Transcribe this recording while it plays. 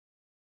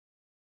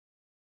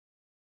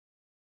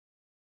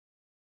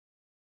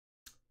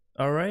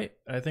All right,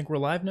 I think we're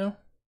live now.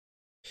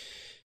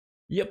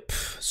 Yep.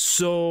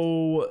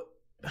 So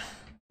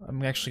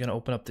I'm actually gonna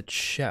open up the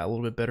chat a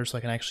little bit better so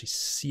I can actually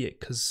see it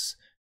because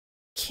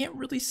can't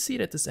really see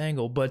it at this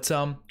angle. But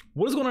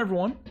what is going on,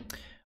 everyone?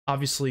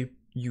 Obviously,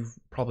 you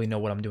probably know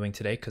what I'm doing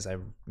today because I,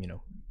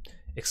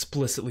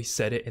 explicitly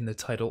said it in the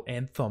title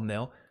and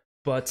thumbnail.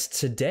 But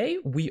today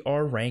we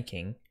are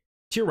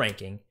tier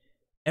ranking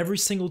every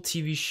single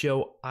TV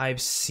show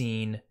I've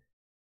seen.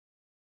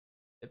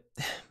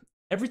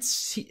 Every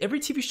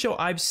TV show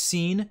I've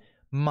seen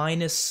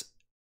minus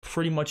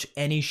pretty much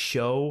any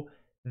show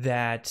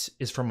that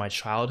is from my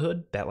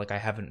childhood that I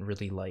haven't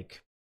really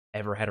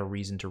ever had a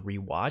reason to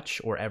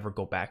rewatch or ever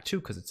go back to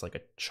because it's like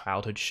a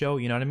childhood show,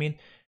 you know what I mean?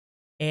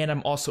 And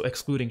I'm also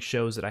excluding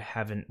shows that I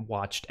haven't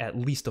watched at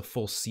least a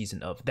full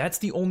season of. That's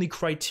the only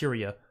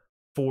criteria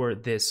for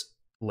this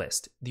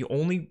list. The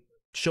only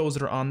shows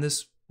that are on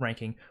this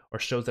ranking are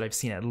shows that I've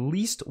seen at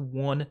least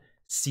one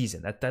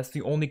season. That's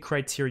the only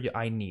criteria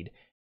I need.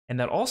 And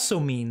that also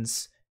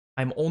means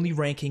I'm only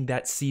ranking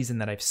that season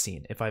that I've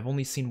seen. If I've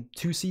only seen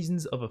 2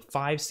 seasons of a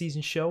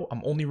 5-season show,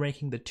 I'm only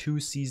ranking the 2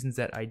 seasons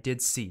that I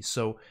did see.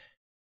 So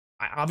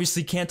I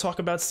obviously can't talk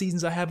about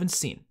seasons I haven't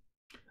seen.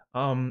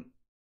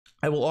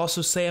 I will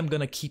also say I'm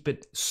going to keep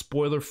it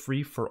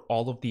spoiler-free for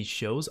all of these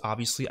shows.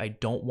 Obviously, I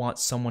don't want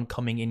someone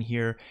coming in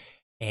here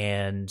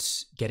and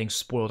getting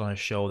spoiled on a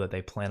show that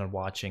they plan on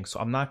watching. So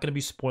I'm not going to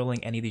be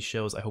spoiling any of these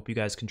shows. I hope you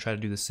guys can try to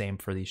do the same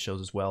for these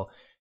shows as well.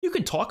 You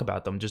can talk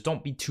about them, just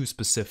don't be too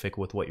specific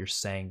with what you're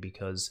saying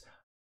because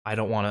I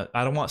don't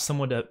want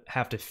someone to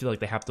have to feel like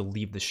they have to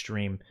leave the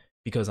stream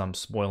because I'm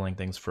spoiling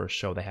things for a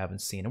show they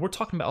haven't seen. And we're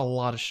talking about a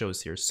lot of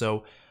shows here.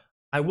 So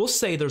I will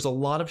say there's a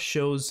lot of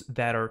shows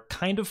that are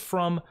kind of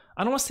from,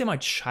 I don't want to say my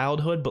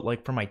childhood,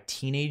 but from my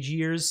teenage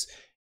years,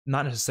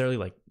 not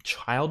necessarily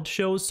child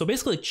shows. So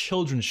basically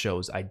children's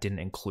shows I didn't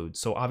include.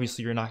 So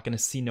obviously you're not going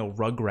to see no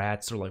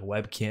Rugrats or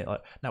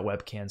not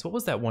Webcams. What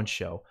was that one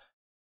show?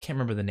 Can't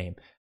remember the name.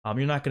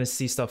 You're not going to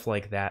see stuff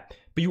like that,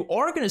 but you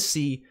are going to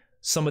see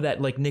some of that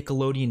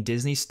Nickelodeon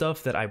Disney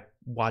stuff that I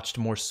watched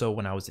more so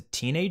when I was a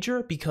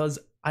teenager, because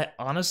I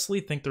honestly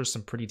think there's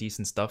some pretty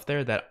decent stuff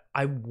there that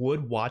I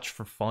would watch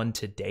for fun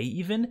today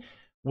even.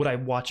 Would I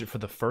watch it for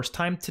the first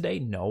time today?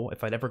 No.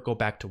 If I'd ever go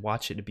back to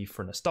watch it, it'd be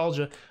for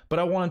nostalgia, but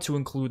I wanted to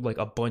include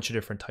a bunch of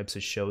different types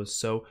of shows.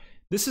 So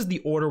this is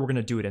the order we're going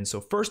to do it in.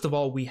 So first of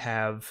all, we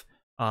have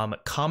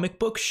comic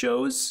book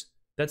shows.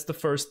 That's the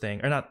first thing.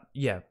 Or not,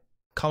 yeah.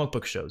 Comic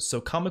book shows. So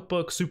comic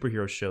book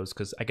superhero shows,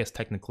 because I guess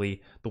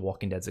technically The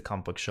Walking Dead's a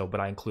comic book show, but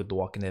I include The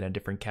Walking Dead in a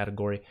different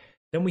category.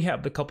 Then we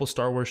have the couple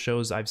Star Wars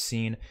shows I've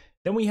seen.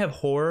 Then we have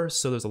horror,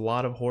 so there's a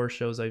lot of horror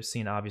shows I've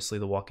seen. Obviously,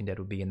 The Walking Dead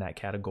would be in that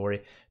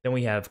category. Then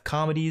we have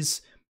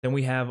comedies. Then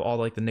we have all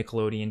the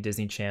Nickelodeon,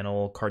 Disney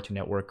Channel, Cartoon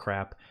Network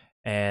crap.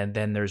 And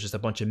then there's just a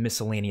bunch of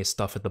miscellaneous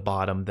stuff at the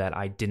bottom that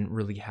I didn't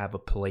really have a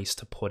place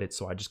to put it,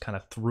 so I just kind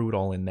of threw it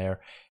all in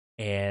there.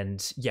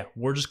 And yeah,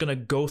 we're just going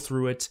to go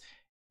through it.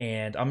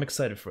 And I'm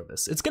excited for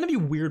this. It's going to be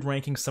weird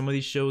ranking some of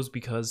these shows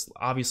because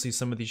obviously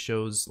some of these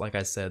shows, like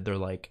I said,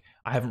 they're I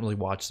haven't really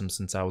watched them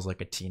since I was a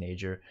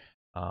teenager.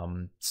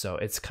 So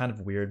it's kind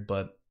of weird,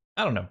 but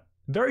I don't know.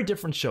 Very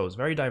different shows,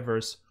 very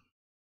diverse.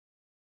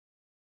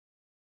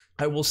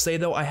 I will say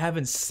though, I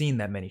haven't seen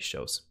that many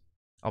shows.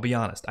 I'll be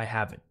honest, I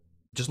haven't.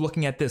 Just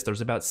looking at this,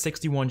 there's about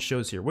 61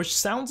 shows here, which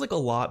sounds like a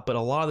lot, but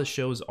a lot of the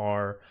shows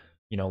are,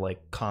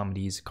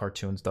 comedies,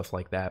 cartoons, stuff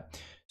like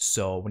that.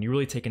 So when you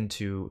really take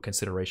into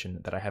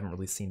consideration that I haven't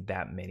really seen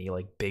that many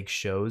big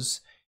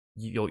shows,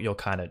 you'll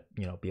kind of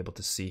be able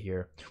to see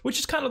here, which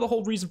is kind of the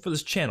whole reason for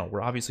this channel.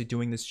 We're obviously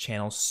doing this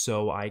channel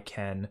so I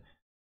can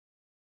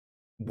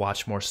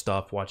watch more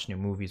stuff, watch new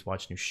movies,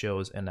 watch new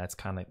shows, and that's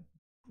kind of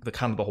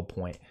the whole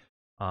point.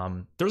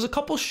 There's a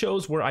couple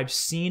shows where I've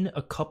seen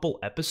a couple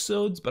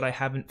episodes, but I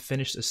haven't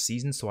finished a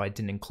season, so I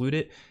didn't include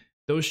it.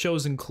 Those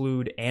shows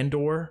include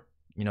Andor.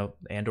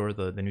 Andor,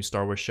 the new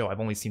Star Wars show.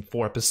 I've only seen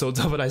 4 episodes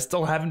of it. I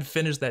still haven't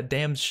finished that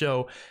damn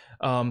show.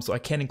 So I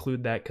can't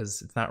include that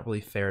because it's not really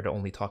fair to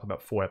only talk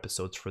about 4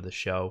 episodes for the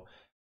show.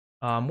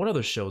 What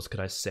other shows could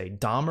I say?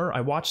 Dahmer.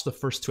 I watched the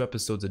first 2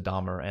 episodes of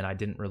Dahmer and I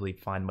didn't really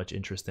find much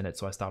interest in it,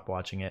 so I stopped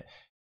watching it.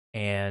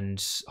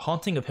 And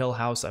Haunting of Hill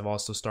House I've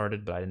also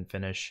started, but I didn't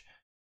finish.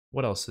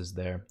 What else is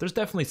there? There's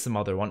definitely some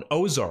other one.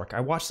 Ozark. I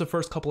watched the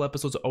first couple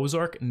episodes of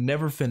Ozark,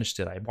 never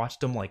finished it. I watched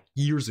them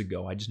years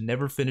ago. I just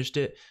never finished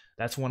it.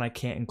 That's one I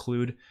can't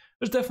include.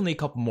 There's definitely a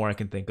couple more I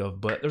can think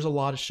of, but there's a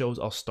lot of shows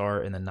I'll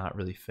start and then not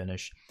really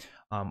finish.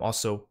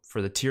 Also,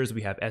 for the tiers,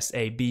 we have S,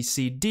 A, B,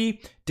 C,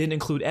 D. Didn't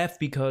include F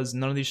because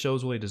none of these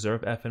shows really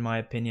deserve F in my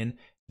opinion.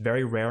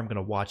 Very rare I'm going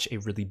to watch a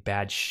really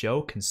bad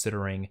show,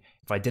 considering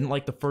if I didn't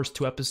like the first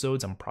 2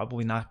 episodes, I'm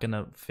probably not going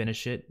to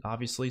finish it,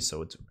 obviously,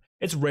 so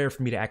it's rare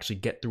for me to actually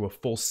get through a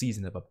full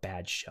season of a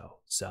bad show.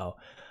 So,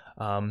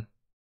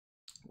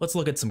 let's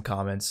look at some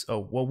comments. Oh,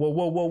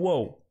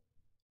 whoa.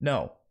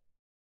 No.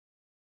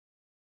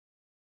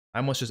 I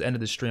almost just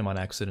ended the stream on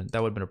accident.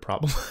 That would have been a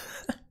problem.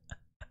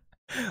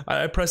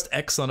 I pressed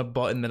X on a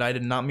button that I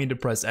did not mean to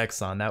press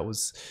X on. That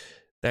was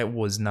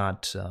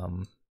not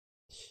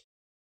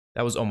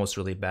That was almost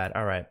really bad.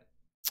 All right.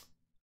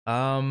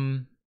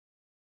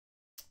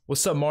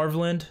 What's up,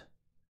 Marvland?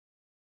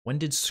 When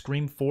did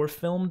Scream 4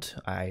 filmed?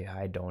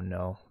 I don't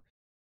know.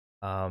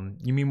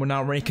 You mean we're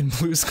not ranking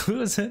Blue's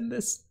Clues in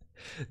this?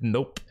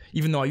 Nope.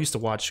 Even though I used to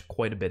watch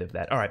quite a bit of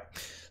that. All right.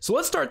 So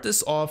let's start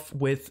this off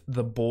with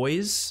The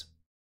Boys.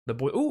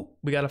 Ooh,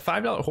 we got a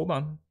 $5. Hold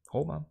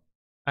on.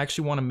 I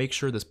actually want to make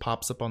sure this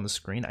pops up on the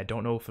screen. I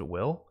don't know if it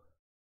will.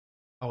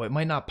 Oh, it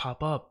might not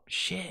pop up.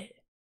 Shit.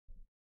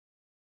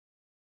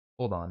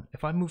 Hold on.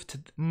 If I move to...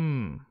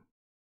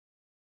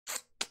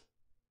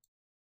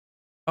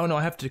 Oh no,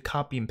 I have to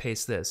copy and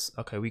paste this.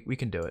 Okay, we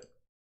can do it.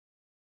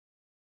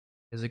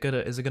 Is it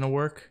gonna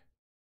work?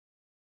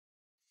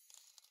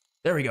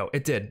 There we go.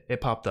 It did.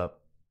 It popped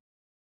up.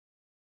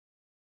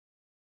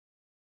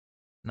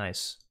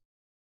 Nice.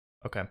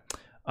 Okay.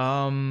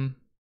 I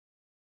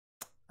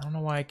don't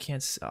know why I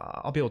can't.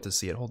 I'll be able to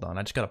see it. Hold on.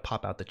 I just gotta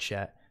pop out the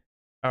chat.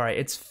 All right.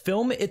 It's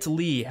Film It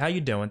Lee. How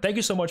you doing? Thank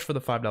you so much for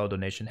the $5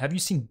 donation. Have you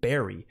seen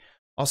Barry?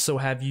 Also,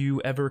 have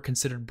you ever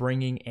considered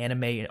bringing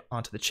anime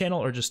onto the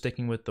channel or just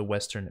sticking with the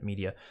Western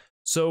media?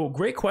 So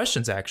great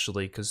questions,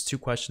 actually, because 2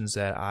 questions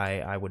that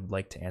I would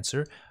like to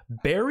answer.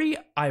 Barry,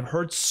 I've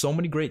heard so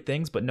many great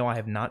things, but no, I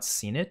have not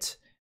seen it.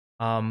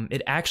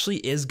 It actually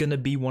is going to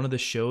be one of the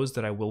shows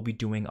that I will be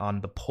doing on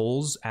the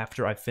polls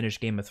after I finish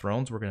Game of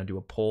Thrones. We're going to do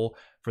a poll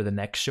for the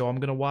next show I'm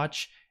going to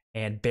watch.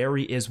 And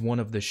Barry is one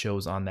of the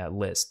shows on that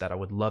list that I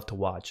would love to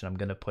watch. And I'm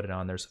going to put it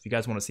on there. So if you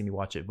guys want to see me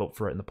watch it, vote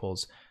for it in the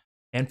polls.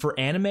 And for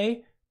anime,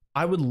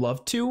 I would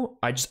love to.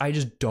 I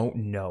just don't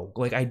know.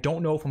 Like, I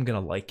don't know if I'm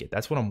going to like it.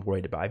 That's what I'm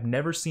worried about. I've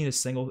never seen a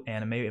single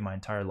anime in my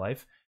entire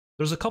life.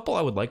 There's a couple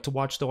I would like to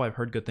watch, though. I've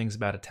heard good things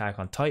about Attack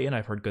on Titan.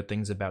 I've heard good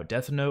things about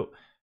Death Note.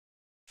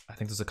 I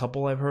think there's a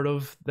couple I've heard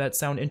of that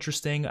sound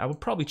interesting. I would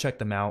probably check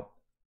them out.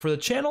 For the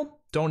channel,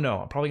 don't know.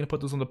 I'm probably going to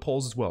put those on the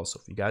polls as well. So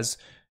if you guys,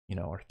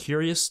 are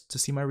curious to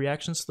see my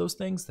reactions to those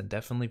things, then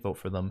definitely vote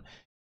for them.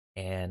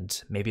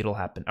 And maybe it'll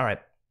happen. All right.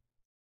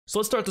 So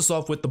let's start this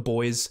off with The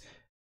Boys.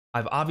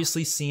 I've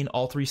obviously seen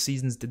all 3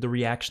 seasons, did the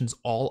reactions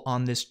all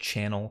on this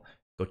channel.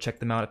 Go check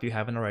them out if you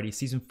haven't already.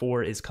 Season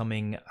 4 is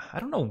coming,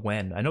 I don't know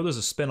when. I know there's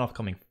a spinoff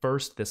coming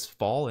first this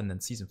fall, and then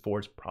season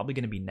 4 is probably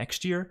going to be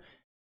next year.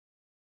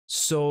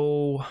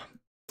 So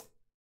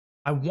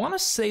I want to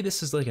say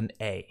this is like an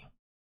A.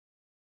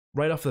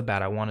 Right off the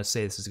bat, I want to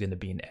say this is going to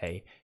be an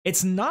A.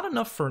 It's not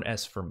enough for an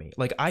S for me.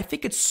 Like, I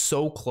think it's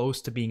so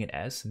close to being an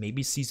S.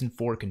 Maybe season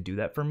 4 can do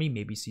that for me.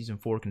 Maybe season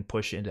 4 can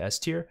push it into S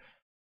tier.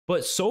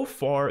 But so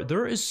far,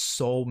 there is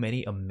so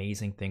many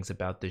amazing things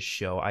about this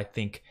show. I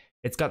think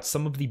it's got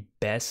some of the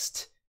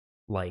best,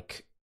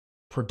 like,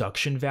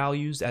 production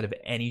values out of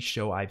any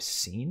show I've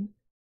seen.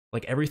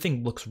 Like,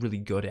 everything looks really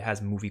good. It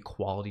has movie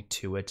quality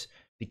to it.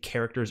 The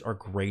characters are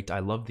great. I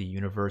love the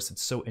universe.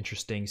 It's so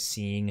interesting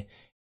seeing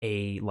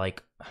a,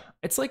 like,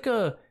 it's like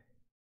a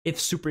if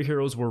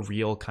superheroes were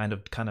real kind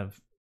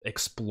of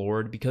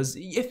explored, because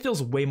it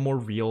feels way more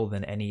real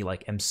than any,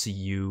 like,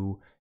 MCU,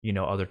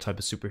 other type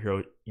of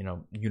superhero,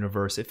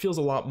 universe. It feels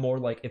a lot more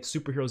like if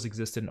superheroes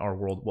existed in our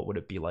world, what would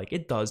it be like?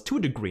 It does, to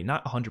a degree,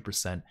 not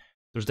 100%.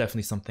 There's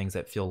definitely some things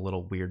that feel a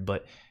little weird,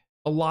 but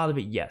a lot of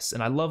it, yes.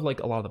 And I love,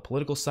 like, a lot of the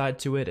political side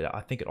to it.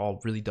 I think it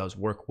all really does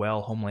work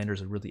well.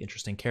 Homelander's a really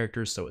interesting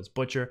character, so is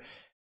Butcher.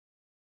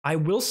 I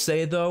will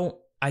say,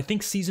 though, I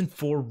think season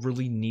 4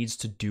 really needs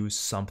to do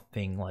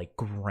something, like,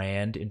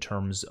 grand in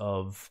terms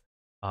of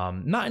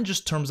not in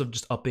just terms of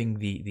just upping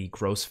the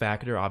gross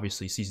factor.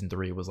 Obviously, season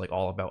 3 was, like,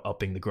 all about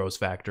upping the gross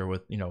factor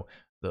with,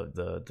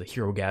 the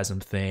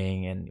hero-gasm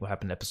thing and what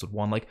happened in episode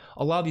 1. Like,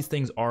 a lot of these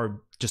things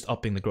are just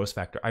upping the gross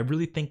factor. I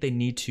really think they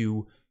need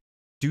to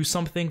do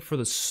something for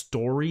the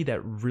story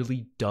that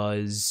really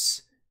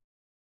does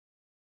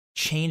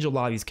change a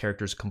lot of these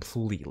characters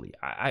completely.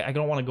 I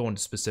don't want to go into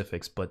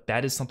specifics, but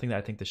that is something that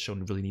I think the show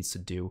really needs to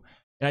do.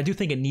 And I do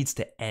think it needs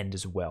to end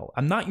as well.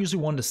 I'm not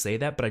usually one to say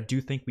that, but I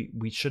do think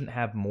we shouldn't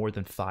have more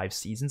than 5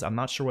 seasons. I'm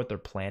not sure what their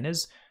plan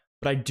is,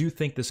 but I do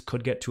think this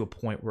could get to a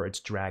point where it's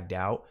dragged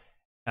out.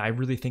 And I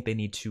really think they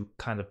need to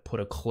kind of put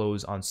a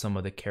close on some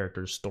of the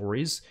characters'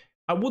 stories.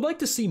 I would like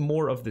to see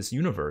more of this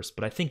universe,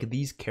 but I think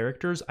these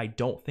characters, I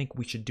don't think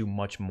we should do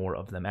much more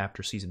of them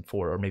after season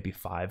 4 or maybe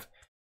 5.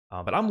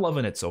 But I'm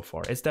loving it so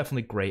far. It's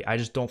definitely great. I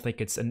just don't think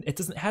it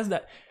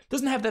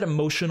doesn't have that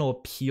emotional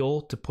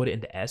appeal to put it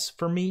into S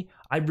for me.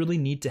 I really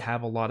need to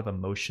have a lot of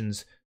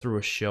emotions through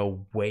a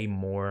show way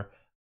more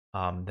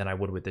than I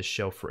would with this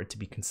show for it to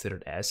be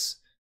considered S.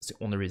 It's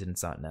the only reason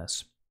it's not an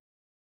S.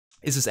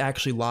 Is this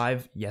actually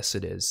live? Yes,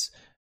 it is.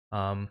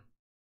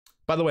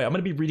 By the way, I'm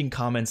going to be reading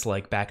comments,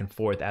 like, back and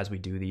forth as we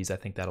do these. I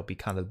think that'll be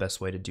kind of the best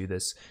way to do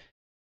this.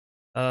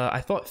 I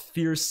thought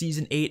Fear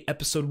Season 8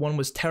 Episode 1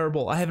 was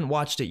terrible. I haven't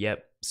watched it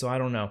yet, so I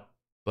don't know.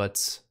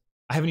 But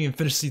I haven't even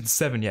finished Season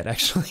 7 yet,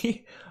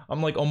 actually.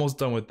 I'm, like, almost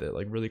done with it.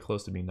 Like, really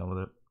close to being done with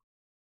it.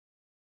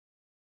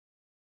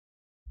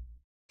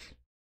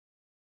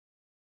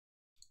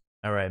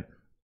 Alright.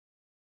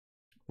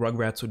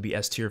 Rugrats would be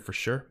S tier for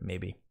sure.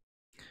 Maybe.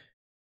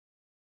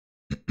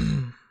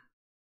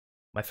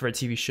 My favorite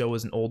TV show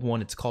is an old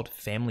one. It's called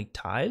Family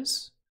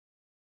Ties.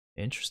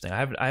 Interesting.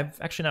 I've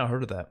actually not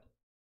heard of that.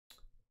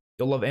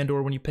 You'll love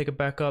Andor when you pick it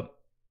back up.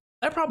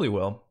 I probably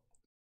will.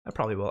 I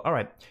probably will. All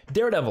right,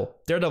 Daredevil.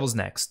 Daredevil's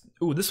next.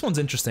 Ooh, this one's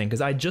interesting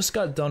because I just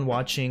got done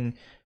watching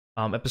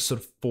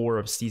episode 4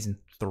 of season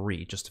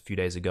 3 just a few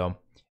days ago,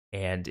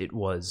 and it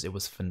was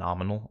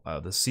phenomenal.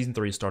 The season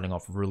 3 is starting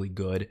off really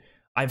good.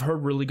 I've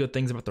heard really good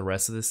things about the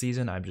rest of the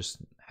season. I just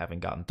haven't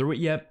gotten through it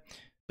yet.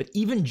 But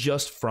even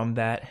just from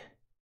that,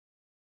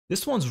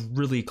 this one's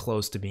really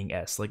close to being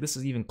S. Like, this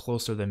is even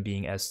closer than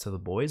being S to The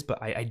Boys,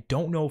 but I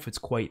don't know if it's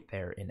quite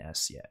there in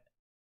S yet.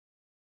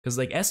 Because,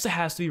 like, S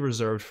has to be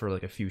reserved for,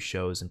 like, a few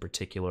shows in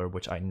particular,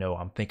 which I know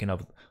I'm thinking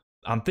of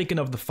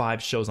the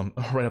 5 shows I'm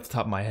right off the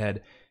top of my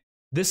head.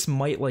 This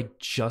might, like,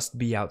 just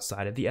be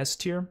outside of the S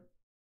tier.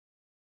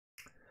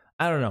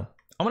 I don't know.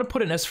 I'm going to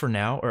put an S for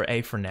now, or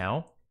A for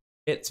now.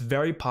 It's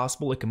very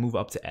possible it can move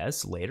up to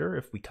S later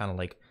if we kind of,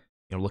 like,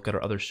 you know, look at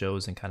our other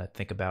shows and kind of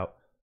think about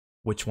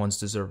which ones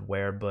deserve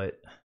where,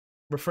 but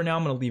for now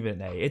I'm going to leave it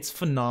an A. It's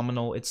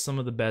phenomenal. It's some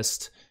of the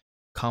best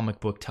comic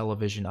book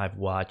television I've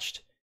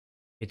watched.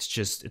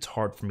 It's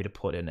hard for me to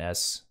put an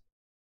S,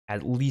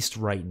 at least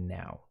right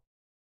now.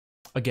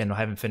 Again, I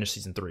haven't finished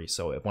season 3,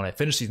 so when I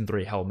finish season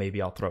 3, hell,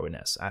 maybe I'll throw an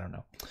S. I don't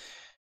know.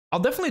 I'll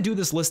definitely do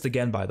this list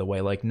again, by the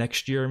way, like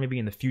next year, maybe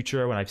in the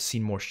future, when I've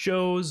seen more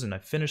shows and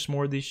I've finished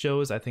more of these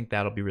shows. I think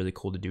that'll be really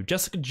cool to do.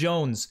 Jessica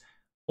Jones,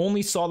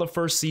 only saw the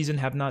first season,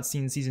 have not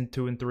seen season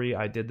 2 and 3.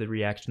 I did the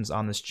reactions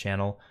on this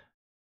channel.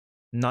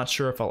 Not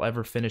sure if I'll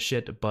ever finish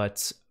it,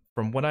 but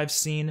from what I've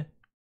seen,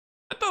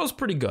 I thought it was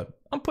pretty good.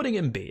 I'm putting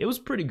it in B. It was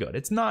pretty good.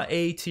 It's not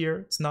A tier.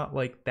 It's not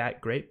like that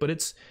great, but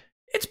it's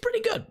pretty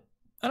good.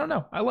 I don't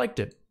know. I liked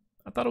it.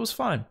 I thought it was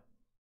fine.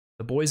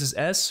 The Boys is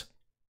S.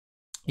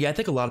 Yeah, I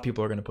think a lot of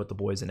people are going to put The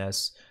Boys in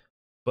S.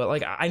 But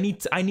like I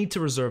need to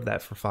reserve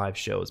that for 5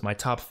 shows. My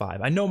top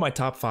 5. I know my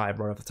top 5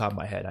 right off the top of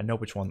my head. I know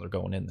which ones are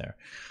going in there.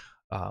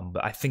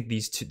 But I think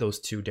those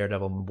two,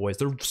 Daredevil and The Boys,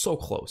 they're so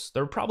close.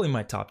 They're probably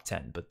my top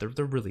 10, but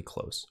they're really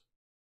close.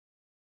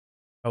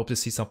 I hope to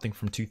see something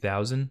from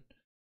 2000.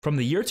 From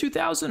the year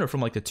 2000 or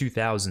from like the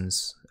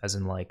 2000s, as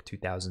in like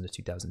 2000 to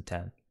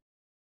 2010.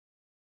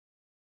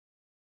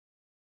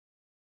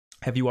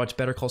 Have you watched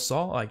Better Call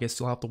Saul? I guess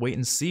you'll have to wait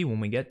and see when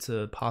we get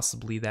to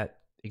possibly that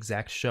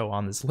exact show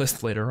on this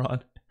list later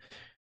on.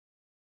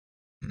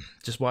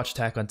 Just watch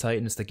Attack on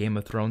Titan. It's the Game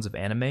of Thrones of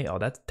anime. Oh,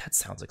 that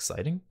sounds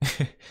exciting.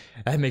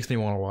 That makes me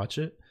want to watch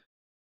it.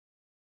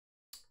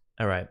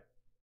 All right.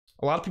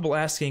 A lot of people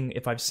asking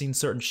if I've seen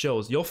certain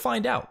shows. You'll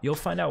find out. You'll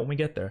find out when we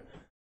get there.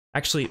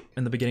 Actually,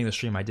 in the beginning of the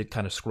stream, I did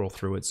kind of scroll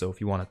through it, so if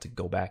you wanted to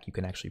go back, you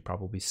can actually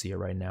probably see it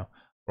right now.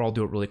 Or I'll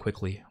do it really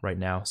quickly right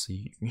now, so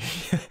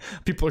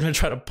people are going to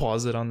try to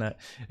pause it on that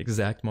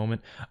exact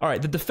moment. All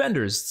right, The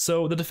Defenders.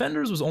 So The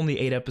Defenders was only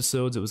 8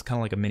 episodes. It was kind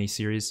of like a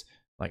mini-series.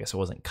 I guess it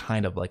wasn't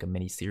kind of like a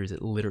mini-series.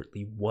 It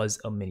literally was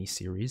a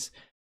mini-series.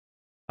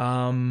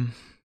 I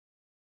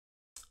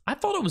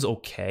thought it was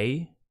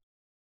okay.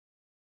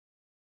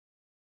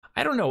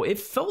 I don't know. It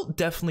felt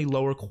definitely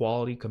lower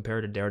quality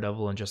compared to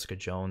Daredevil and Jessica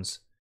Jones.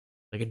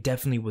 Like, it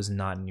definitely was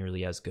not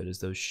nearly as good as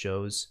those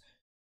shows.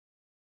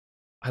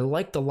 I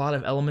liked a lot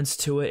of elements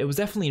to it. It was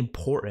definitely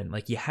important.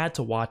 Like, you had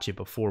to watch it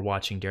before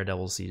watching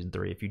Daredevil Season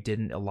 3. If you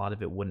didn't, a lot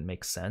of it wouldn't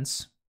make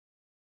sense.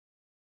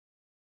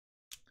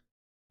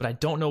 But I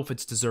don't know if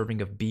it's deserving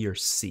of B or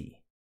C.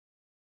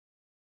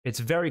 It's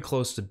very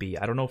close to B.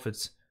 I don't know if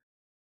it's...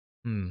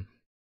 I'm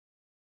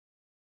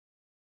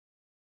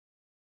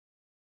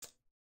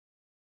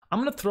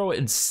gonna throw it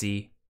in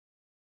C.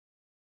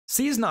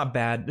 C is not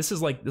bad. This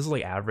is like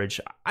average.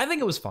 I think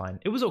it was fine.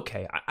 It was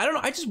okay. I don't know.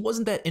 I just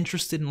wasn't that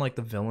interested in like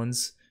the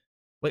villains.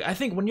 Like, I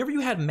think whenever you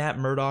had Matt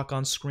Murdock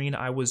on screen,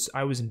 I was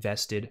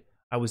invested.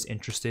 I was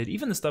interested.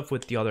 Even the stuff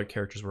with the other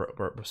characters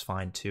was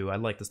fine too. I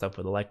like the stuff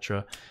with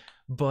Elektra,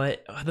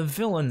 but the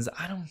villains,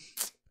 I don't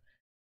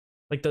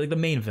like the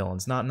main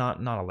villains, not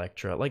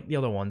Elektra. Like the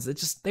other ones,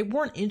 they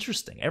weren't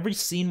interesting. Every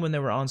scene when they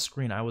were on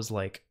screen, I was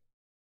like,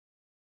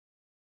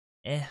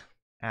 I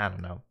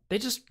don't know.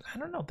 I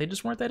don't know. They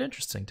just weren't that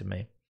interesting to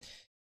me.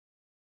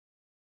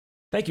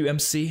 Thank you,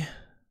 MC.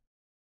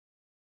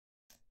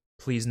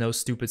 Please, no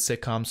stupid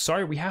sitcoms.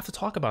 Sorry, we have to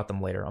talk about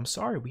them later. I'm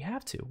sorry, we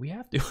have to. We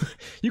have to.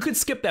 You can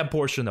skip that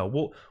portion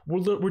though.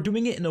 We're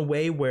doing it in a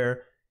way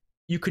where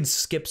you can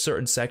skip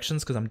certain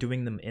sections because I'm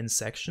doing them in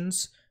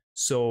sections.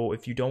 So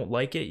if you don't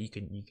like it, you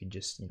can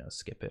just, you know,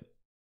 skip it.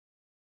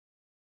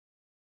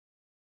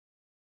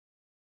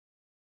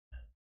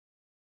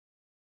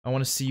 I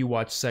want to see you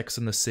watch Sex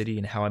and the City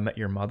and How I Met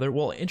Your Mother.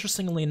 Well,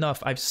 interestingly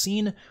enough, I've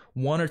seen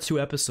 1 or 2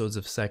 episodes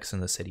of Sex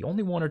and the City.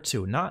 Only 1 or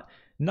 2.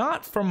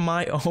 Not from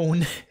my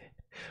own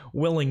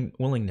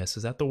willingness.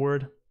 Is that the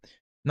word?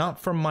 Not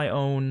from my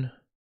own...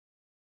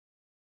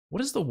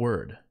 What is the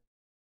word?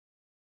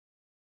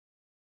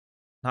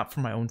 Not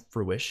from my own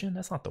fruition?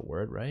 That's not the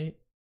word, right?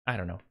 I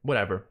don't know.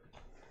 Whatever.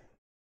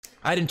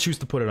 I didn't choose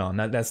to put it on.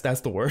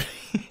 That's the word.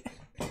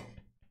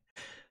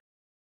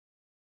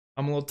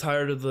 I'm a little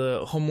tired of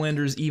the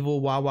Homelander's evil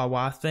wah wah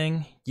wah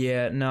thing.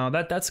 Yeah, no,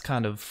 that's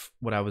kind of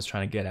what I was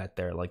trying to get at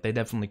there. Like, they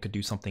definitely could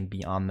do something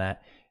beyond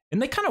that.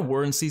 And they kind of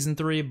were in season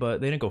 3,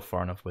 but they didn't go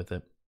far enough with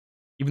it.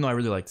 Even though I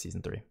really liked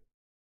season 3.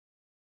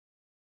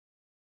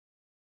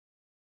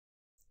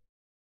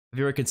 Have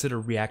you ever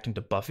considered reacting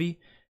to Buffy?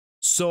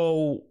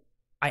 So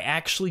I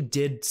actually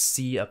did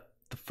see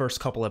the first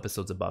couple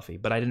episodes of Buffy,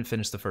 but I didn't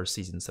finish the first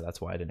season, so that's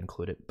why I didn't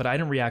include it. But I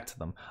didn't react to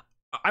them.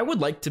 I would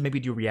like to maybe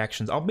do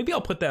reactions. Maybe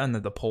I'll put that in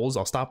the polls.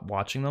 I'll stop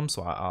watching them,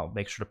 so I'll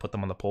make sure to put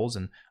them on the polls,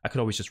 and I could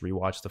always just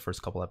rewatch the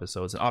first couple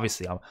episodes. And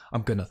obviously,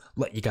 I'm gonna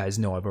let you guys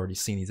know I've already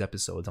seen these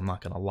episodes. I'm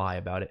not gonna lie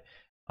about it.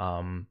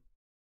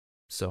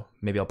 So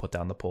maybe I'll put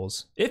down the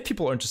polls if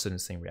people are interested in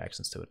seeing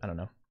reactions to it. I don't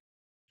know.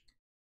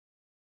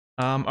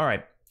 All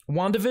right,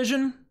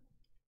 WandaVision.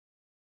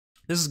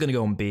 This is gonna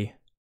go in B.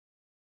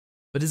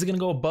 But is it gonna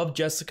go above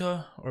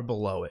Jessica or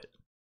below it?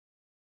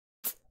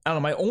 I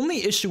don't know. My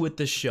only issue with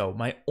this show,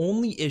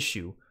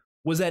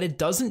 was that it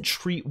doesn't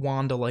treat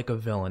Wanda like a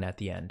villain at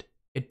the end.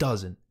 It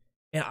doesn't.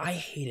 And I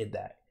hated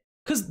that.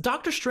 Because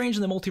Doctor Strange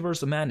in the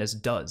Multiverse of Madness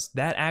does.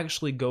 That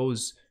actually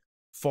goes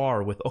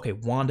far with, okay,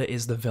 Wanda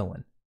is the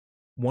villain.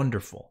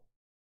 Wonderful.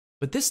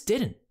 But this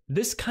didn't.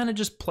 This kind of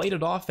just played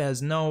it off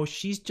as, no,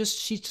 she's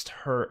just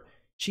hurt.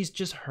 She's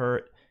just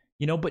hurt.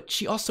 You know, but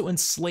she also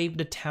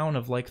enslaved a town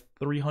of like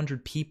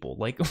 300 people.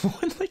 Like,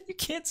 you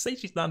can't say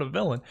she's not a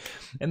villain.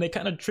 And they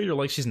kind of treat her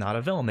like she's not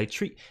a villain. They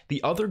treat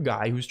the other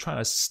guy who's trying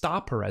to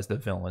stop her as the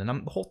villain.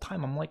 And the whole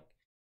time I'm like,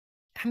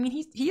 I mean,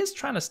 he is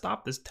trying to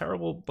stop this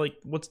terrible, like,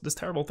 what's this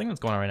terrible thing that's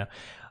going on right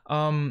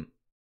now.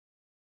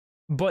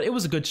 But it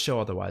was a good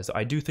show otherwise.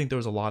 I do think there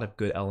was a lot of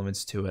good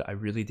elements to it. I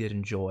really did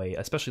enjoy,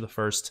 especially the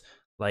first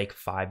like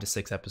 5 to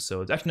 6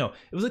 episodes. Actually, no,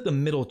 it was like the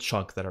middle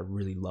chunk that I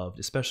really loved,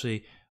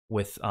 especially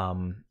with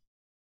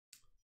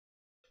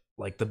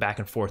like the back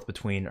and forth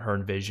between her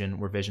and Vision,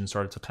 where Vision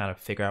started to kind of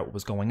figure out what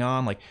was going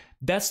on. Like,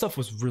 that stuff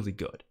was really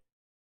good.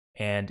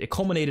 And it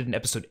culminated in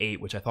episode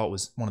 8, which I thought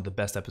was one of the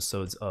best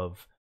episodes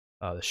of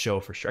the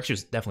show for sure. Actually, it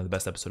was definitely the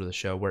best episode of the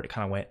show, where it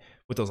kind of went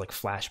with those like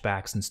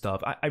flashbacks and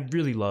stuff. I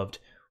really loved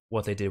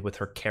what they did with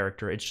her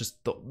character. It's just,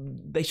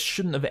 they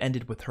shouldn't have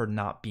ended with her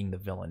not being the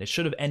villain. It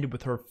should have ended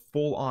with her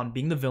full on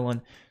being the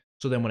villain.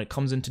 So then when it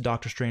comes into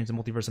Doctor Strange and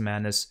Multiverse of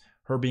Madness,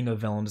 her being a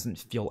villain doesn't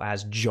feel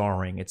as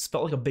jarring. It's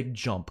felt like a big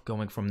jump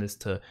going from this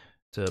to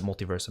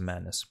Multiverse of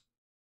Madness.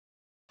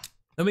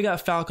 Then we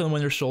got Falcon and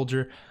Winter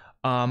Soldier.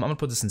 I'm gonna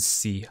put this in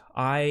C.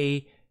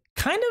 I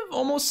kind of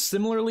almost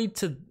similarly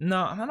to,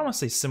 no, I don't want to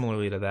say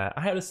similarly to that.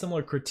 I had a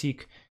similar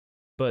critique,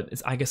 but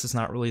I guess it's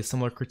not really a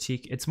similar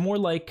critique. It's more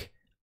like,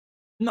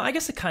 no, I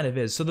guess it kind of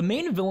is. So the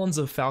main villains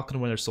of Falcon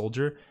and Winter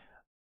Soldier,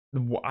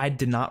 I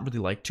did not really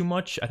like too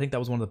much. I think that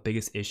was one of the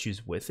biggest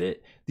issues with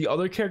it. The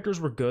other characters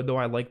were good, though.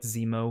 I liked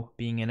Zemo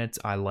being in it.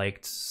 I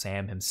liked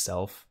Sam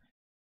himself.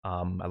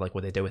 I like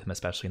what they did with him,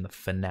 especially in the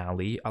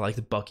finale. I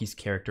liked Bucky's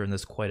character in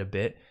this quite a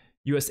bit.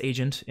 U.S.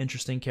 Agent,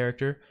 interesting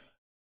character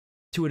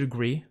to a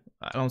degree.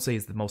 I don't say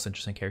he's the most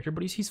interesting character,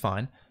 but he's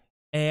fine.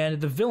 And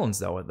the villains,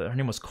 though, her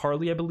name was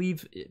Carly, I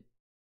believe.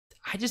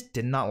 I just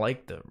did not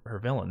like her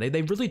villain.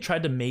 They really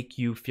tried to make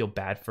you feel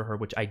bad for her,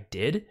 which I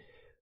did.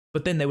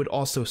 But then they would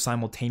also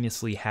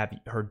simultaneously have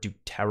her do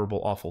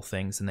terrible, awful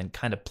things and then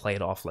kind of play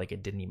it off like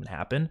it didn't even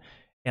happen.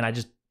 And I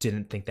just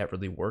didn't think that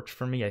really worked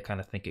for me. I kind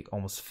of think it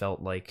almost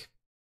felt like,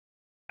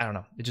 I don't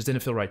know, it just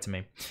didn't feel right to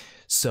me.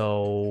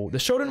 So the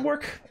show didn't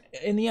work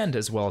in the end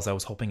as well as I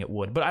was hoping it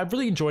would. But I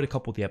really enjoyed a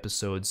couple of the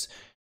episodes,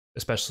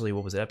 especially,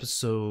 what was it,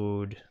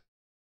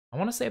 I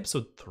want to say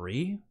episode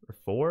 3 or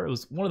 4. It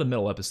was one of the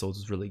middle episodes,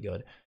 was really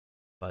good.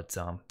 But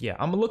yeah,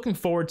 I'm looking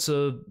forward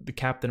to the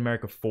Captain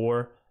America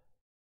 4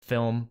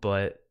 film,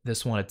 but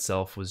this one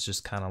itself was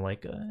just kind of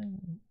like,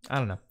 I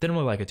don't know, didn't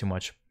really like it too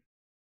much.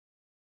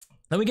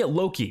 Then we get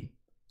Loki.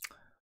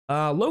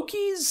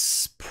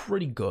 Loki's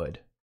pretty good,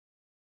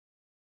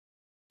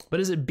 but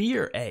is it B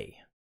or A?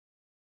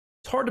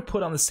 It's hard to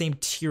put on the same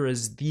tier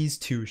as these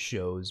two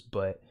shows,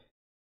 but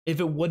if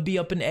it would be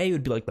up in A, it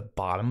would be like the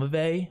bottom of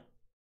A.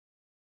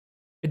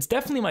 It's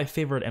definitely my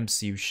favorite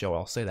MCU show,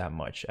 I'll say that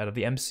much. Out of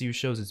the MCU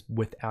shows, it's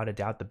without a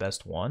doubt the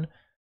best one.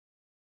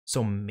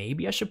 So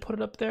maybe I should put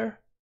it up there,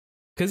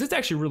 because it's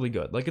actually really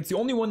good. Like, it's the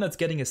only one that's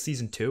getting a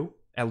season 2,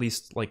 at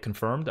least, like,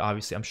 confirmed.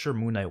 Obviously, I'm sure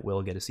Moon Knight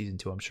will get a season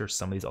 2. I'm sure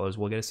some of these others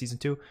will get a season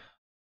 2.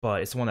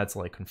 But it's the one that's,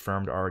 like,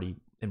 confirmed already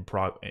in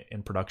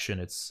production.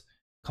 It's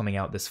coming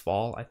out this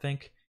fall, I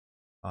think.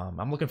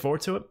 I'm looking forward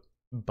to it.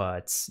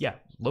 But, yeah,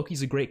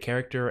 Loki's a great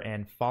character,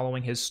 and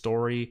following his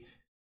story,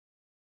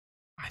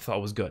 I thought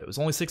it was good. It was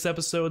only 6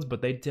 episodes,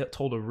 but they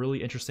told a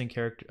really interesting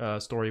character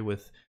story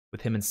with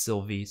him and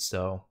Sylvie.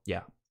 So,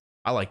 yeah,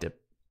 I liked it.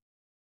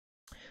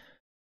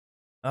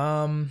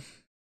 Not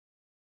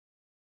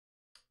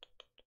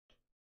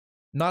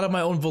of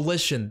my own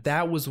volition.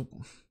 That was,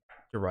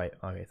 you're right.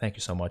 Okay, thank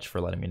you so much for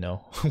letting me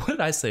know. What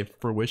did I say?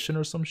 Fruition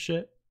or some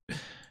shit?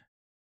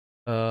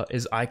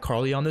 Is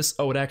iCarly on this?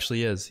 Oh, it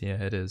actually is. Yeah,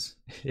 it is.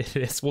 It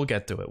is. We'll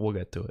get to it. We'll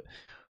get to it.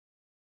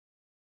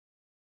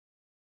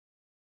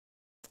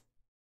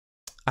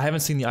 I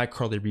haven't seen the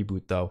iCarly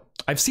reboot, though.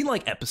 I've seen,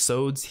 like,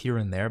 episodes here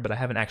and there, but I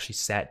haven't actually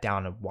sat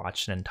down and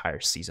watched an entire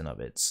season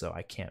of it, so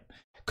I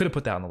couldn't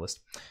put that on the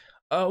list.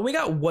 We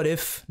got What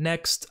If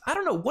next. I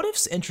don't know. What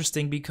If's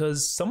interesting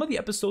because some of the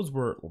episodes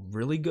were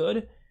really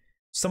good.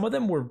 Some of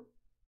them were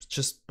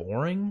just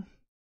boring.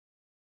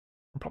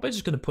 I'm probably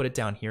just gonna put it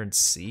down here and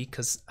see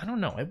because I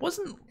don't know. It was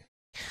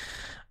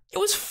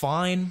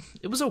fine.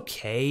 It was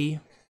okay.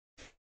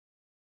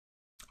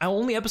 The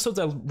only episodes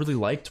I really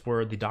liked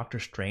were the Doctor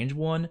Strange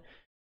one,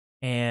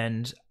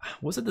 and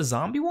was it the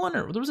zombie one,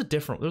 or there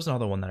was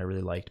another one that I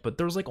really liked, but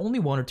there was like only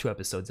 1 or 2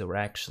 episodes that were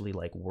actually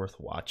like worth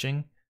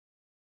watching.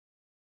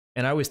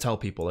 And I always tell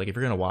people, like, if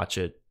you're gonna watch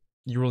it,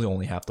 you really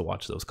only have to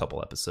watch those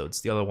couple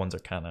episodes. The other ones are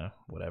kind of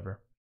whatever.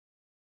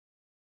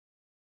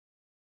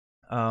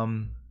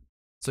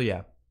 So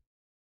yeah,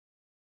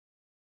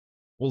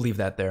 we'll leave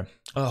that there.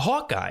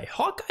 Hawkeye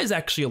is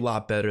actually a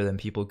lot better than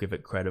people give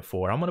it credit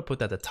for. I'm gonna put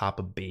that at the top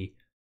of B.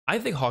 I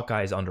think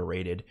Hawkeye is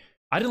underrated.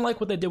 I didn't like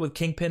what they did with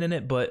Kingpin in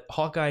it, but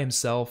Hawkeye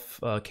himself,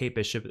 Kate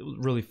Bishop, it was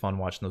really fun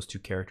watching those 2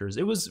 characters.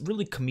 It was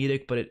really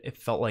comedic, but it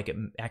felt like it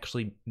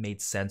actually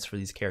made sense for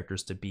these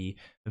characters to be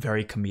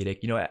very comedic.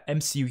 You know,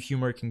 MCU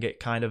humor can get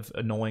kind of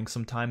annoying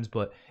sometimes,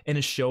 but in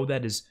a show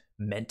that is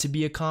meant to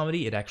be a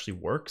comedy, it actually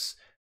works.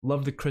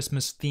 Love the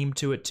Christmas theme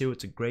to it, too.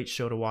 It's a great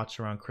show to watch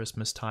around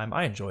Christmas time.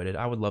 I enjoyed it.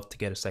 I would love to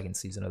get a 2nd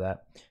season of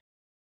that.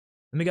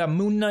 Then we got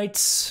Moon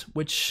Knight,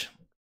 which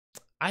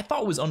I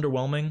thought was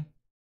underwhelming.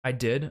 I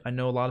did. I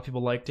know a lot of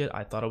people liked it.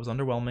 I thought it was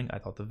underwhelming. I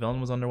thought the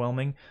villain was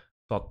underwhelming. I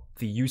thought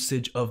the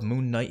usage of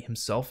Moon Knight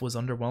himself was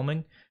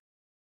underwhelming.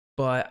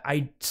 But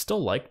I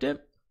still liked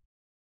it.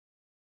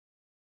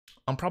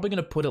 I'm probably going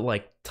to put it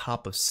like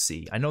top of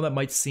C. I know that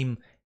might seem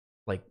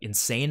like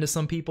insane to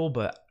some people,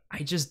 but I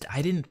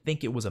didn't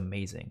think it was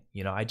amazing.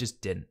 You know, I just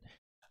didn't.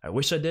 I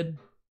wish I did,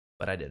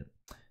 but I didn't.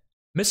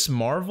 Miss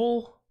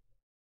Marvel,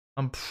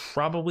 I'm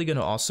probably going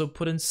to also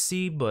put in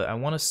C, but I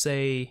want to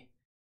say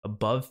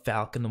above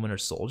Falcon the Winter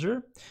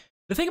Soldier.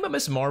 The thing about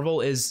Miss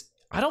Marvel is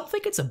I don't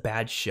think it's a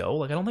bad show.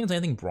 Like, I don't think there's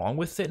anything wrong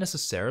with it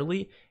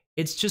necessarily.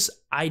 It's just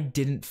I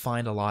didn't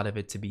find a lot of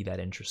it to be that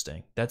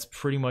interesting. That's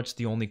pretty much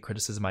the only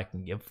criticism I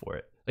can give for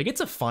it. Like, it's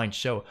a fine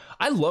show.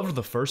 I loved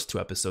the first 2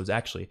 episodes,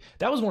 actually.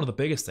 That was one of the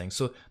biggest things.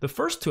 So the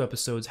first 2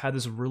 episodes had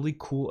this really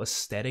cool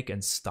aesthetic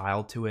and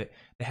style to it.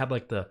 They had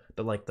like the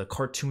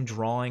cartoon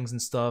drawings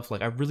and stuff.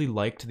 Like, I really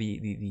liked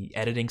the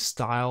editing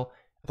style.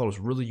 I thought it was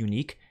really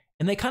unique.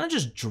 And they kind of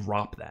just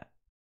drop that.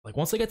 Like,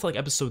 once they get to like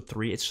episode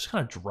 3, it's just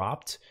kind of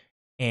dropped,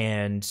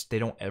 and they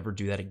don't ever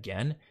do that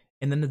again.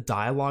 And then the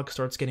dialogue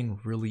starts getting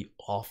really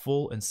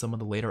awful in some of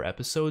the later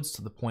episodes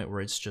to the point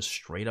where it's just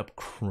straight up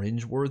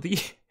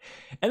cringeworthy.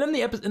 And then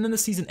the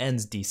season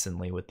ends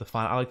decently with the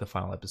final. I like the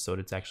final episode.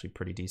 It's actually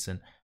pretty decent.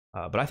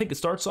 But I think it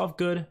starts off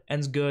good,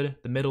 ends good.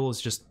 The middle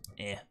is just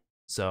eh.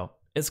 So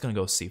it's gonna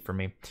go C for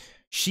me.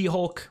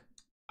 She-Hulk.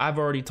 I've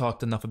already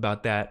talked enough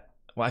about that.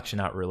 Well, actually,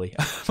 not really.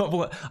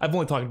 I've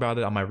only talked about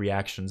it on my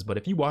reactions, but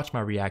if you watch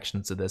my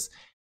reactions to this,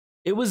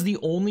 it was the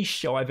only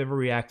show I've ever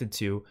reacted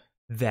to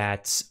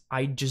that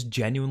I just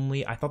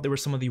genuinely, I thought they were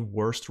some of the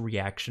worst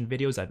reaction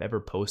videos I've ever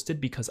posted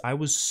because I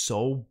was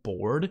so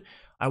bored.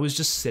 I was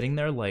just sitting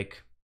there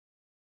like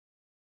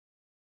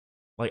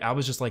I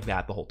was just like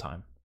that the whole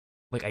time.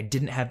 Like, I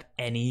didn't have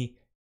any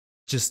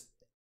just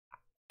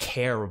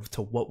care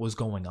to what was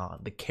going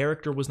on. The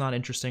character was not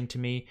interesting to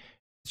me.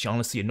 She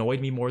honestly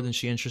annoyed me more than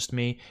she interested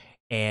me.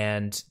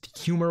 And the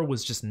humor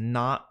was just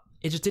not,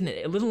 it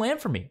didn't land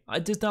for me.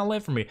 It did not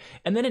land for me.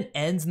 And then it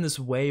ends in this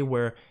way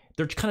where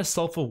they're kind of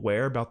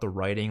self-aware about the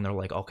writing. They're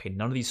like, okay,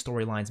 none of these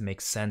storylines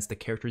make sense. The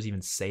characters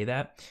even say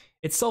that.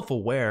 It's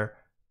self-aware,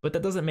 but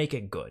that doesn't make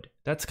it good.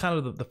 That's kind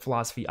of the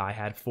philosophy I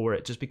had for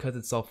it. Just because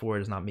it's self-aware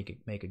does not make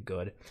it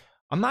good.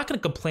 I'm not going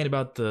to complain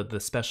about the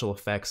special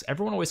effects.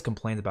 Everyone always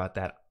complains about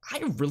that. I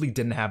really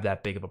didn't have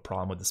that big of a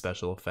problem with the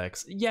special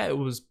effects. Yeah, it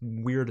was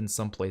weird in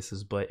some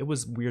places, but it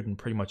was weird in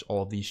pretty much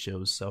all of these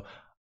shows, so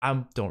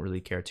I don't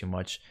really care too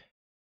much.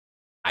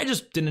 I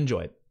just didn't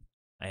enjoy it.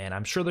 And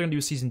I'm sure they're going to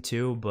do season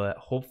 2, but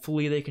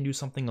hopefully they can do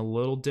something a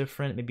little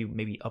different.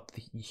 Maybe up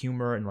the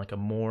humor in like a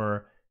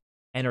more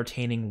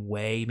entertaining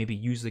way. Maybe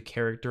use the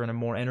character in a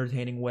more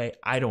entertaining way.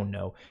 I don't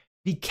know.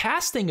 The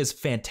casting is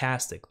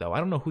fantastic, though. I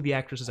don't know who the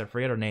actress is. I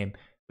forget her name.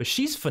 But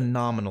she's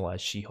phenomenal as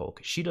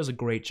She-Hulk. She does a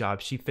great job.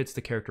 She fits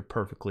the character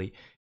perfectly.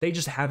 They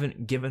just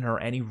haven't given her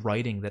any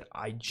writing that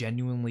I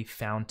genuinely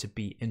found to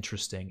be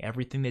interesting.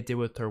 Everything they did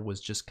with her was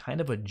just kind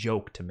of a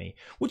joke to me,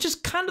 which is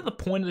kind of the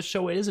point of the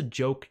show. It is a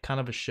joke, kind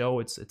of a show.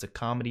 It's a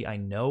comedy, I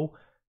know.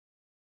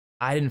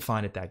 I didn't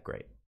find it that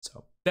great.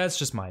 So that's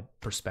just my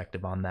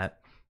perspective on that.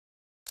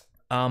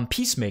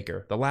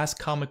 Peacemaker, the last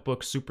comic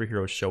book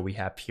superhero show we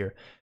have here.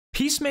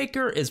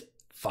 Peacemaker is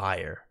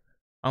fire.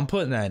 I'm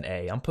putting that in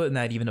A. I'm putting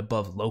that even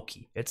above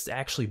Loki. It's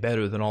actually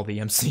better than all the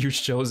MCU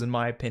shows, in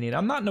my opinion.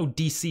 I'm not no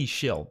DC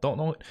shill. Don't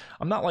know.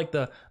 I'm not like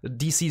the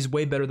DC's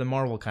way better than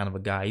Marvel kind of a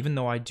guy, even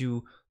though I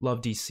do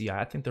love DC.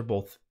 I think they're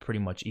both pretty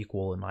much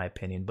equal, in my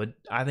opinion. But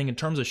I think in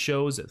terms of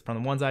shows,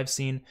 from the ones I've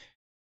seen,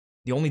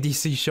 the only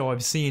DC show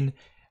I've seen,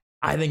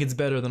 I think it's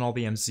better than all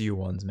the MCU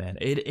ones, man.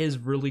 It is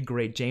really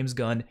great. James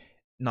Gunn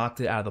knocked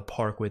it out of the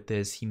park with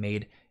this. He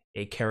made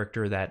a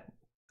character that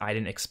I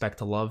didn't expect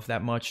to love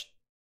that much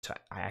to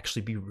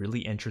actually be really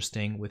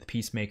interesting with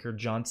Peacemaker.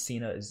 John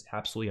Cena is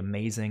absolutely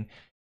amazing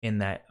in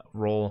that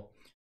role.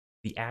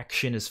 The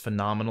action is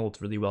phenomenal.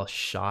 It's really well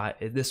shot.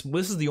 This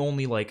is the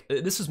only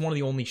this is one of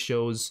the only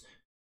shows.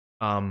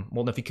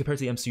 Well, if you compare it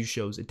to the MCU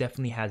shows, it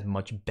definitely has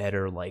much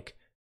better like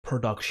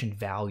production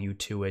value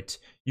to it.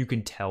 You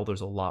can tell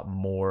there's a lot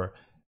more.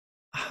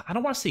 I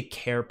don't want to say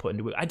care put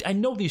into it. I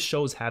know these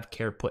shows have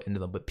care put into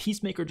them, but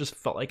Peacemaker just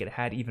felt like it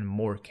had even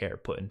more care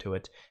put into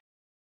it.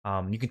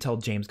 You can tell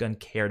James Gunn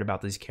cared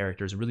about these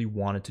characters, really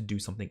wanted to do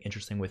something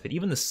interesting with it.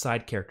 Even the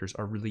side characters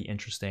are really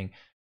interesting.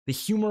 The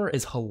humor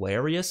is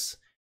hilarious.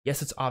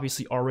 Yes, it's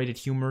obviously R-rated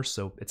humor,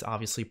 so it's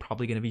obviously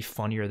probably going to be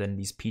funnier than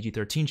these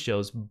PG-13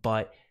 shows,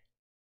 but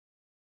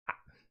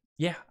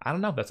yeah, I don't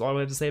know. That's all I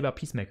have to say about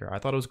Peacemaker. I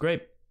thought it was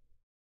great.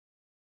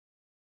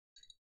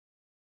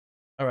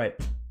 All right.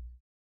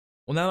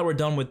 Well, now that we're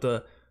done with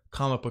the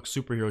comic book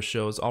superhero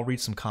shows, I'll read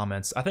some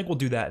comments. I think we'll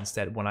do that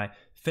instead. When I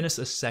finish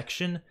a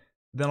section,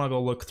 then I'll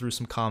go look through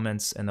some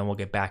comments, and then we'll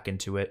get back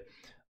into it.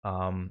 I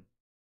want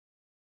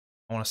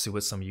to see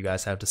what some of you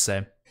guys have to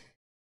say.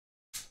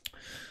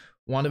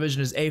 WandaVision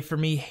is A for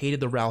me.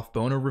 Hated the Ralph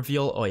Bohner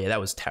reveal. Oh yeah, that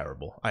was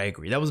terrible. I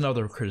agree. That was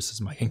another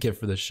criticism I can give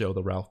for this show,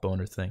 the Ralph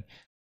Bohner thing.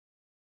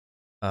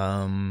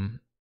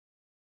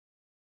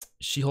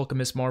 She-Hulk and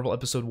Miss Marvel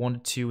episode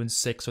 1, 2, and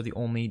 6 are the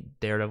only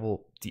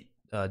Daredevil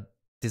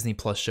Disney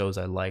Plus shows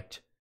I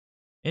liked.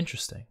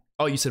 Interesting.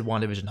 Oh, you said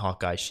WandaVision,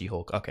 Hawkeye,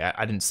 She-Hulk. Okay,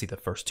 I didn't see the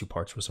first 2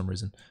 parts for some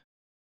reason.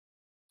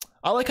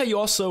 I like how you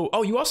also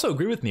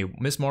agree with me.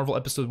 Miss Marvel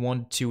episode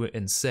 1, 2,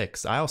 and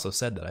 6. I also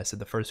said that. I said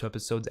the first 2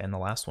 episodes and the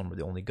last one were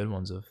the only good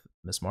ones of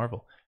Miss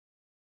Marvel.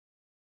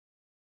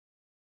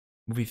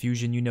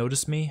 MovieFusion, you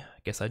noticed me? I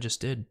guess I just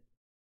did.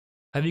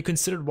 Have you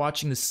considered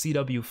watching the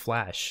CW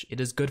Flash?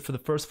 It is good for the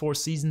first 4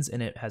 seasons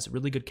and it has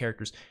really good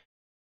characters.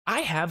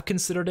 I have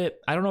considered it.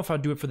 I don't know if I'll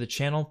do it for the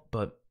channel,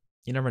 but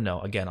you never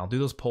know. Again, I'll do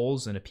those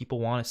polls, and if people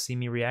want to see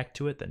me react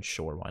to it, then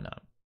sure, why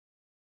not?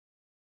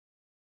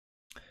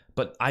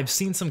 But I've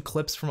seen some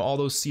clips from all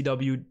those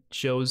CW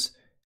shows.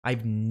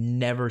 I've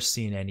never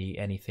seen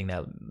anything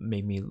that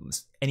made me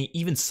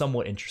even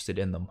somewhat interested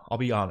in them. I'll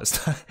be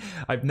honest.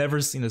 I've never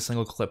seen a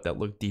single clip that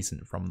looked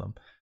decent from them.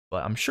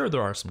 But I'm sure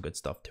there are some good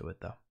stuff to it,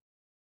 though.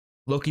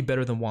 Loki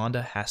better than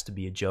Wanda has to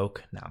be a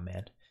joke. Nah,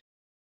 man.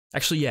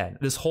 Actually, yeah,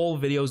 this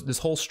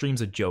whole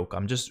stream's a joke.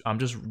 I'm just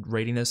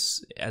rating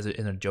this as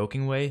in a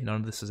joking way. None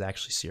of this is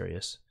actually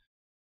serious.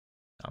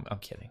 I'm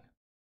kidding.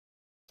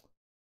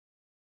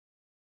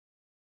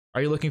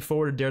 Are you looking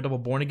forward to Daredevil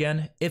Born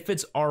Again? If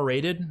it's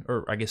R-rated,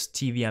 or I guess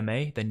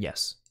TVMA, then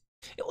yes.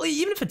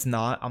 Even if it's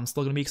not, I'm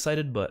still going to be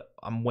excited, but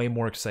I'm way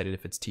more excited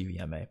if it's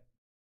TVMA.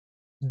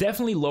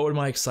 Definitely lowered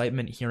my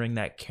excitement hearing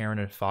that Karen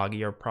and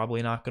Foggy are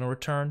probably not going to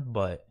return,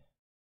 but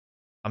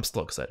I'm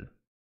still excited.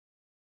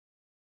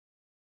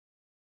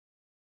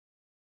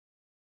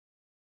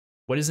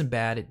 What isn't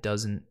bad? It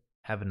doesn't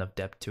have enough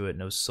depth to it,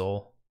 no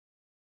soul.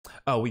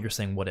 Oh, what you're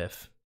saying, what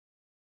if?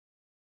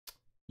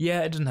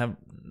 Yeah, it doesn't have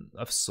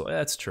a soul.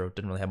 That's true. It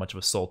didn't really have much of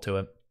a soul to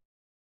it.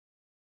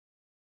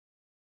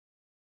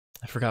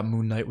 I forgot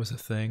Moon Knight was a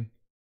thing.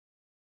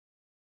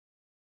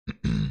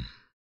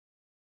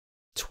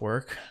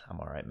 Twerk? I'm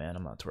alright, man.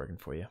 I'm not twerking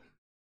for you.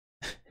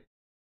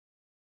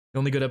 The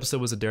only good episode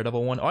was the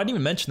Daredevil one. Oh, I didn't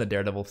even mention the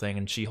Daredevil thing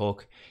in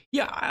She-Hulk.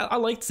 Yeah, I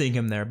liked seeing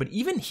him there, but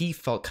even he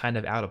felt kind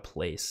of out of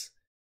place.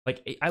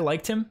 Like, I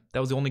liked him. That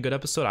was the only good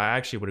episode. I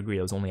actually would agree.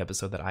 It was the only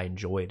episode that I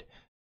enjoyed.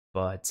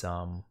 But,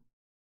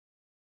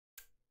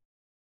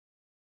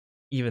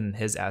 even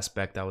his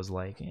aspect, I was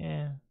like,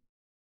 I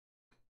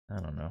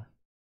don't know.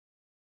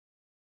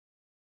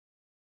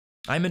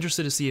 I'm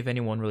interested to see if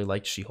anyone really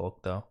liked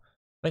She-Hulk, though.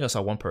 I think I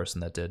saw one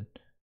person that did,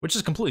 which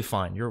is completely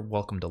fine. You're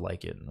welcome to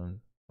like it.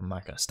 I'm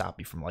not going to stop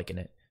you from liking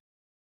it.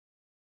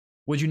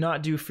 Would you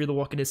not do Fear the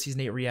Walking Dead Season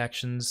 8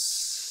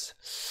 reactions?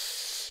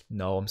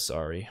 No, I'm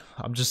sorry.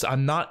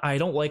 I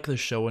don't like the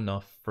show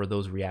enough for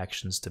those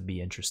reactions to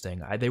be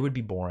interesting. They would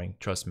be boring,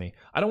 trust me.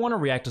 I don't want to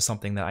react to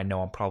something that I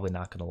know I'm probably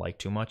not going to like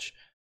too much,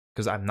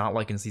 because I'm not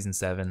liking Season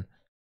 7.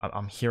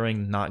 I'm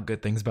hearing not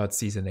good things about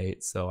Season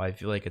 8, so I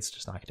feel like it's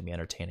just not going to be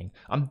entertaining.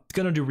 I'm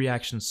going to do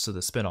reactions to the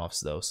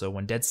spinoffs, though, so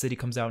when Dead City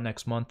comes out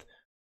next month,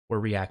 we're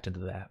reacting to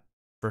that,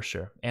 for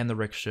sure. And the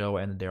Rick Show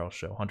and the Daryl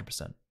Show,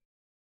 100%.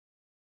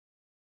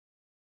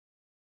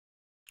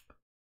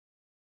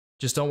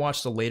 Just don't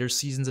watch the later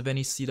seasons of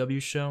any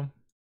CW show?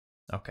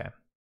 Okay.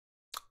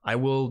 I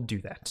will do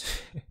that.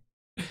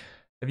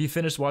 Have you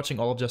finished watching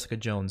all of Jessica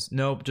Jones?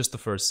 Nope, just the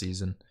first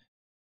season.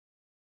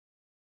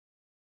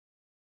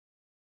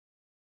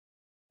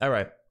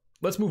 Alright,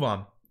 let's move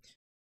on.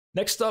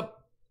 Next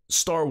up,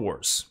 Star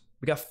Wars.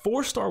 We got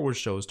 4 Star Wars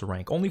shows to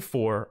rank. Only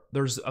 4.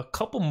 There's a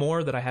couple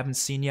more that I haven't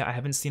seen yet. I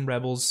haven't seen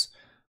Rebels.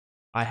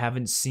 I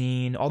haven't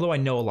seen... Although I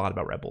know a lot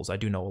about Rebels. I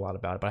do know a lot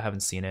about it, but I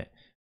haven't seen it.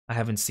 I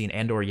haven't seen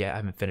Andor yet. I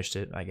haven't finished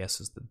it, I guess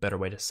is the better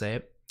way to say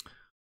it.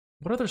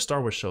 What other Star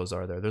Wars shows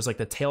are there? There's like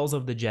the Tales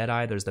of the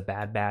Jedi. There's the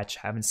Bad Batch.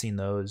 Haven't seen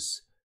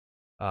those.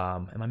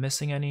 Am I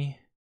missing any?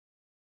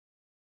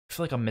 I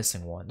feel like I'm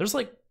missing one. There's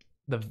like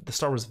the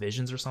Star Wars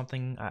Visions or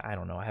something. I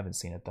don't know. I haven't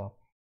seen it though.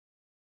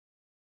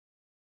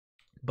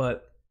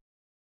 But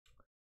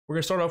we're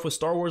gonna start off with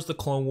Star Wars: The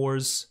Clone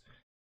Wars.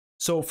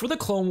 So for the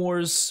Clone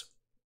Wars,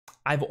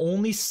 I've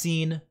only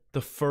seen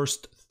the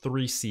first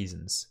 3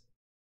 seasons,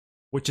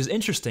 which is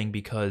interesting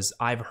because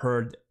I've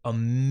heard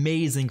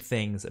amazing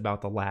things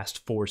about the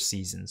last 4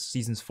 seasons.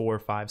 Seasons 4,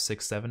 5,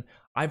 6, 7.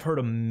 I've heard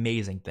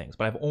amazing things,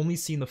 but I've only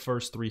seen the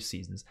first 3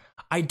 seasons.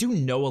 I do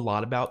know a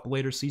lot about the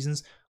later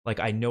seasons. Like,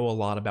 I know a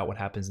lot about what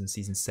happens in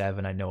season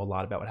 7. I know a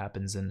lot about what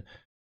happens in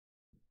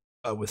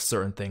with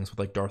certain things, with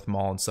like Darth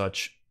Maul and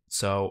such.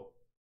 So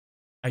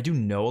I do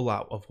know a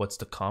lot of what's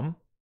to come,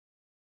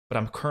 but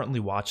I'm currently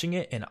watching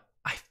it and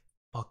I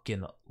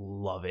fucking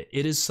love it.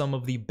 It is some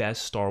of the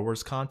best Star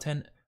Wars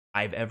content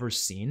I've ever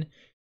seen.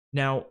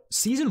 Now,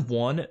 season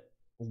 1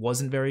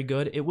 wasn't very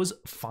good. It was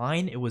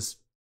fine. It was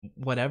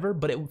whatever,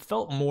 but it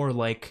felt more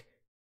like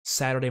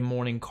Saturday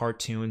morning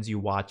cartoons you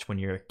watch when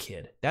you're a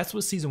kid. That's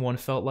what season 1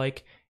 felt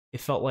like. It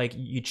felt like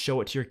you'd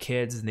show it to your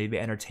kids and they'd be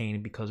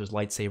entertained because there's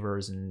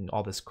lightsabers and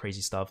all this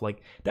crazy stuff.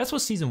 Like, that's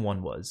what season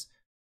 1 was.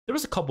 There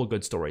was a couple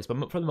good stories,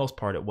 but for the most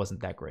part, it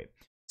wasn't that great.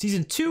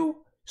 Season 2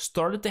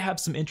 started to have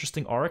some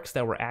interesting arcs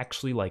that were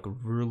actually like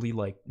really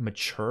like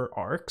mature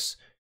arcs.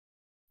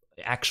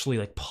 Actually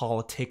like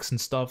politics and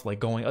stuff, like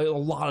going a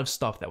lot of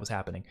stuff that was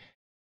happening.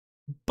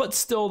 But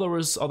still, there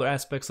was other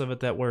aspects of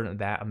it that weren't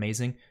that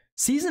amazing.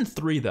 Season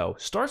 3 though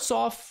starts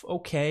off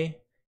okay,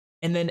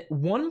 and then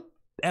one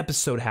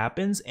episode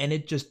happens and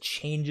it just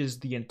changes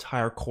the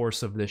entire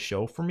course of this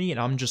show for me. And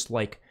I'm just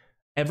like,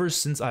 ever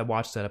since I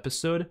watched that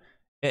episode,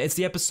 it's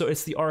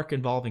the arc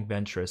involving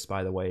Ventress,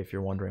 by the way, if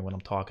you're wondering what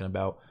I'm talking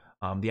about.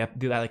 The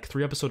like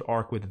 3 episode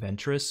arc with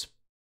Ventress.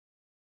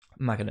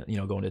 I'm not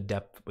gonna go into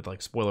depth with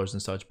like spoilers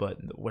and such, but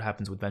what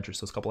happens with Ventress,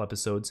 those couple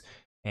episodes,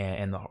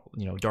 and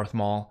the Darth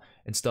Maul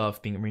and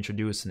stuff being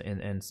reintroduced,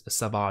 and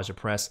Savage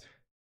Opress,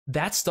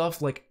 that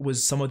stuff like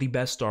was some of the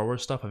best Star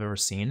Wars stuff I've ever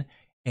seen.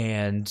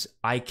 And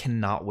I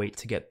cannot wait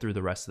to get through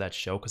the rest of that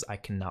show because I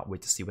cannot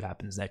wait to see what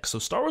happens next. So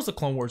Star Wars: The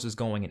Clone Wars is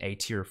going in A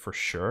tier for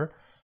sure.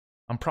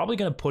 I'm probably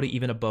going to put it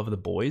even above The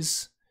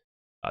Boys.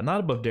 Not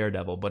above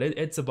Daredevil, but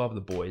it's above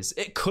The Boys.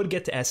 It could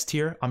get to S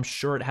tier. I'm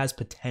sure it has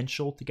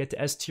potential to get to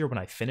S tier when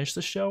I finish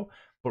the show.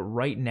 But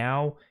right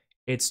now,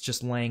 it's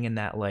just laying in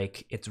that,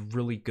 like, it's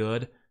really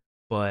good,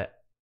 but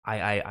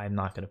I'm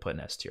not going to put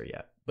an S tier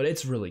yet. But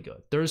it's really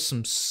good. There's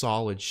some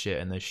solid shit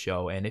in this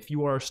show. And if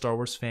you are a Star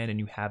Wars fan and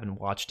you haven't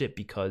watched it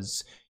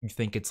because you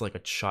think it's like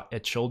a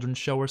children's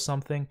show or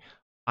something,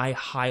 I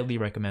highly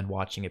recommend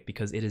watching it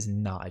because it is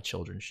not a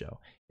children's show.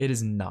 It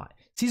is not.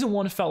 Season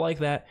 1 felt like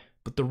that,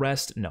 but the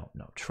rest, no,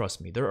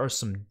 trust me. There are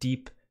some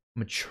deep,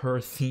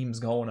 mature themes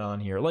going on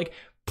here. Like,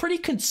 pretty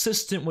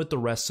consistent with the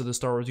rest of the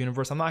Star Wars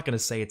universe. I'm not going to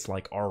say it's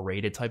like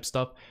R-rated type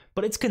stuff,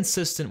 but it's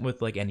consistent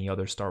with like any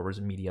other Star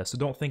Wars media. So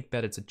don't think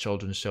that it's a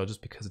children's show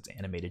just because it's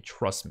animated.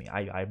 Trust me.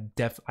 I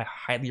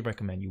highly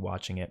recommend you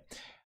watching it.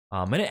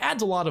 And it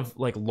adds a lot of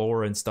like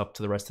lore and stuff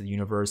to the rest of the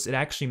universe. It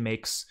actually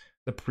makes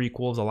the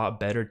prequels a lot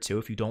better too.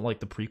 If you don't like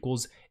the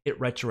prequels, it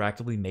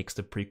retroactively makes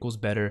the prequels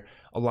better.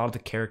 A lot of the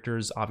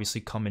characters obviously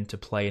come into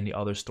play in the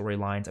other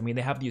storylines. I mean,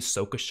 they have the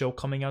Ahsoka show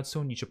coming out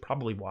soon. You should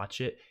probably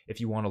watch it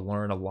if you want to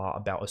learn a lot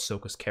about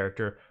Ahsoka's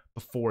character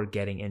before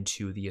getting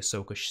into the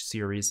Ahsoka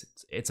series.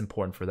 It's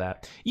important for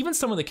that. Even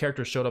some of the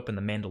characters showed up in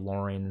the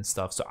Mandalorian and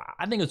stuff, so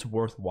I think it's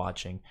worth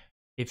watching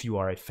if you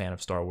are a fan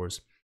of Star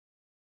Wars.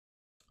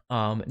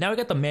 Now we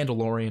got the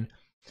Mandalorian.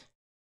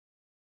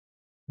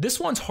 This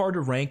one's hard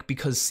to rank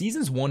because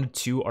seasons 1 and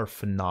 2 are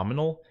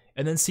phenomenal,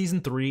 and then season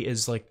 3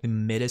 is like the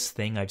middest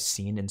thing I've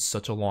seen in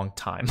such a long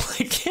time.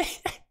 Like,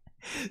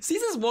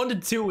 seasons 1 to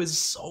 2 is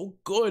so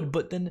good,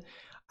 but then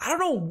I don't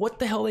know what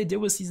the hell they did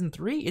with season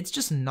 3. It's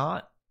just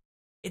not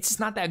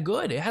that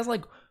good. It has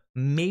like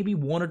maybe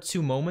 1 or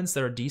 2 moments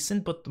that are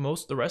decent, but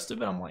the rest of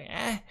it, I'm like,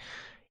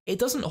 It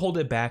doesn't hold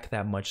it back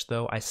that much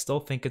though. I still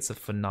think it's a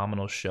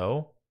phenomenal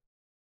show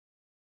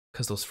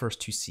because those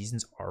first 2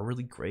 seasons are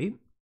really great.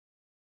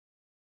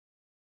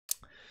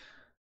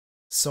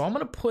 So I'm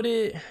going to put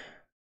it...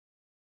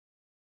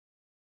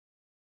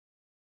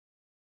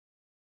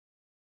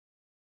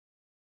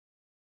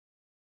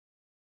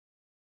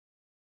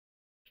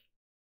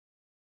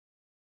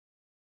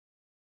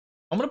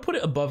 I'm going to put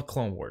it above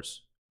Clone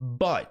Wars.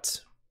 But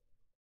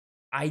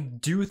I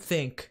do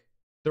think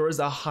there is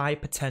a high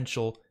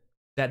potential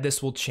that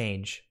this will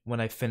change when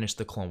I finish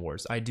the Clone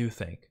Wars. I do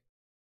think.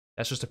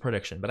 That's just a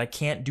prediction. But I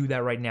can't do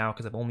that right now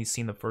because I've only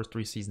seen the first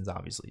 3 seasons,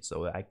 obviously.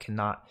 So I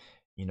cannot...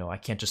 I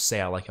can't just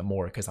say I like it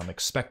more because I'm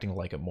expecting to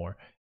like it more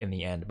in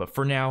the end. But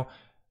for now,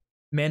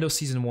 Mando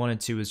season 1 and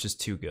 2 is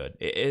just too good.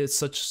 It's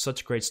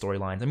such great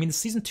storylines. I mean, the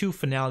season 2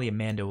 finale of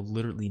Mando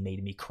literally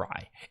made me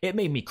cry. It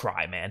made me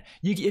cry, man.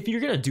 If you're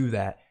gonna do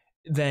that,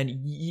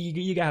 then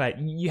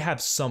you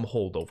have some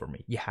hold over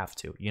me. You have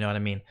to. You know what I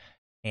mean?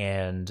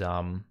 And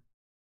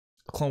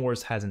Clone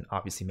Wars hasn't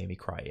obviously made me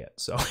cry yet.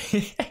 So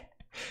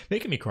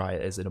making me cry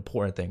is an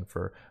important thing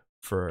for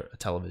a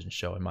television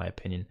show, in my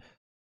opinion.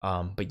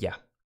 But yeah.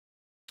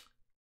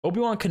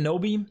 Obi-Wan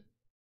Kenobi,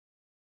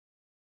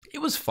 It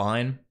was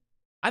fine.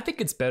 I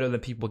think it's better than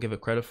people give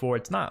it credit for.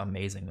 It's not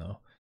amazing though.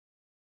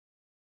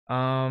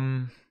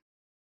 Probably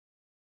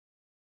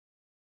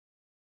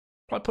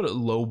put it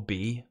low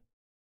B,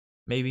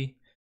 maybe.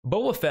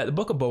 Boba Fett, the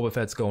Book of Boba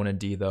Fett's going in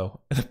D though.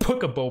 The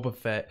Book of Boba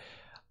Fett,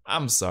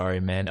 I'm sorry,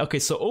 man. Okay,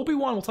 so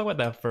Obi-Wan, we'll talk about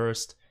that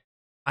first.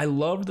 I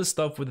love the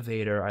stuff with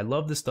Vader. I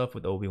love the stuff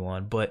with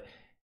Obi-Wan, but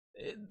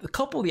a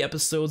couple of the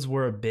episodes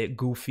were a bit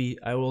goofy,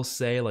 I will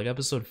say. Like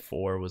episode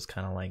 4 was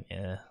kind of like,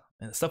 eh.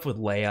 And stuff with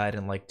Leia, I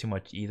didn't like too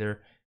much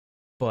either.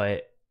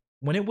 But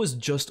when it was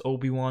just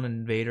Obi-Wan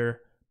and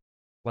Vader,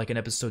 like in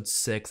episode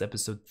 6,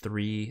 episode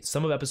 3,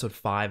 some of episode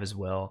 5 as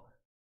well,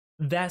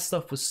 that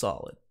stuff was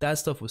solid. That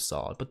stuff was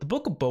solid. But the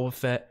Book of Boba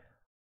Fett,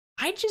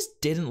 I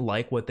just didn't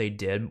like what they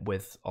did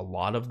with a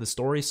lot of the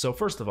story. So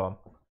first of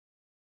all,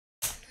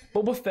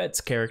 Boba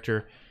Fett's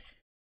character,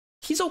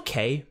 he's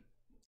okay,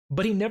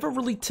 but he never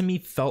really, to me,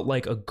 felt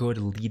like a good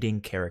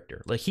leading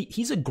character. Like,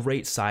 he's a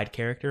great side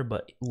character,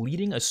 but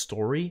leading a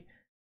story,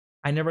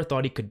 I never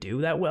thought he could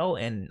do that well,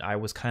 and I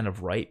was kind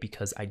of right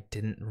because I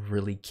didn't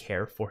really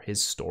care for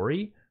his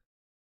story.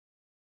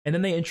 And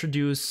then they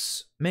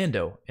introduce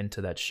Mando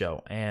into that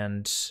show,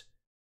 and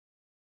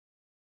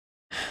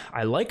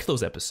I like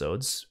those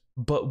episodes,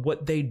 but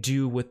what they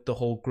do with the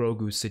whole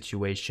Grogu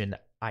situation,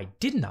 I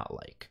did not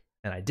like.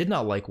 And I did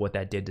not like what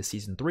that did to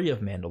season 3 of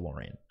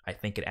Mandalorian. I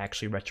think it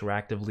actually not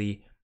retroactively,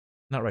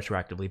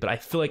 but I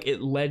feel like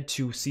it led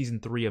to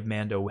season 3 of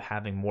Mando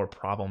having more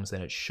problems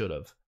than it should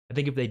have. I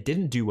think if they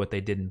didn't do what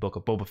they did in Book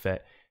of Boba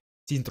Fett,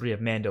 season 3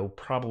 of Mando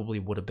probably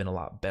would have been a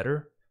lot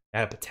better. It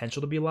had potential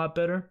to be a lot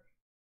better,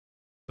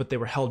 but they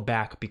were held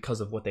back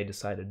because of what they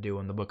decided to do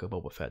in the Book of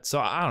Boba Fett.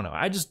 So I don't know.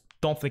 I just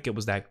don't think it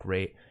was that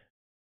great.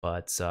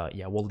 But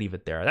yeah, we'll leave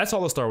it there. That's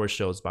all the Star Wars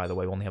shows, by the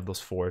way. We only have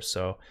those 4,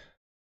 so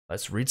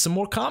let's read some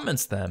more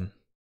comments then.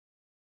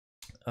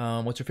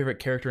 What's your favorite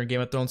character in Game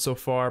of Thrones so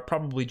far?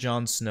 Probably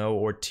Jon Snow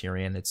or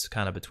Tyrion. It's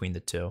kind of between the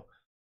two.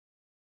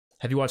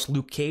 Have you watched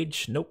Luke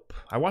Cage? Nope.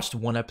 I watched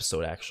 1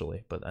 episode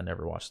actually, but I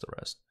never watched the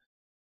rest.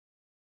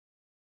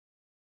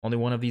 Only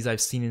one of these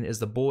I've seen is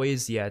The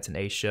Boys. Yeah, it's an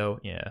A show.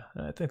 Yeah,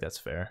 I think that's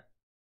fair.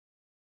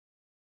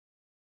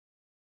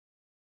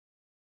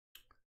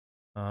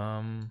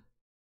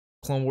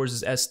 Clone Wars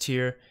is S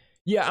tier.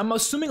 Yeah, I'm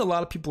assuming a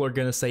lot of people are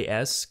gonna say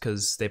S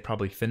because they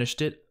probably finished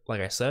it.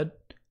 Like I said,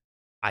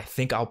 I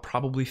think I'll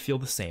probably feel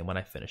the same when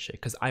I finish it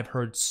because I've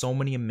heard so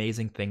many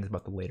amazing things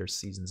about the later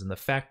seasons, and the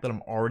fact that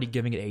I'm already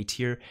giving it A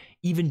tier,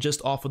 even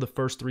just off of the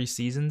first 3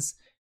 seasons,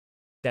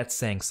 that's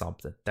saying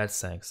something. That's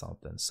saying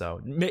something.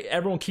 So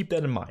everyone keep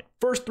that in mind.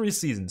 First 3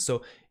 seasons.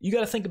 So you got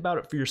to think about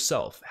it for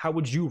yourself. How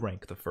would you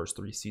rank the first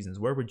 3 seasons?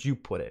 Where would you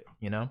put it?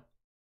 You know.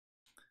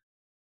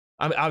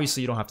 I mean, obviously,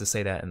 you don't have to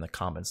say that in the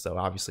comments, though.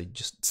 Obviously,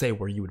 just say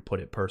where you would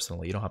put it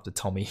personally. You don't have to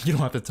tell me. You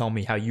don't have to tell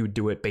me how you would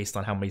do it based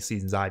on how many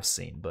seasons I've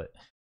seen. But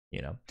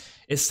you know,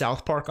 is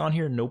South Park on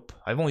here? Nope.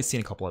 I've only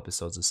seen a couple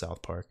episodes of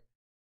South Park.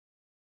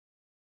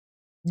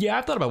 Yeah,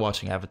 I've thought about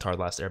watching Avatar: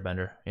 The Last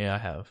Airbender. Yeah, I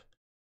have.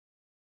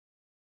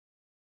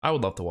 I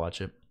would love to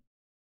watch it.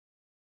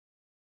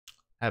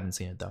 I haven't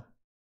seen it though.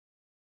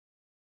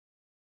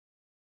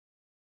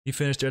 You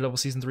finished Daredevil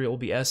season 3? It will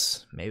be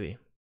S, maybe.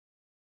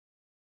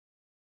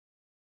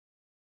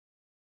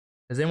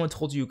 Has anyone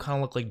told you kind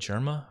of look like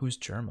Germa? Who's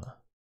Germa?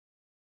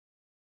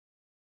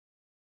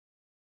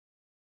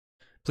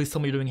 Please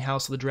tell me you're doing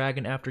House of the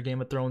Dragon after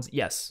Game of Thrones.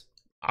 Yes.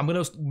 I'm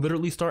going to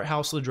literally start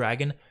House of the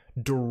Dragon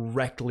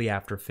directly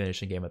after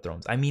finishing Game of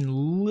Thrones. I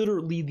mean,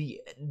 literally the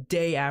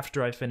day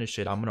after I finish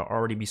it, I'm going to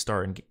already be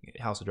starting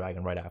House of the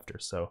Dragon right after.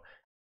 So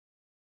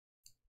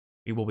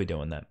we will be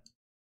doing that.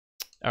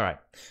 All right.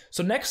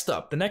 So next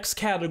up, the next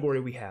category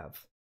we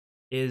have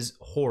is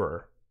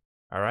horror.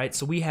 All right.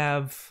 So we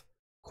have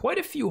quite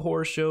a few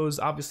horror shows.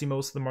 Obviously,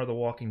 most of them are The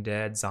Walking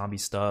Dead, zombie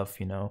stuff,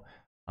 you know,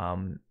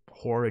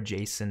 horror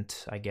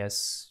adjacent, I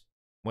guess,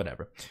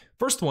 whatever.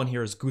 First one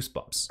here is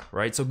Goosebumps,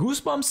 right? So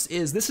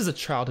Goosebumps this is a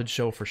childhood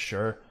show for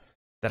sure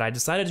that I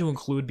decided to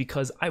include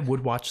because I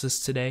would watch this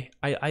today.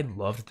 I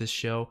loved this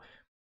show,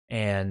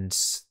 and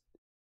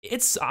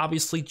it's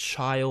obviously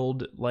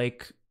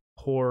child-like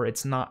horror.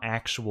 It's not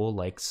actual,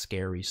 like,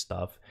 scary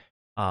stuff.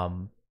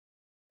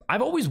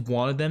 I've always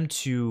wanted them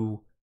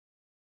to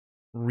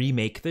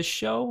remake this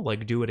show,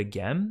 like do it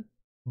again,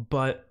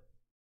 but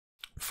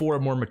for a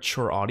more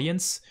mature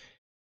audience,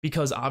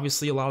 because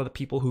obviously a lot of the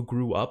people who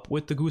grew up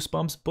with the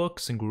Goosebumps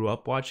books and grew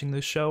up watching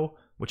this show,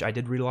 which I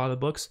did read a lot of the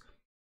books,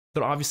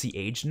 they're obviously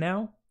aged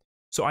now.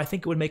 So I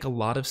think it would make a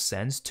lot of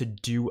sense to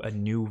do a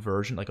new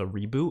version, like a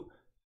reboot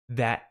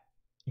that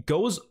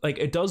goes, like,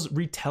 it does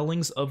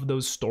retellings of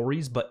those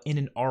stories, but in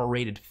an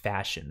R-rated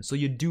fashion. So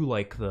you do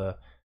like the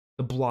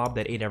blob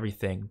that ate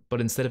everything,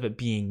 but instead of it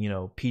being, you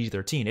know,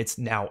 PG-13, it's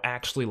now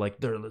actually like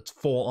it's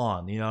full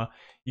on, you know.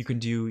 You can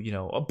do, you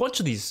know, a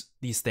bunch of these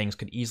things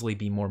could easily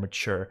be more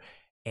mature,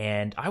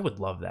 and I would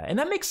love that. And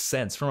that makes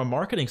sense from a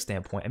marketing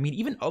standpoint. I mean,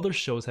 even other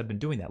shows have been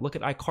doing that. Look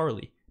at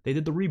iCarly. They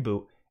did the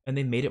reboot and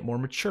they made it more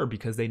mature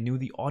because they knew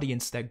the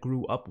audience that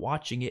grew up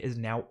watching it is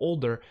now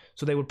older,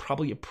 so they would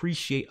probably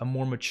appreciate a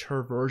more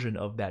mature version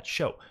of that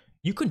show.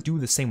 You can do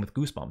the same with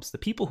Goosebumps. The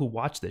people who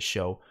watch this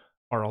show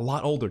are a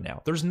lot older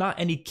now. There's not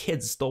any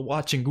kids still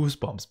watching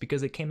Goosebumps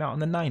because it came out in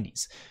the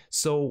 90s.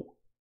 So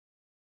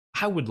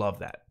I would love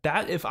that.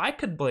 That if I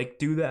could like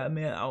do that,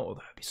 man, oh,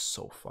 that'd be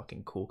so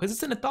fucking cool. Because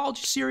it's an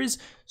anthology series,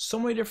 so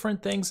many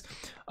different things.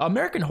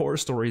 American Horror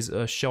Story is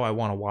a show I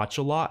want to watch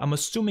a lot. I'm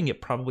assuming it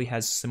probably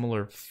has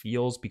similar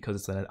feels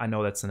because I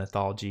know that's an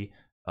anthology.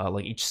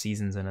 Like each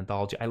season's an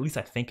anthology. At least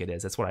I think it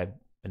is. That's what I've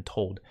been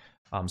told.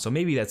 So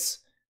maybe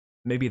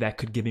that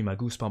could give me my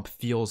Goosebump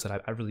feels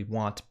that I really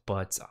want.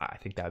 But I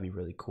think that'd be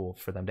really cool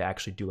for them to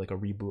actually do like a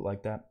reboot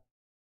like that.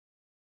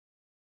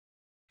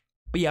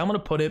 But yeah, I'm gonna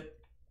put it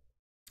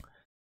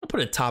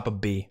top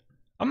of B.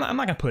 I'm not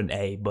gonna put an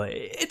A, but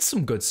it's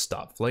some good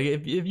stuff. Like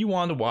if you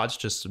want to watch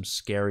just some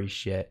scary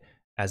shit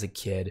as a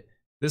kid,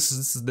 this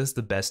is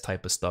the best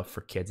type of stuff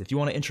for kids. If you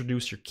want to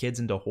introduce your kids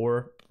into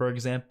horror, for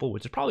example,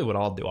 which is probably what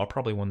I'll do. I'll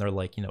probably, when they're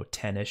like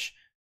 10ish,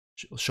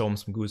 show them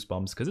some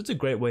Goosebumps because it's a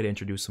great way to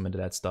introduce them into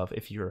that stuff.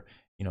 If you're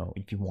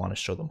if you want to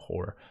show them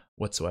horror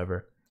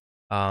whatsoever.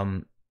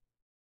 But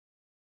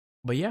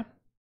yeah,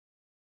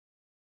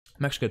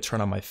 I'm actually gonna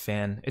turn on my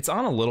fan. It's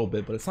on a little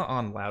bit, but it's not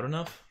on loud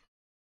enough.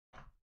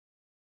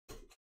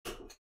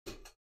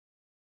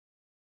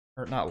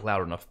 Or not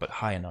loud enough, but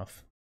high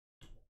enough.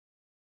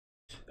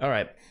 All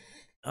right.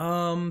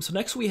 So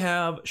next we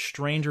have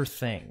Stranger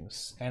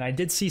Things. And I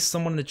did see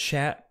someone in the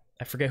chat.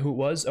 I forget who it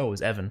was. Oh, it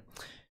was Evan.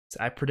 So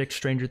I predict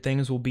Stranger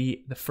Things will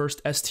be the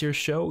first S tier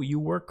show. You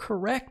were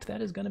correct.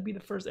 That is going to be the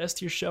first S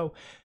tier show.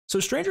 So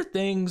Stranger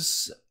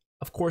Things,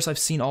 of course, I've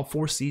seen all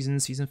 4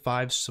 seasons. Season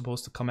 5 is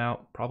supposed to come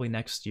out probably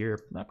next year.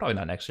 Probably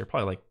not next year.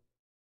 Probably like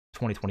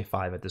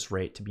 2025 at this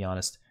rate, to be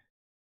honest.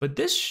 But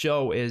this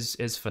show is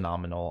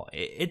phenomenal.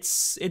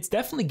 It's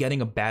definitely getting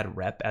a bad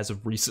rep as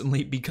of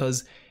recently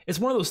because it's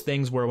one of those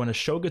things where when a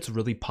show gets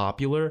really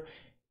popular,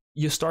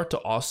 you start to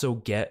also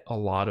get a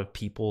lot of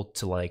people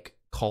to like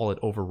call it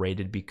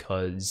overrated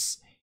because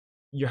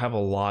you have a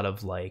lot of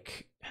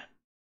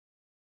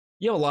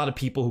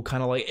people who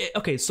kind of like,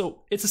 okay,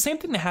 so it's the same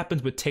thing that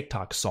happens with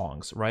TikTok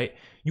songs, right?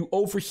 You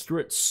overhear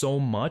it so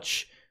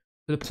much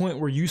to the point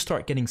where you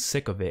start getting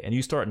sick of it and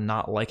you start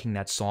not liking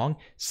that song.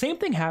 Same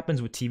thing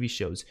happens with TV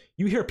shows.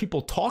 You hear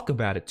people talk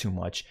about it too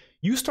much,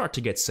 you start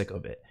to get sick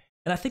of it.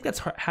 And I think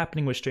that's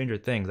happening with Stranger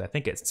Things. I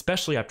think it's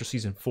especially after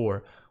season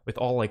 4 with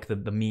all like the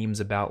memes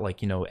about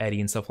like,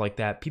 Eddie and stuff like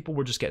that. People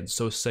were just getting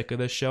so sick of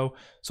this show.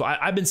 So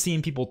I've been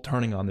seeing people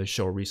turning on this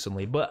show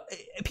recently, but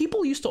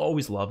people used to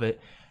always love it.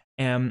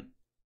 And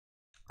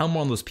I'm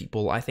one of those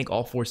people. I think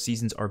all 4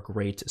 seasons are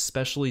great,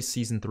 especially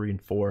season 3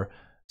 and 4.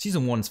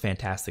 Season 1 is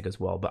fantastic as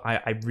well, but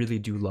I really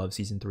do love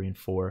season 3 and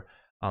 4.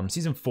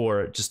 Season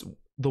 4, just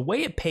the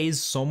way it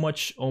pays so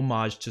much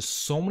homage to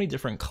so many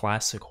different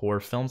classic horror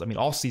films. I mean,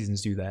 all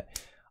seasons do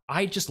that.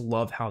 I just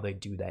love how they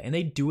do that. And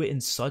they do it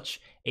in such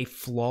a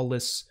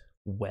flawless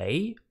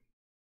way.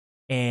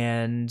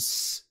 And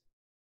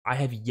I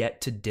have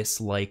yet to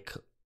dislike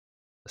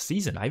a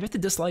season. I've yet to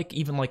dislike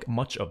even like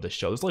much of the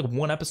show. There's like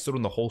one episode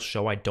in the whole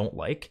show I don't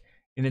like,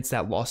 and it's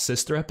that Lost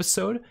Sister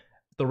episode.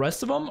 The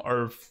rest of them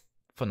are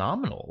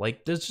phenomenal.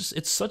 Like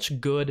it's such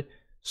good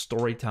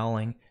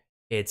storytelling.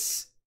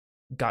 It's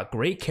got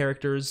great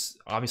characters.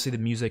 Obviously the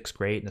music's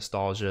great,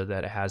 nostalgia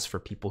that it has for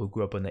people who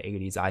grew up in the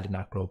 80s. I did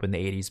not grow up in the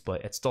 80s,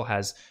 but it still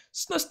has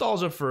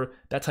nostalgia for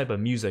that type of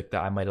music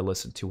that I might have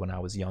listened to when I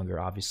was younger,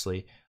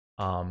 obviously.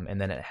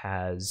 And then it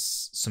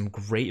has some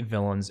great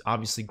villains,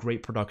 obviously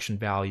great production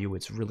value.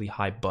 It's really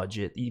high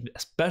budget,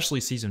 especially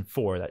season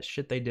 4. That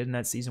shit they did in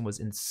that season was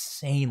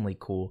insanely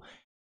cool.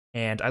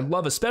 And I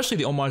love especially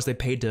the homage they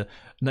paid to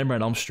Nightmare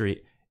on Elm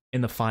Street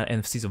in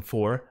season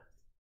 4.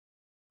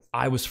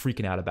 I was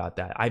freaking out about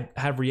that. I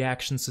have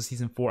reactions to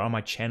season 4 on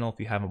my channel. If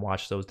you haven't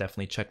watched those,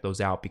 definitely check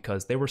those out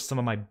because they were some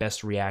of my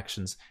best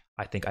reactions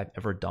I think I've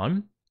ever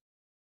done.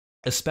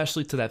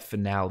 Especially to that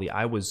finale.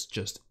 I was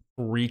just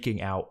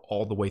freaking out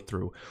all the way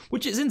through,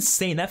 which is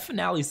insane. That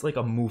finale is like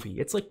a movie.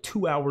 It's like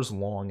 2 hours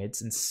long.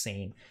 It's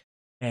insane.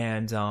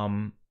 And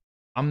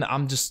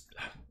I'm just,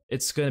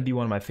 it's going to be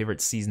one of my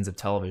favorite seasons of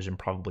television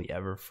probably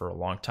ever for a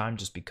long time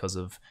just because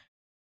of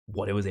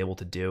what it was able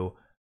to do.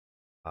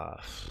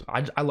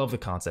 I love the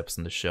concepts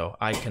in the show.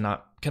 I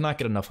cannot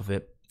get enough of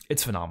it.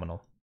 It's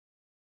phenomenal.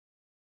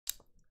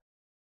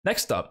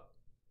 Next up,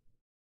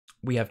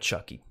 we have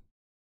Chucky.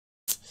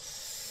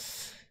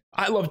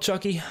 I love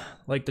Chucky,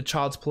 like the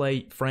Child's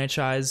Play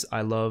franchise.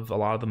 I love a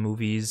lot of the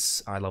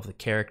movies. I love the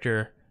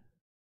character.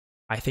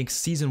 I think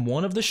season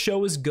 1 of the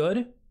show is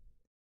good.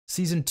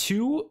 Season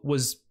 2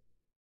 was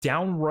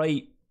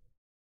downright,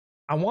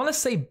 I was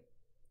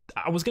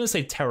going to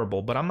say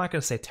terrible, but I'm not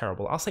going to say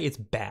terrible. I'll say it's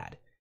bad.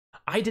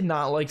 I did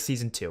not like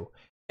season 2.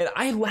 And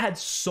I had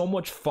so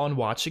much fun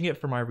watching it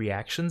for my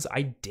reactions.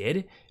 I did.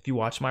 If you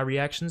watch my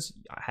reactions,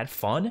 I had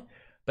fun.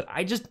 But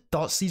I just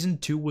thought season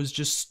 2 was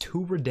just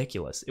too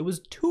ridiculous. It was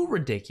too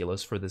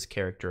ridiculous for this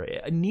character.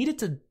 It needed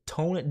to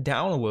tone it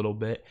down a little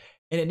bit.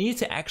 And it needed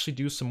to actually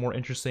do some more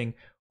interesting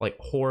like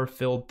horror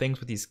filled things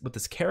with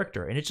this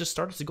character, and it just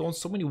started to go in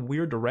so many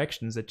weird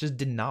directions that just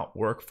did not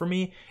work for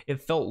me.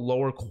 It felt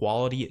lower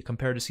quality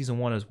compared to season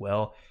 1 as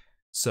well.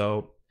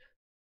 So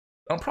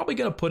I'm probably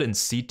gonna put it in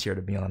C tier,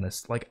 to be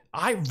honest. Like,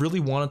 I really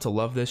wanted to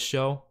love this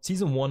show.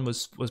 Season 1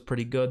 was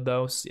pretty good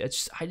though.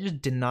 I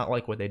just did not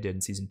like what they did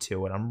in season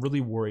 2, and I'm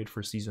really worried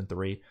for season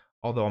 3.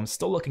 Although I'm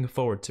still looking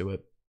forward to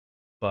it,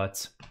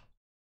 but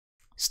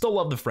still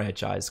love the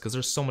franchise because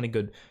there's so many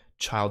good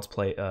Child's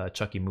Play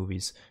Chucky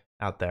movies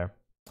out there.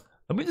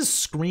 Let me just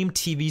Scream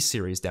TV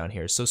series down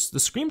here. So the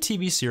Scream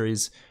TV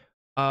series,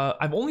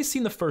 I've only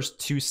seen the first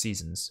 2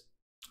 seasons,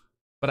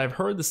 but I've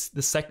heard the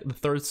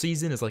third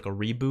season is like a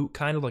reboot,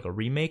 kind of like a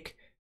remake.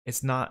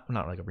 It's not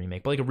like a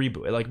remake, but like a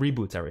reboot. It like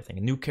reboots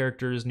everything, new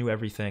characters, new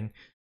everything.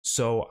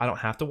 So I don't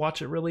have to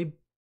watch it really.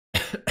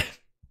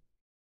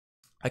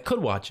 I could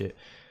watch it,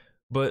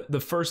 but the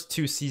first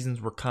 2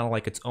 seasons were kind of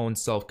like its own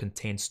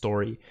self-contained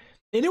story,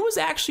 and it was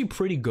actually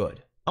pretty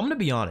good. I'm gonna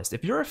be honest.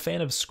 If you're a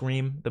fan of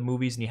Scream, the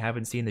movies, and you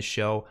haven't seen the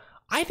show,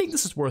 I think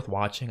this is worth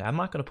watching. I'm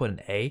not gonna put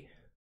an A,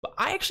 but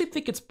I actually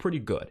think it's pretty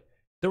good.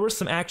 There were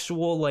some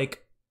actual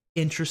like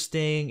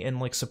interesting and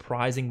like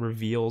surprising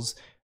reveals,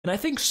 and I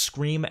think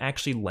Scream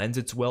actually lends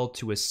its well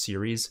to a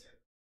series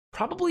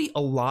probably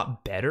a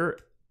lot better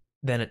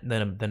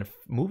than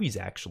movies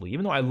actually.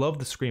 Even though I love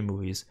the Scream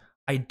movies,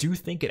 I do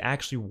think it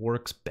actually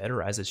works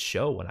better as a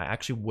show, and I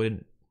actually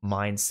wouldn't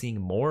mind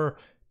seeing more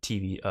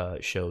TV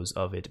shows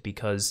of it,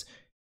 because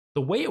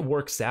the way it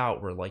works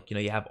out, where like, you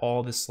know, you have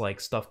all this like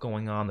stuff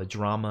going on, the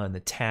drama in the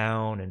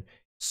town, and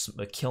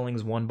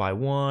killings one by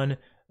one,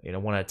 you know,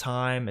 one at a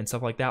time, and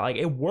stuff like that. Like,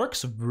 it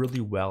works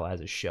really well as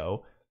a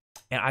show,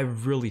 and I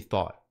really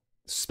thought,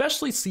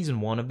 especially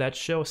season 1 of that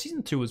show.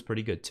 Season 2 was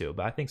pretty good too,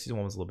 but I think season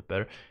 1 was a little bit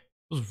better.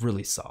 It was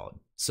really solid.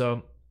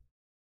 So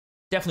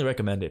definitely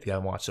recommend it if you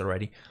haven't watched it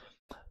already.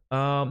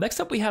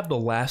 Next up, we have The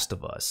Last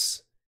of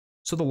Us.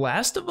 So The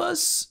Last of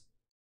Us,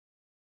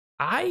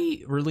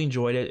 I really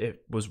enjoyed it.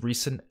 It was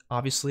recent,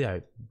 obviously.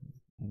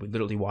 We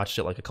literally watched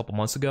it like a couple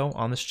months ago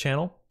on this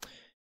channel.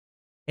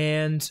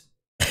 And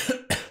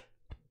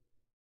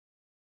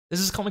this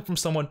is coming from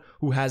someone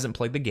who hasn't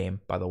played the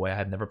game, by the way. I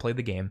had never played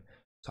the game,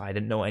 so I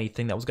didn't know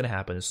anything that was going to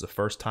happen. This is the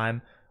first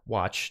time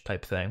watch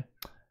type thing.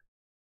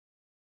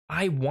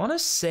 I want to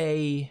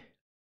say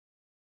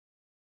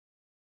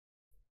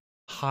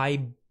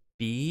high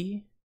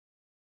B,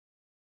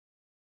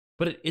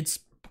 but it's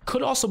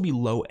could also be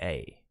low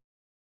A.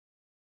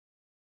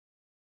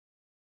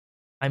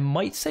 I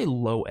might say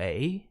low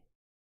A.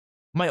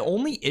 My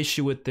only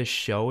issue with this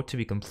show, to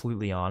be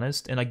completely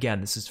honest, and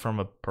again, this is from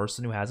a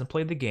person who hasn't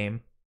played the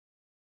game,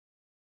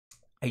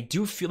 I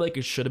do feel like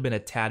it should have been a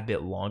tad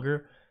bit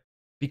longer,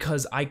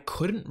 because I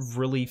couldn't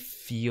really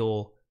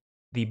feel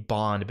the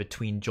bond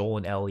between Joel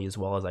and Ellie as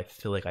well as I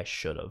feel like I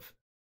should have.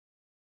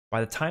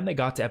 By the time they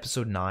got to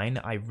episode 9,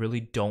 I really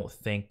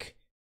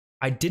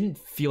didn't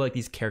feel like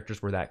these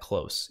characters were that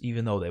close,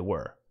 even though they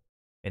were.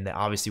 And they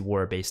obviously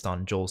were based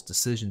on Joel's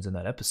decisions in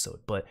that episode,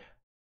 but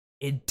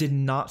it did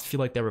not feel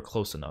like they were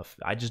close enough.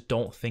 I just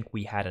don't think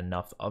we had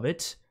enough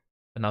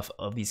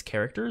of these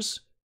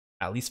characters,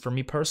 at least for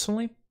me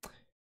personally.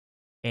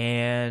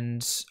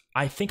 And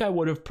I think I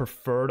would have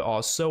preferred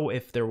also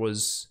if there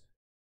was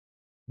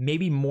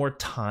maybe more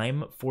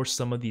time for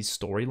some of these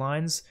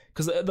storylines,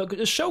 because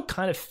the show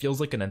kind of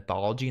feels like an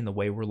anthology in the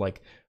way where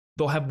like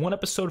they'll have one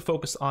episode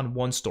focused on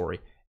one story,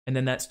 and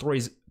then that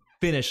story's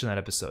finished in that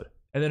episode,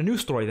 and then a new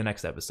story the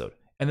next episode,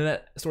 and then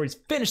that story's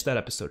finished that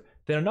episode,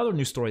 then another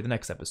new story the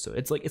next episode.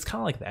 It's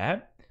kind of like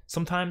that.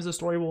 Sometimes the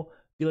story will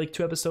be like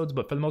 2 episodes,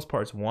 but for the most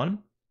part it's 1.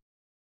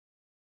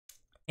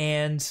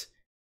 And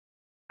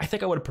I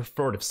think I would have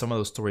preferred if some of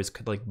those stories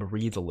could like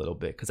breathe a little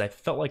bit, because I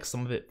felt like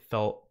some of it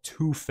felt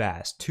too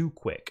fast, too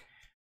quick.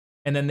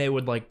 And then they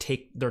would like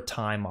take their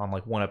time on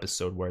like one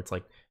episode where it's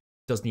like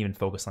doesn't even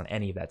focus on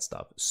any of that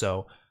stuff.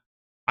 So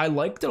I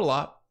liked it a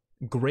lot.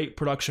 Great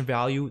production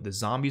value. The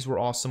zombies were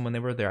awesome when they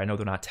were there. I know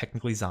they're not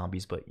technically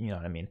zombies, but you know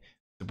what I mean.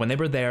 When they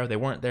were there, they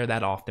weren't there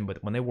that often,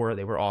 but when they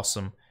were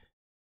awesome.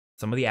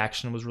 Some of the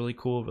action was really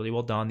cool, really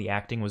well done. The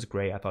acting was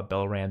great. I thought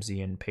Bella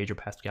Ramsey and Pedro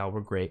Pascal were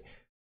great.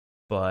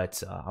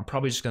 But I'm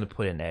probably just going to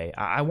put in A.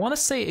 I want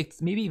to say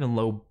it's maybe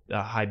even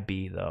high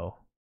B, though.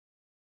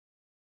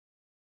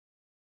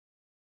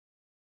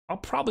 I'll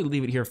probably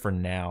leave it here for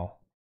now.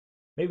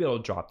 Maybe it'll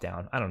drop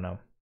down. I don't know.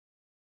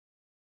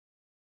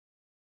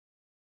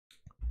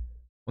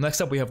 Well,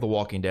 next up we have The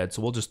Walking Dead,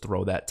 so we'll just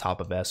throw that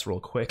top of S real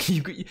quick.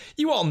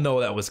 You all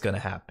know that was going to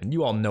happen.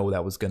 You all know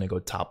that was going to go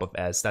top of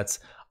S. That's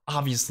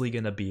obviously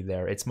going to be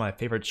there. It's my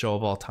favorite show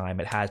of all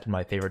time. It has been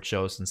my favorite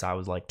show since I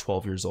was like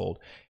 12 years old.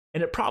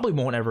 And it probably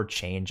won't ever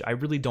change. I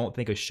really don't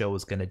think a show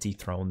is going to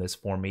dethrone this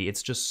for me.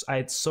 It's just,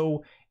 it's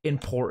so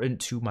important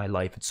to my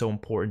life. It's so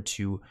important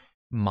to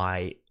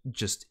my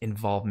just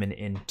involvement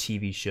in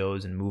TV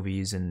shows and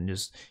movies, and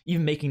just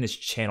even making this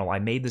channel. I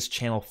made this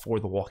channel for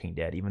The Walking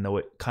Dead, even though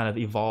it kind of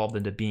evolved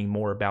into being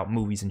more about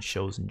movies and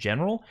shows in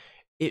general.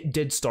 It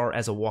did start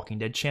as a Walking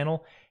Dead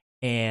channel,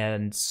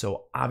 and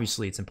so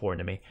obviously it's important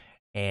to me.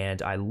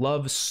 and I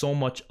love so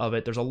much of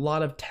it. There's a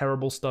lot of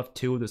terrible stuff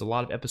too. There's a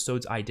lot of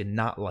episodes I did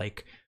not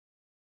like,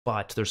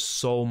 but there's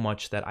so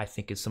much that I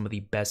think is some of the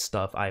best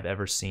stuff I've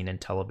ever seen in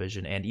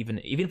television. And even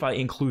if I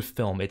include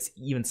film, it's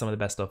even some of the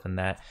best stuff in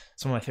that.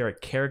 Some of my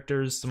favorite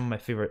characters, some of my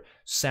favorite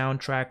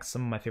soundtracks,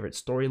 some of my favorite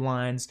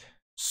storylines.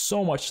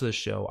 So much to the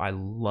show I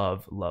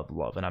love,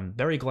 and I'm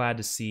very glad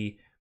to see.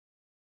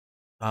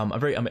 I'm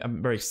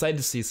very excited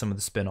to see some of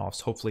the spin-offs.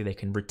 Hopefully they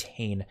can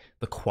retain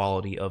the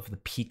quality of the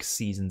peak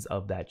seasons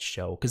of that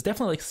show, because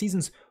definitely like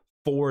seasons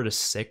 4 to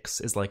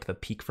 6 is like the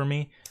peak for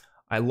me.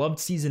 I loved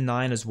season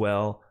 9 as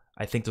well.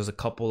 I think there's a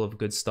couple of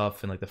good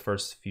stuff in like the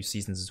first few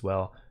seasons as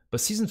well,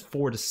 but seasons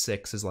 4 to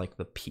 6 is like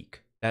the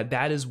peak.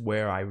 That is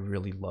where I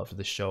really loved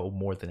the show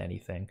more than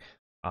anything.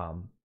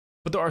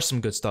 But there are some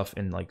good stuff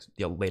in like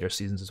the later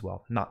seasons as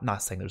well.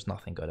 Not saying there's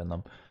nothing good in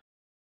them.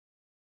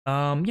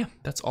 Yeah,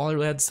 that's all I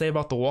really had to say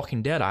about The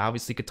Walking Dead. I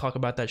obviously could talk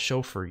about that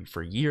show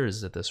for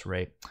years at this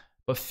rate.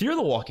 But Fear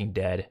the Walking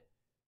Dead,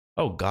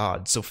 oh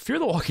god. So Fear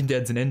the Walking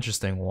Dead's an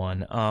interesting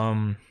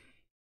one.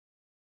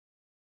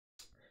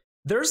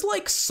 There's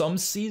like some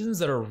seasons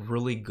that are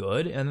really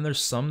good, and then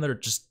there's some that are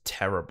just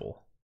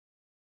terrible.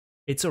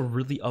 It's a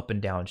really up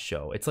and down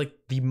show. It's like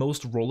the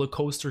most roller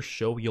coaster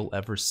show you'll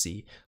ever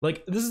see.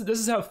 Like this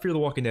is how Fear the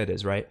Walking Dead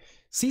is, right?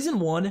 Season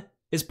 1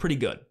 is pretty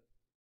good.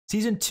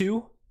 Season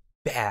 2,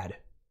 bad,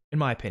 in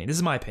my opinion. This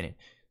is my opinion.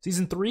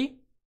 Season 3,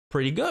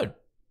 pretty good.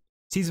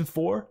 Season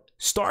 4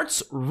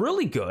 starts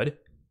really good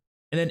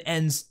and then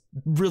ends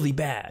really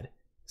bad.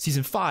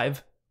 Season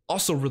 5,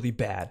 also really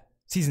bad.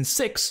 Season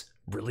 6,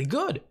 really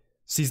good.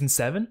 Season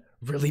 7,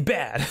 really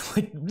bad.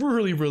 Like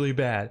really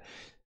bad.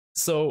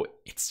 So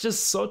it's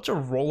just such a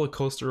roller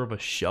coaster of a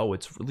show.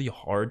 It's really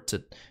hard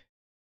to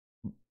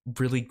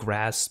really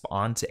grasp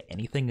onto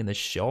anything in the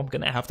show. I'm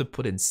gonna have to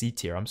put in C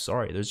tier. I'm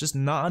sorry. There's just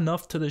not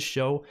enough to the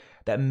show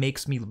that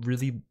makes me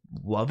really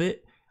love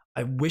it.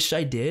 I wish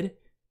I did,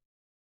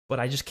 but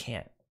I just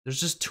can't.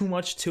 There's just too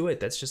much to it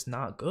that's just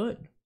not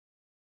good.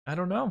 I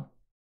don't know.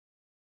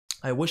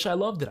 I wish I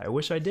loved it. I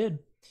wish I did.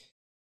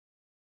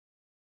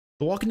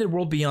 The Walking Dead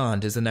World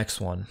Beyond is the next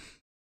one.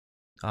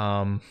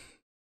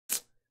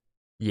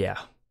 Yeah.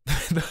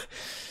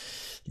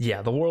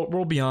 Yeah, the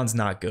World Beyond's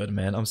not good,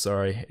 man. I'm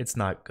sorry. It's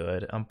not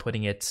good. I'm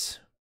putting it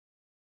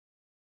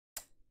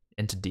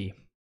into D.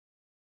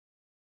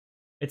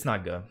 It's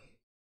not good.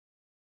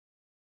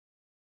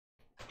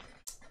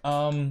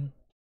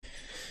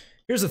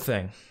 Here's the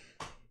thing.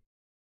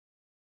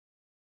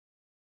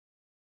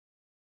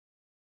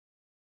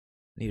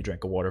 Need a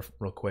drink of water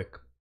real quick.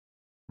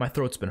 My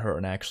throat's been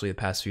hurting actually the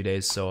past few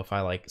days, so if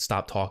I like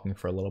stop talking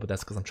for a little bit,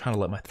 that's because I'm trying to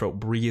let my throat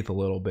breathe a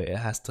little bit. It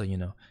has to, you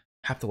know,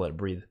 have to let it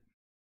breathe.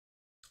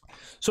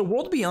 So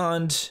World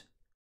Beyond,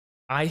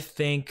 I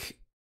think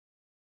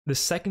the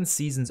second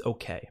season's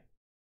okay.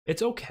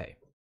 It's okay.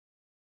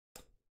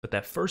 But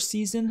that first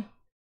season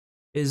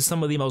is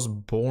some of the most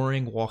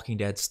boring Walking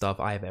Dead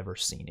stuff I've ever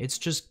seen. It's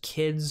just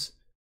kids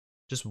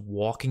just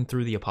walking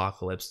through the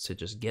apocalypse to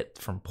just get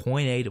from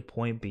point A to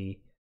point B.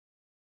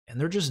 And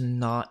they're just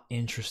not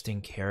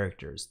interesting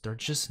characters. They're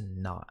just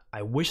not.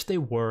 I wish they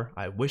were.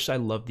 I wish I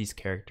loved these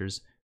characters,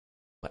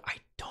 but I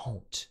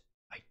don't.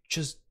 I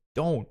just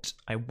don't.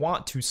 I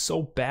want to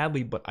so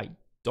badly, but I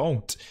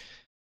don't.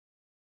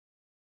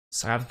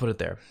 So I have to put it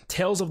there.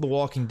 Tales of the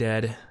Walking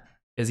Dead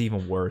is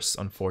even worse,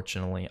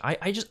 unfortunately.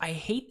 I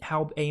hate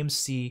how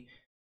AMC,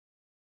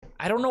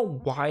 I don't know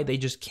why they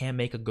just can't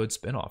make a good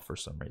spinoff for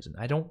some reason.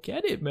 I don't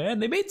get it, man.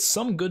 They made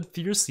some good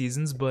Fear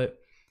seasons, but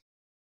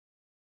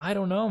I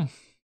don't know.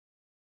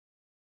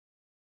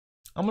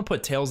 I'm gonna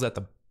put Tales at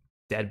the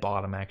dead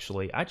bottom,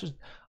 actually. I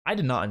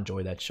did not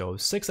enjoy that show.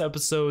 6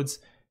 episodes,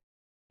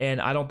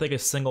 and I don't think a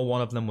single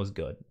one of them was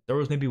good. There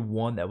was maybe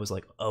one that was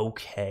like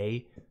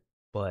okay,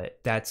 but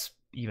that's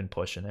even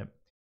pushing it.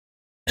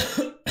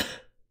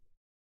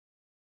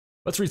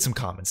 Let's read some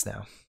comments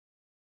now.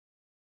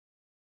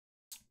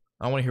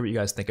 I want to hear what you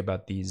guys think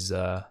about these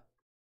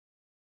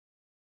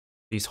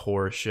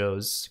horror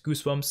shows.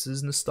 Goosebumps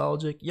is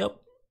nostalgic. Yep,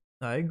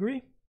 I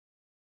agree.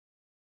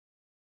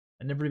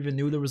 I never even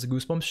knew there was a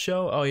Goosebumps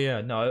show. Oh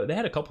yeah, no, they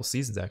had a couple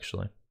seasons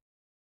actually.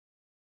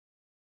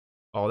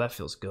 Oh, that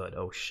feels good.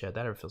 Oh shit,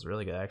 that feels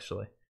really good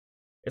actually.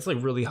 It's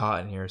like really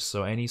hot in here,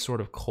 so any sort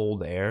of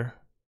cold air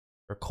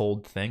or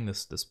cold thing,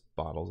 this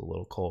bottle's a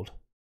little cold.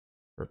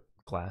 Or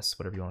glass,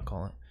 whatever you want to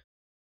call it.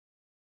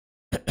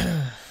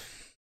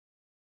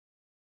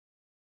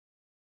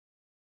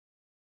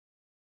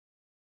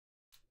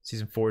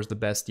 Season 4 is the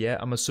best yet.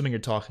 I'm assuming you're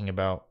talking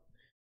about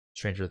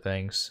Stranger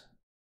Things.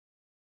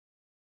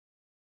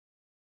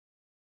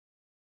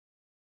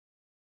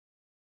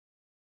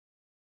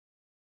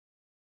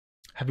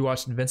 Have you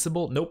watched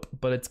Invincible? Nope,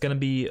 but it's gonna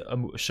be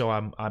a show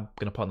I'm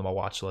gonna put on my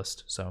watch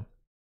list. So.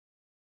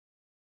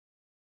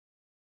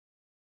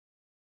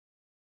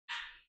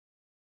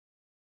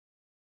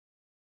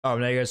 Oh,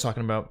 now you guys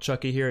talking about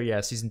Chucky here? Yeah,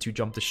 season 2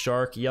 Jump the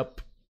Shark.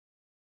 Yep,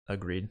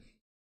 agreed.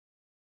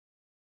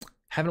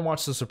 Haven't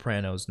watched The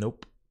Sopranos.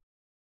 Nope.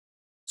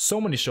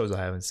 So many shows I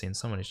haven't seen.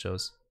 So many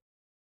shows.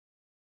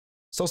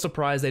 Still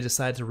surprised they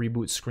decided to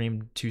reboot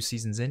Scream 2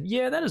 seasons in.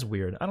 Yeah, that is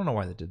weird. I don't know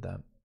why they did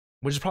that.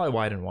 Which is probably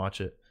why I didn't watch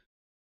it.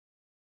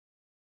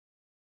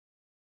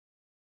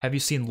 Have you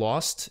seen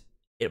Lost?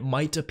 It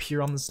might appear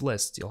on this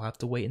list. You'll have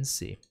to wait and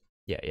see.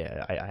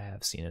 Yeah, I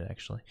have seen it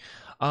actually.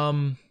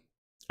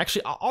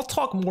 Actually, I'll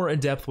talk more in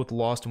depth with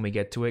Lost when we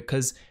get to it,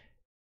 because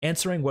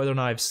answering whether or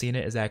not I've seen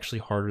it is actually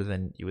harder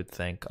than you would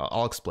think.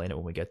 I'll explain it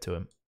when we get to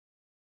it.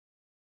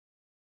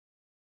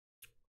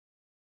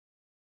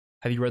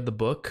 Have you read the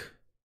book?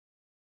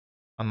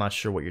 I'm not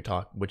sure what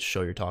which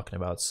show you're talking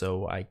about,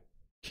 so I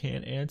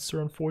can't answer,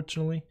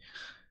 unfortunately.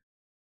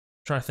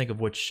 I'm trying to think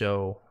of which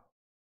show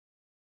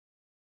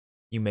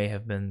you may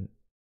have been.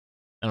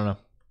 I don't know.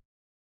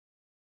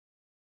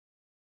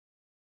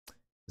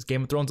 Is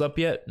Game of Thrones up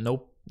yet?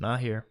 Nope,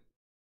 not here.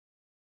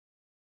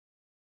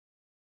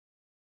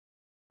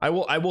 I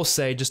will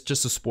say, just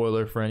a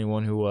spoiler for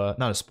anyone who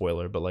not a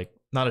spoiler, but like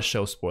not a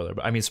show spoiler,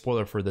 but I mean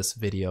spoiler for this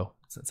video.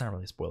 It's not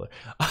really a spoiler.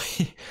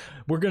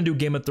 We're gonna do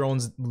Game of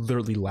Thrones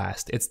literally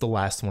last. It's the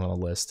last one on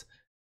the list.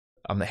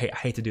 I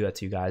hate to do that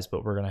to you guys,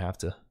 but we're gonna have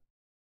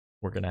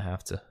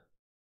to.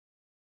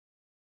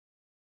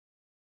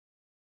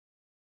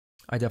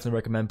 I definitely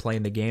recommend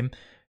playing the game.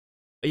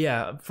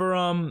 Yeah, for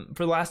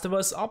Last of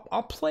Us,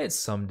 I'll play it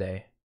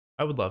someday.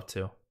 I would love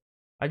to.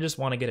 I just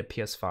want to get a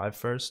PS5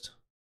 first.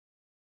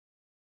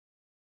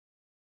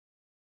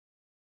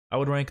 I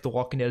would rank The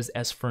Walking Dead as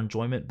S for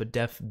enjoyment, but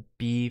def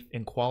B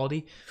in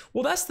quality.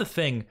 Well, that's the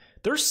thing.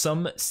 There's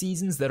some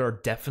seasons that are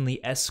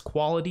definitely S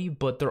quality,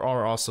 but there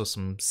are also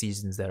some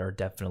seasons that are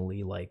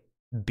definitely like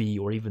B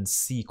or even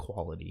C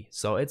quality.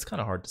 So it's kind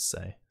of hard to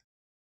say.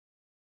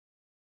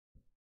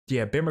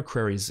 Yeah, Bear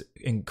McCreary's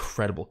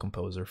incredible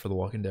composer for The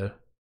Walking Dead.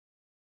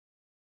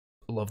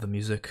 I love the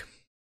music.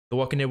 The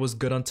Walking Dead was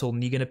good until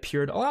Negan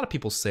appeared. A lot of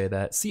people say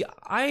that. See,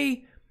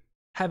 I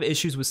have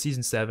issues with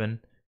season 7.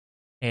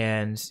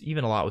 And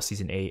even a lot with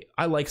season 8.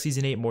 I like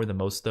season 8 more than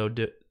most though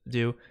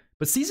do.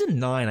 But season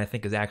 9 I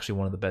think is actually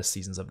one of the best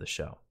seasons of the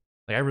show.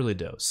 Like I really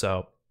do.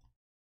 So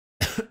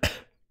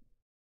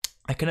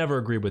I can never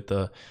agree with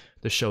the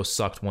show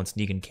sucked once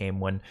Negan came,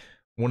 when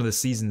one of the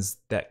seasons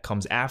that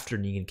comes after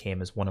Negan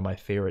came is one of my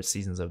favorite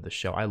seasons of the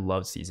show. I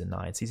love season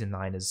 9. Season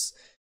 9 is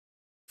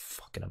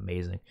fucking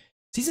amazing.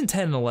 Season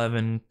 10 and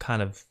 11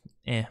 kind of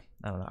I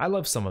don't know. I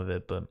love some of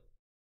it, but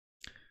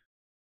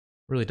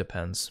really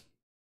depends.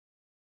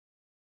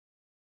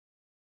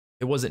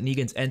 It wasn't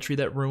Negan's entry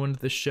that ruined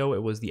the show,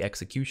 it was the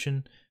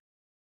execution.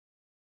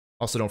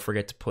 Also, don't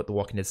forget to put the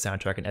Walking Dead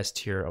soundtrack in S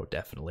tier. Oh,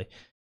 definitely.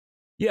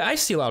 Yeah, I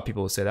see a lot of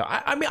people who say that.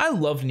 I mean, I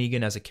love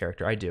Negan as a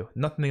character. I do.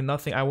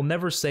 Nothing. I will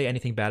never say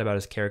anything bad about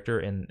his character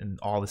in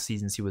all the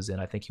seasons he was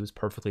in. I think he was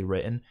perfectly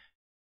written.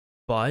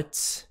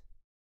 But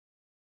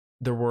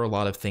there were a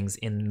lot of things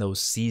in those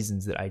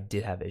seasons that I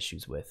did have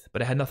issues with.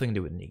 But it had nothing to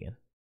do with Negan.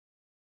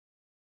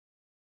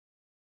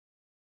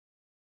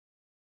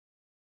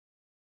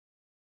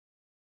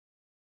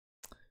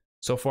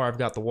 So far, I've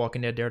got The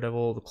Walking Dead,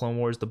 Daredevil, The Clone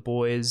Wars, The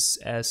Boys,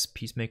 S,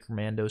 Peacemaker,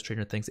 Mando,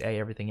 Stranger Things, A,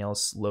 everything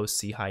else, low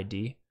C, high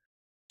D.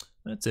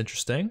 That's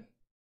interesting.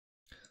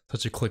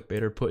 Such a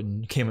clickbaiter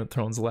putting Game of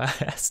Thrones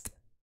last.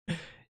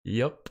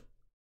 Yep.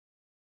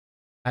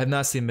 I have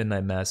not seen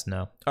Midnight Mass,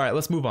 no. All right,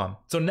 let's move on.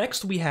 So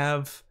next we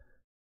have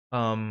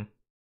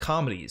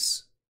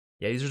comedies.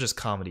 Yeah, these are just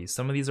comedies.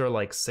 Some of these are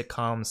like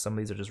sitcoms, some of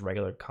these are just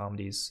regular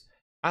comedies.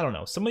 I don't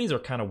know. Some of these are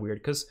kind of weird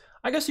because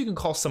I guess you can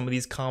call some of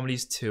these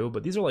comedies too,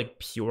 but these are like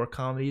pure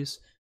comedies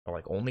or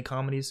like only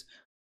comedies.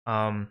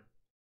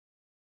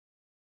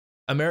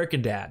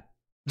 American Dad.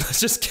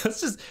 Let's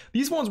just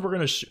these ones we're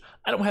gonna.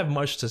 I don't have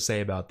much to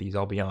say about these.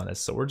 I'll be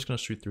honest. So we're just gonna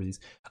shoot through these.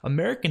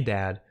 American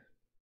Dad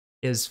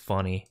is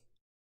funny.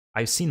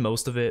 I've seen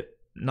most of it.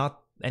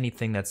 Not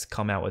anything that's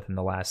come out within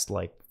the last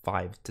like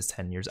 5 to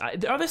 10 years. Are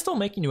they still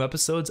making new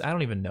episodes? I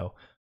don't even know.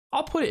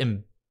 I'll put it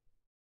in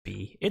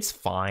B. It's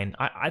fine.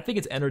 I think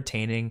it's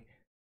entertaining,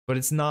 but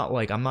it's not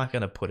like, I'm not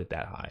gonna put it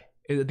that high.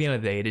 At the end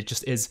of the day, it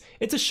just is.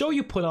 It's a show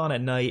you put on at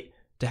night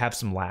to have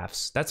some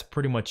laughs. That's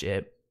pretty much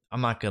it.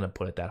 I'm not gonna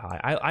put it that high.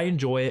 I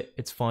enjoy it.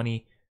 It's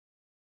funny,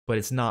 but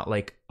it's not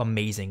like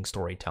amazing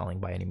storytelling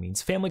by any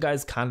means. Family Guy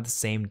is kind of the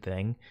same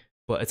thing,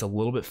 but it's a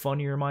little bit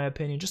funnier in my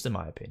opinion. Just in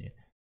my opinion.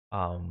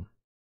 I'll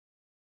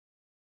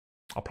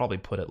probably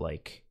put it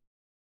like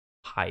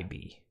high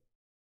B.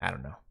 I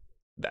don't know.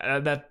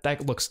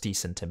 That looks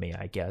decent to me,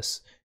 I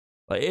guess.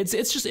 Like it's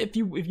just if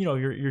you know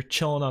you're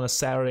chilling on a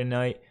Saturday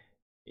night,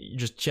 you're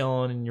just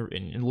chilling in your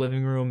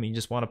living room, and you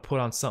just want to put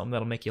on something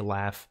that'll make you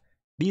laugh.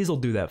 These will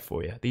do that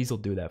for you.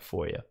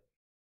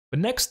 But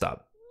next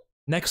up,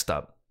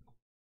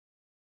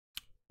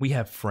 we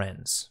have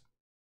Friends.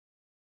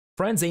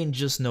 Friends ain't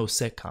just no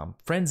sitcom.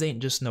 Friends ain't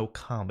just no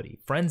comedy.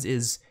 Friends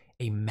is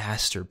a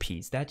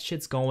masterpiece. That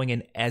shit's going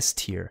in S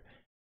tier.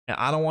 And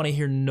I don't want to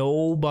hear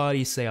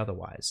nobody say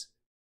otherwise.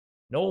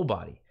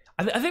 Nobody.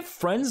 I think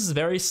Friends is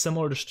very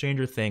similar to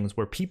Stranger Things,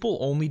 where people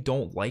only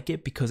don't like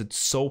it because it's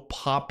so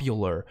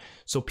popular.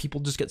 So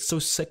people just get so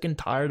sick and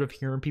tired of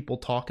hearing people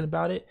talking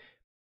about it.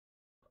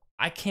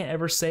 I can't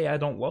ever say I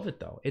don't love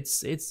it though.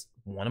 It's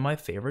one of my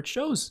favorite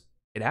shows.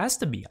 It has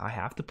to be. I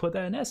have to put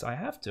that in S. I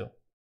have to.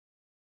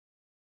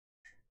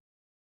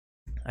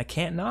 I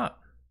can't not.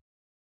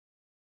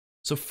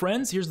 So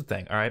Friends, here's the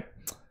thing, all right?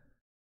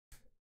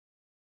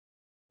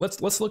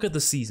 Let's look at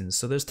the seasons.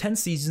 So there's 10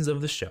 seasons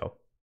of the show.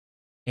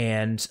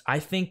 And I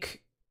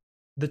think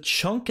the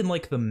chunk in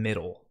like the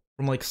middle,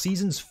 from like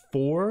seasons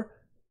 4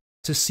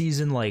 to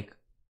season like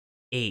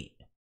 8,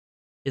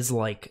 is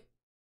like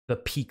the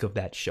peak of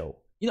that show.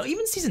 You know,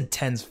 even season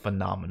 10's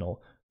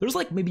phenomenal. There's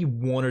like maybe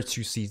 1 or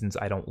 2 seasons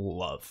I don't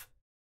love.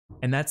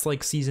 And that's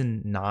like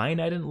season 9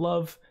 I didn't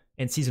love,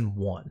 and season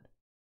 1.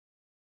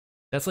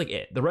 That's like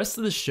it. The rest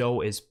of the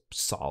show is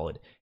solid.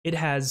 It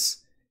has,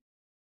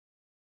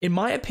 in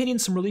my opinion,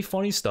 some really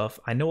funny stuff.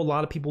 I know a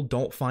lot of people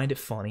don't find it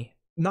funny.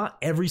 Not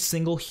every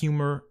single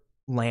humor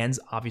lands,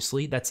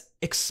 obviously. That's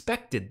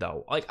expected,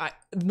 though. Like,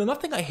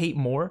 nothing I hate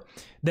more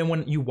than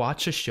when you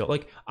watch a show.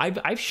 Like,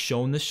 I've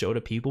shown this show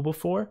to people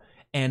before,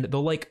 and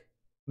they'll like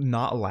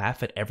not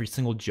laugh at every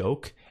single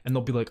joke, and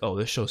they'll be like, "Oh,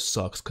 this show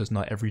sucks because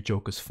not every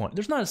joke is funny."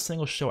 There's not a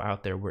single show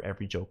out there where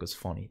every joke is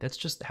funny. That's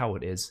just how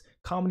it is.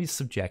 Comedy's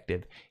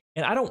subjective.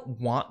 And I don't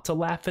want to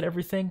laugh at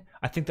everything.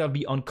 I think that would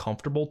be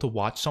uncomfortable to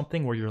watch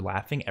something where you're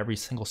laughing every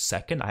single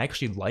second. I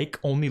actually like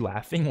only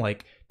laughing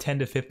like 10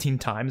 to 15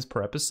 times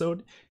per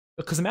episode.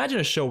 Because imagine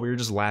a show where you're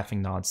just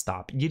laughing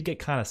nonstop. You'd get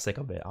kind of sick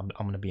of it, I'm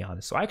going to be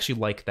honest. So I actually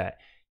like that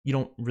you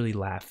don't really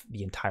laugh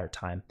the entire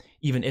time,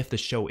 even if the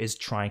show is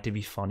trying to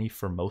be funny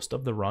for most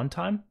of the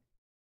runtime.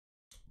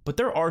 But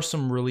there are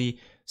some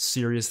really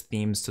serious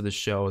themes to the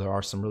show. There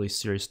are some really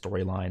serious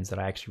storylines that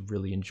I actually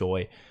really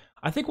enjoy.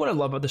 I think what I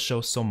love about the show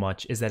so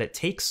much is that it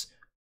takes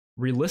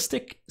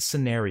realistic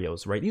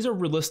scenarios, right? These are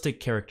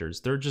realistic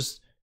characters. They're just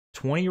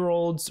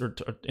 20-year-olds or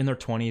in their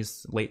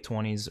 20s, late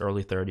 20s,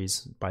 early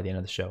 30s by the end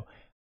of the show.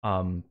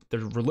 They're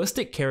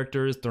realistic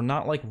characters. They're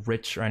not like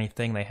rich or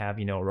anything. They have,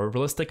 you know, a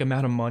realistic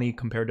amount of money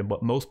compared to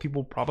what most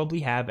people probably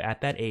have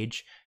at that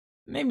age.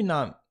 Maybe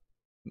not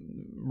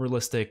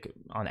realistic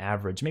on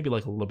average, maybe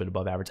like a little bit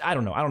above average. I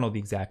don't know the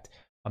exact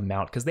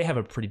amount because they have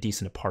a pretty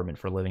decent apartment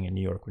for living in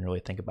New York when you really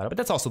think about it, but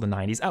that's also the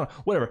 90s. I don't know,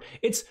 whatever.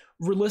 It's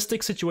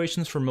realistic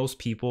situations for most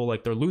people.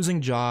 Like, they're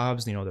losing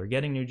jobs, you know, they're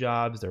getting new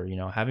jobs, they're, you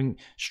know, having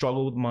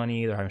struggle with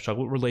money, they're having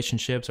struggle with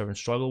relationships, they're having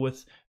struggle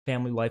with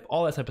family life,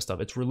 all that type of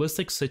stuff. It's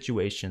realistic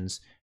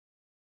situations,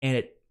 and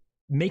it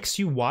makes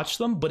you watch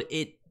them, but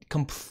it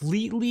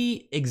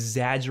completely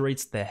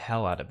exaggerates the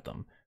hell out of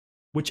them,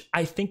 which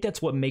I think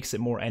that's what makes it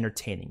more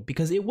entertaining,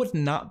 because it would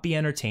not be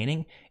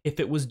entertaining if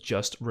it was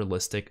just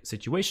realistic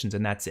situations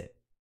and that's it,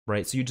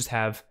 right? So you just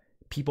have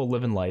people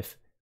living life.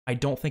 I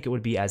don't think it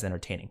would be as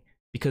entertaining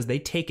because they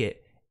take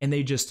it and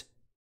they just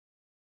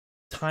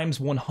times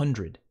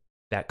 100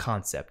 that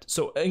concept.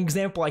 So an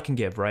example I can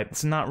give, right?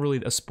 It's not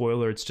really a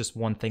spoiler. It's just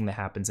one thing that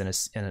happens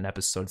in an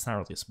episode. It's not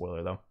really a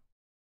spoiler though.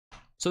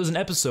 So there's an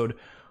episode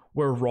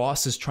where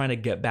Ross is trying to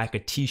get back a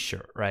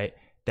t-shirt, right?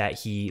 That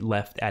he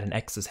left at an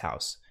ex's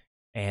house.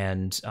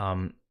 And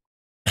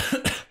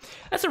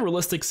that's a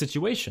realistic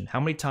situation.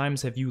 How many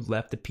times have you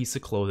left a piece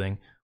of clothing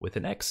with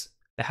an ex?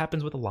 That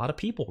happens with a lot of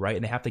people, right?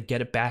 And they have to get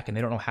it back and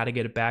they don't know how to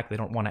get it back. They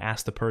don't want to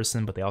ask the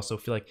person, but they also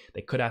feel like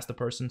they could ask the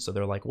person. So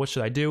they're like, what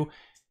should I do?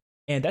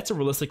 And that's a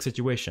realistic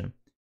situation.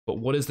 But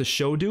what does the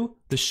show do?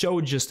 The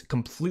show just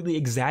completely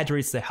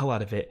exaggerates the hell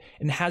out of it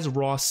and has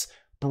Ross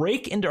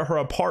break into her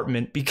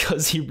apartment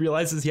because he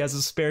realizes he has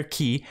a spare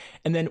key.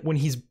 And then when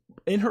he's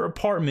in her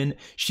apartment,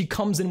 she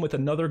comes in with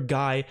another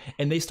guy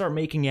and they start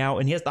making out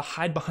and he has to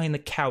hide behind the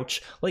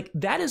couch. Like,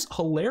 that is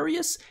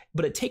hilarious,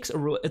 but it takes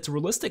it's a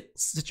realistic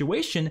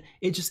situation.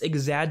 It just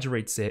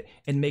exaggerates it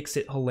and makes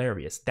it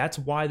hilarious. That's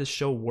why the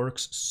show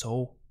works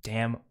so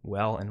damn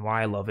well and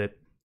why I love it.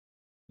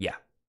 Yeah,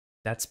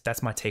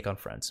 that's my take on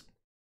Friends.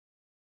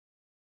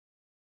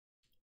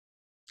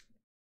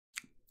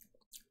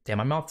 Damn,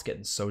 my mouth's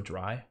getting so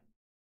dry.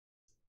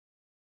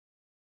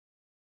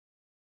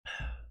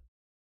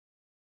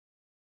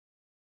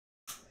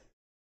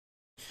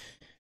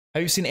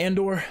 Have you seen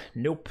Andor?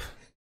 Nope.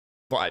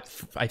 Well,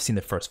 I've seen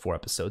the first 4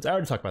 episodes. I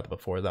already talked about that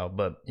before, though.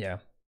 But yeah,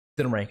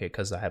 didn't rank it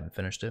because I haven't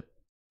finished it.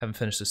 Haven't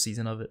finished the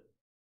season of it.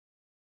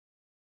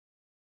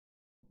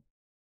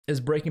 Is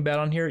Breaking Bad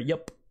on here?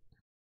 Yep.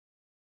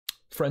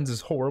 Friends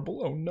is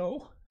horrible. Oh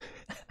no.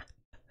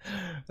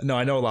 No,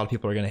 I know a lot of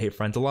people are gonna hate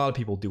Friends. A lot of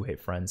people do hate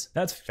Friends.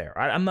 That's fair.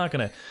 I'm not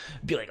gonna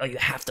be like, oh, you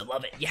have to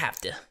love it. You have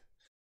to. Of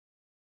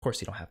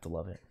course, you don't have to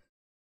love it.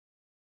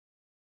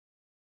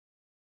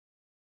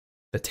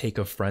 The take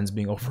of Friends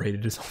being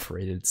overrated is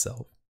overrated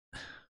itself.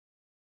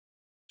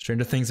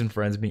 Stranger Things and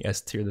Friends being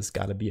S tier. This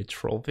gotta be a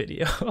troll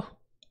video.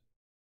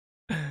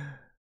 My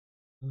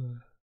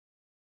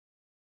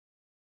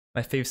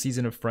fave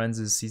season of Friends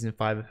is season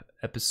 5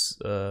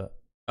 episode.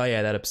 Oh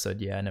yeah, that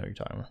episode. Yeah, I know what you're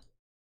talking about.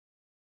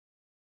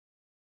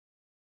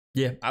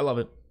 Yeah, I love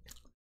it.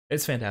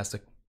 It's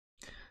fantastic.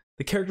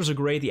 The characters are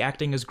great. The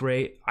acting is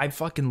great. I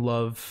fucking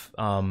love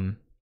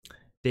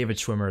David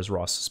Schwimmer as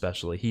Ross,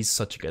 especially. He's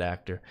such a good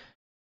actor.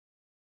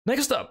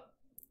 Next up.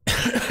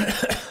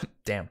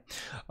 Damn.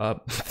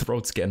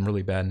 Throat's getting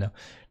really bad now.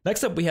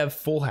 Next up, we have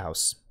Full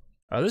House.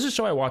 This is a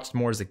show I watched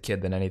more as a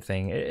kid than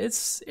anything.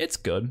 It's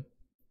good.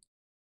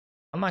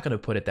 I'm not gonna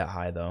put it that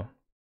high though.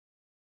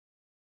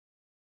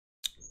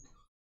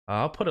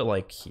 I'll put it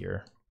like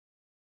here.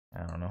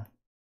 I don't know.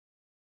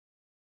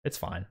 It's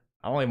fine.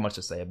 I don't have much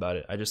to say about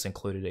it. I just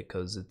included it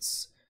because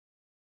it's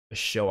a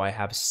show I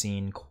have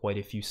seen quite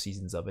a few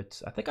seasons of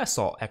it. I think I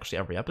saw actually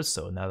every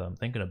episode now that I'm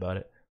thinking about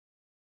it.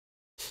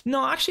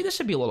 No, actually, this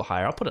should be a little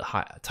higher. I'll put it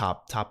high,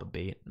 top of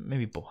 8.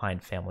 Maybe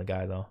behind Family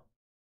Guy though.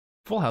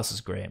 Full House is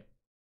great.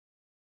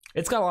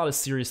 It's got a lot of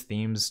serious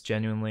themes,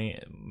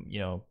 genuinely, you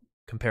know,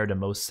 compared to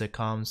most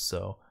sitcoms,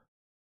 so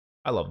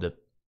I loved it.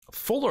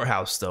 Fuller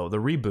House, though, the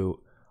reboot,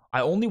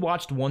 I only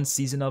watched 1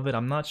 season of it.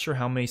 I'm not sure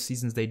how many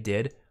seasons they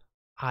did.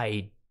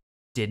 I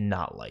did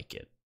not like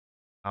it.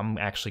 I'm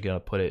actually going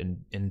to put it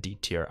in D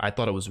tier. I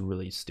thought it was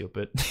really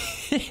stupid.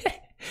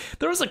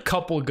 There was a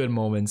couple good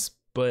moments,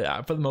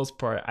 but for the most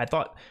part, I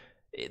thought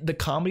the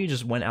comedy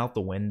just went out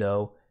the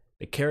window.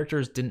 The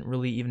characters didn't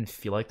really even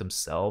feel like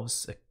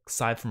themselves,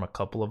 aside from a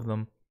couple of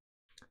them.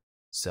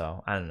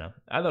 So, I don't know.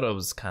 I thought it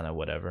was kind of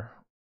whatever.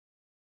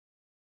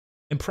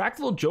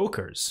 Impractical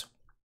Jokers.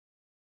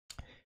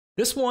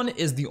 This one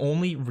is the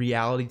only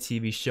reality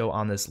TV show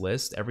on this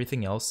list.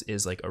 Everything else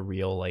is like a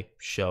real like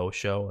show,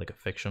 like a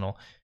fictional.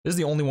 This is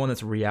the only one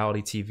that's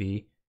reality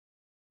TV,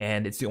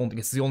 and it's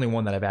the only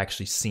one that I've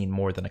actually seen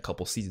more than a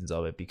couple seasons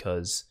of it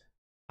because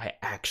I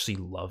actually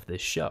love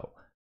this show.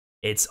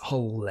 It's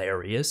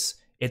hilarious.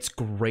 It's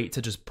great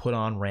to just put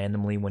on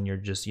randomly when you're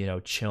just, you know,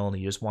 chilling,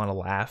 you just want to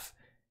laugh.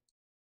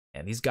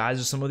 And these guys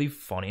are some of the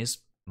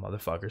funniest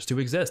motherfuckers to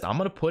exist. I'm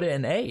gonna put it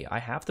an A. I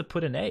have to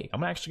put an A.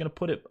 I'm actually gonna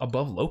put it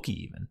above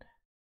Loki even.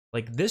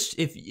 Like this,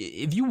 if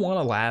you want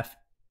to laugh,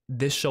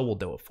 this show will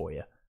do it for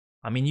you.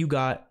 I mean, you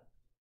got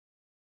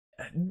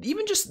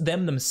even just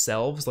them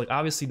themselves. Like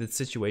obviously the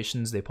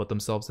situations they put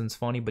themselves in is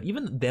funny, but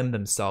even them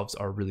themselves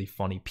are really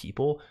funny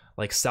people.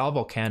 Like Sal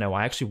Vulcano,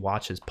 I actually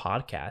watch his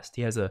podcast.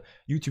 He has a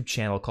YouTube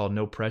channel called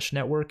No Press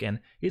Network, and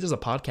he does a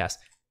podcast.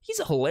 He's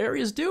a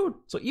hilarious dude.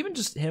 So even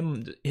just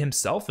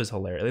himself is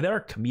hilarious. They're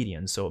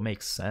comedians, so it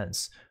makes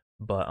sense.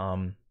 But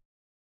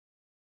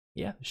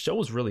yeah, the show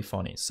was really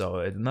funny. So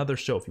another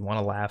show, if you want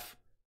to laugh,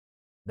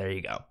 there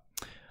you go.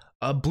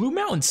 Blue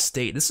Mountain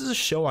State. This is a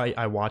show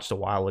I watched a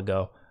while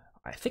ago.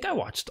 I think I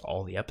watched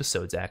all the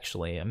episodes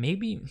actually.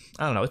 Maybe,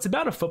 I don't know. It's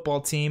about a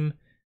football team,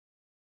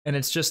 and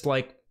it's just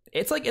like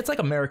it's like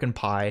American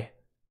Pie,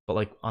 but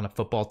like on a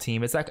football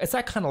team. It's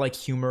that kind of like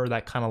humor,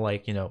 that kind of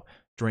like, you know,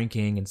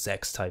 drinking and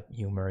sex type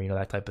humor, you know,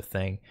 that type of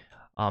thing.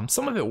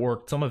 Some of it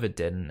worked, some of it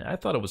didn't. I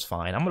thought it was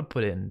fine. I'm gonna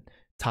put it in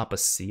top of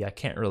C. I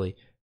can't really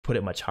put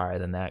it much higher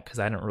than that because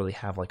I don't really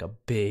have like a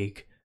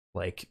big,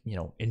 like, you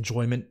know,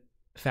 enjoyment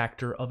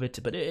factor of it,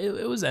 but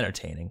it was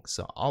entertaining,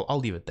 so I'll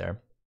leave it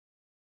there.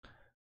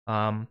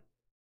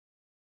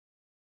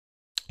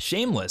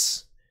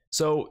 Shameless.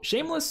 So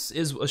Shameless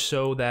is a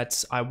show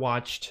that I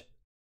watched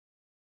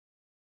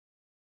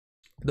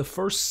the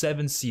first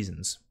 7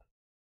 seasons.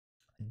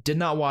 Did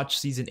not watch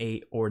season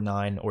 8 or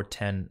 9 or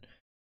 10.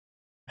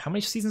 How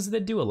many seasons did they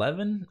do?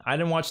 11? I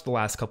didn't watch the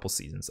last couple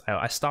seasons.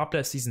 I stopped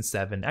at season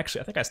 7.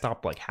 Actually, I think I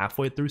stopped like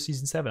halfway through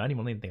season 7. I didn't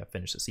even think I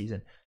finished the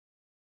season.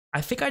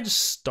 I think I just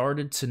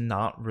started to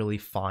not really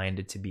find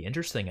it to be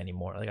interesting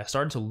anymore. Like I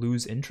started to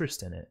lose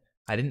interest in it.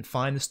 I didn't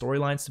find the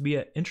storylines to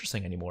be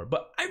interesting anymore.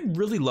 But I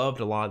really loved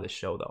a lot of this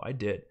show, though. I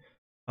did.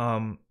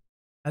 I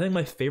think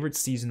my favorite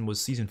season was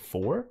season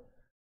 4.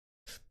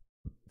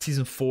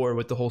 Season 4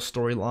 with the whole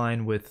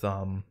storyline with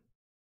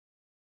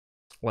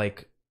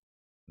like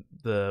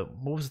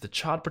what was it, the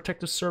Child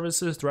Protective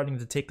Services threatening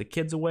to take the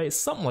kids away,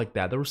 something like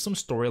that. There was some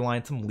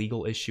storyline, some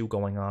legal issue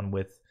going on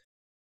with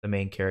the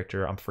main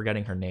character. I'm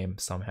forgetting her name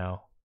somehow.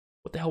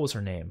 What the hell was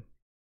her name?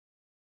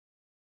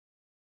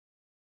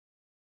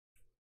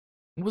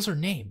 What was her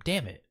name?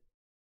 Damn it.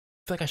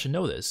 I feel like I should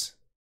know this.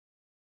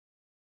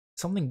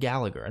 Something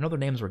Gallagher. I know their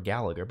names were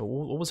Gallagher, but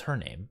what was her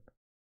name?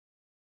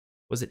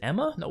 Was it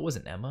Emma? No, it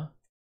wasn't Emma.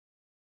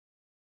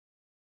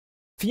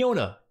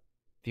 Fiona,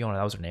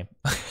 that was her name.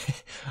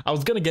 I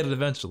was gonna get it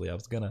eventually.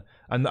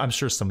 I'm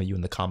sure some of you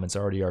in the comments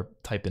already are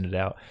typing it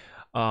out.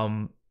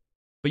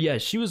 But yeah,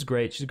 she was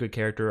great. She's a good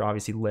character.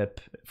 Obviously,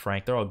 Lip,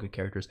 Frank, they're all good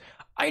characters.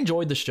 I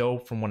enjoyed the show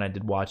from when I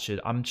did watch it.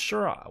 I'm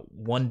sure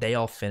one day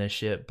I'll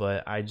finish it,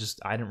 but I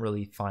didn't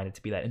really find it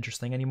to be that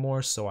interesting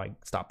anymore, so I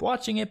stopped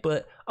watching it.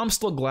 But I'm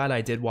still glad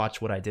I did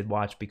watch what I did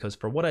watch, because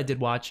for what I did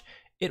watch,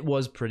 it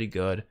was pretty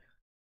good.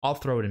 I'll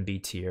throw it in B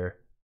tier,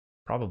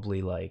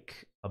 probably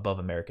like above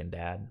American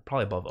Dad,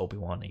 probably above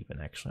Obi-Wan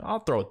even, actually. I'll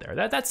throw it there.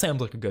 That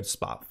sounds like a good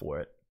spot for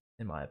it,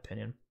 in my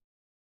opinion.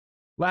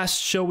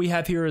 Last show we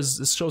have here is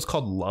this show's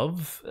called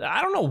Love.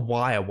 I don't know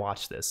why I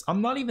watched this.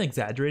 I'm not even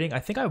exaggerating. I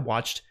think I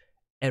watched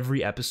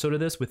every episode of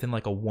this within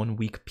like a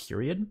 1-week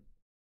period.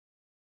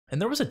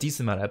 And there was a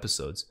decent amount of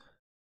episodes.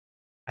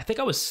 I think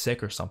I was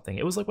sick or something.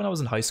 It was like when I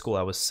was in high school,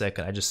 I was sick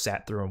and I just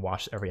sat through and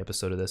watched every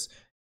episode of this.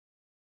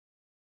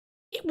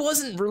 It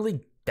wasn't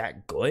really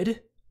that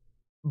good,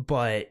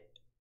 but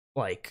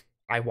like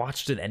I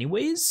watched it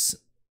anyways.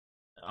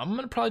 I'm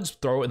gonna probably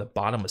just throw it in the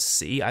bottom of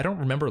C. I don't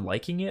remember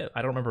liking it.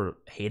 I don't remember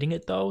hating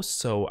it though.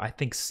 So I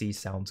think C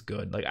sounds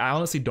good. Like I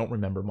honestly don't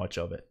remember much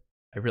of it.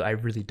 I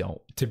really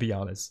don't, to be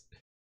honest.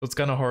 So it's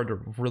kind of hard to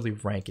really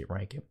rank it.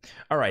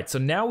 All right, so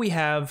now we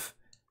have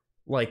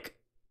like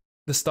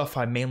the stuff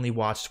I mainly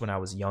watched when I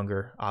was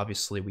younger.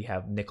 Obviously, we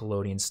have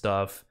Nickelodeon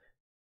stuff,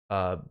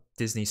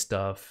 Disney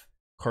stuff,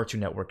 Cartoon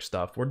Network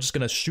stuff. We're just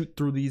gonna shoot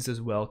through these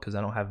as well because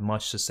I don't have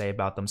much to say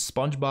about them.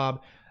 SpongeBob.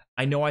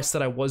 I know I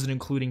said I wasn't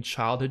including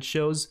childhood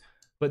shows,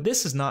 but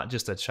this is not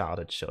just a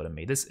childhood show to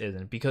me. This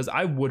isn't, because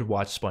I would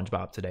watch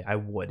SpongeBob today. I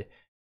would.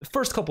 The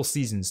first couple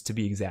seasons, to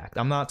be exact.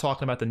 I'm not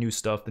talking about the new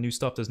stuff. The new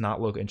stuff does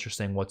not look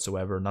interesting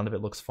whatsoever. None of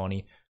it looks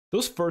funny.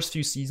 Those first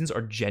few seasons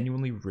are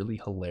genuinely really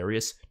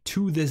hilarious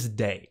to this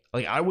day.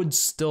 Like, I would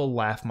still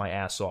laugh my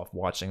ass off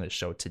watching this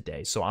show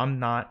today. So I'm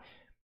gonna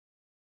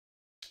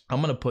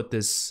put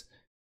this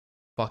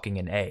fucking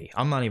an A.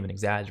 I'm not even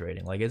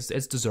exaggerating. Like,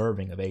 it's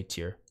deserving of A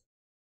tier.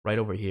 Right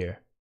over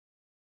here.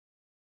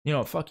 You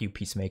know, fuck you,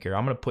 Peacemaker.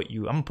 I'm gonna put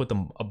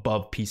them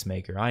above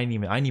Peacemaker. I ain't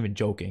even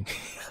joking.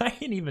 I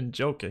ain't even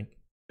joking.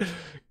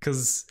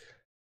 Cause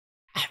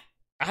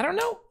I don't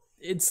know.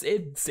 It's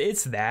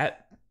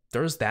that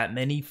there's that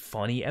many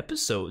funny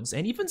episodes,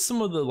 and even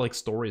some of the like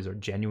stories are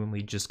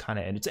genuinely just kind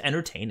of, and it's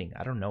entertaining.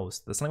 I don't know.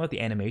 There's something about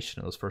the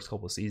animation in those first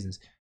couple of seasons.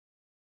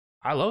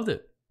 I loved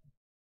it.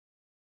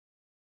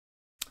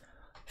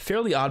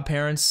 Fairly Odd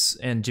Parents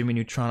and Jimmy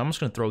Neutron. I'm just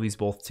gonna throw these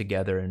both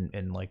together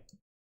and like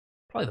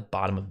probably the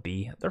bottom of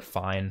B. They're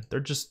fine.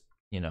 They're just,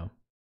 you know,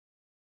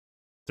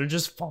 they're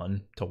just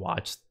fun to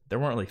watch. They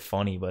weren't really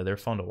funny, but they're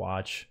fun to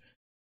watch.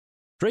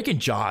 Drake and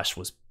Josh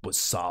was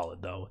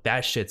solid though.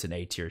 That shit's an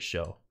A tier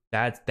show.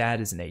 That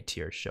is an A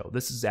tier show.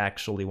 This is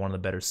actually one of the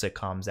better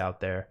sitcoms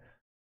out there.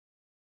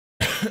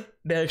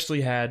 They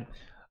actually had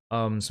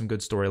some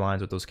good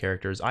storylines with those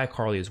characters.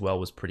 iCarly as well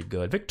was pretty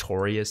good.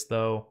 Victorious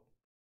though,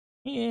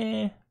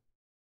 yeah.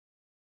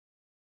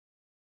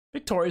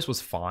 Victorious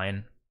was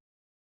fine.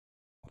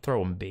 I'll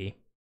throw him B.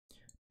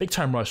 Big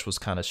Time Rush was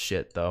kind of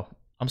shit though.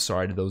 I'm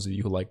sorry to those of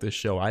you who like this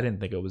show. I didn't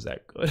think it was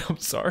that good. I'm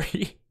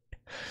sorry.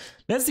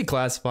 Nancy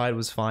Classified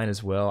was fine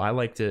as well. I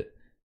liked it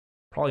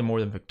probably more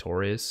than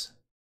Victorious.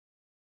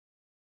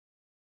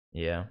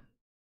 Yeah.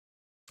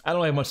 I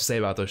don't have much to say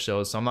about those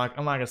shows, so I'm not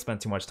gonna spend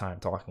too much time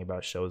talking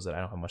about shows that I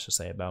don't have much to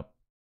say about.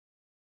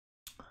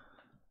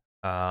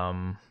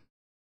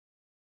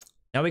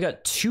 Now we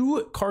got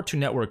 2 Cartoon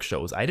Network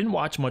shows. I didn't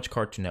watch much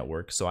Cartoon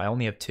Network, so I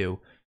only have 2.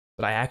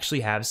 But I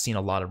actually have seen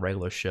a lot of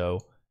Regular Show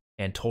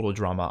and Total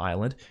Drama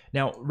Island.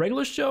 Now,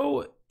 Regular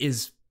Show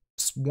is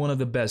one of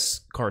the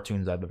best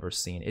cartoons I've ever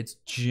seen. It's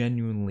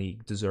genuinely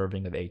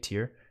deserving of A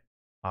tier.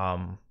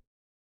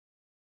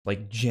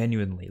 Like,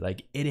 genuinely.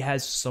 Like, it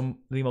has some of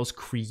the most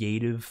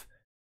creative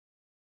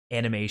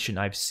animation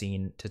I've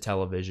seen to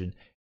television.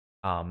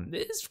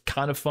 It's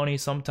kind of funny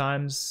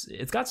sometimes.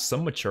 It's got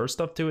some mature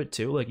stuff to it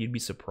too, like you'd be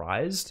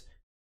surprised.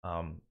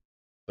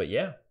 But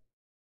yeah,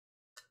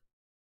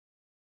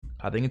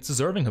 I think it's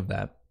deserving of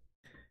that.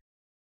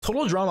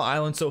 Total Drama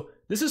Island. So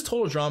this is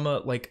Total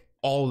Drama, like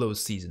all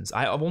those seasons.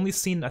 I've only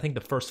seen, I think,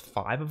 the first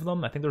 5 of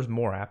them. I think there's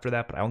more after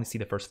that, but I only see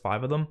the first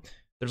 5 of them.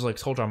 There's like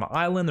Total Drama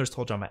Island, there's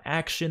Total Drama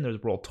Action,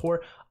 there's World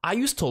Tour. I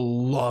used to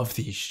love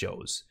these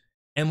shows.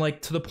 And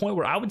like to the point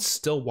where I would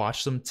still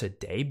watch them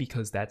today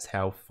because that's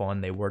how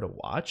fun they were to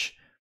watch.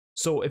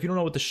 So if you don't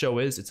know what the show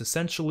is, it's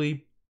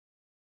essentially,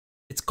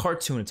 it's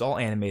cartoon, it's all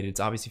animated,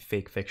 it's obviously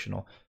fake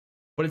fictional,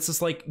 but it's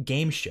this like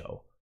game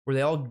show where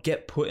they all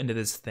get put into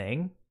this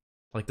thing,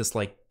 like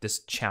this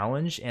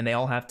challenge, and they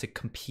all have to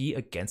compete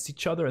against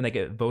each other and they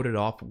get voted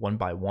off one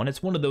by one.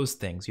 It's one of those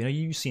things, you know,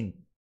 you've seen,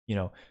 you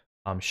know,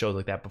 shows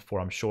like that before,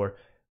 I'm sure.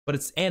 But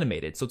it's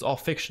animated, so it's all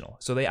fictional.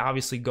 So they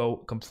obviously go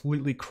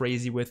completely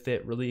crazy with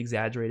it, really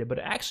exaggerated, but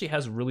it actually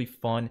has really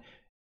fun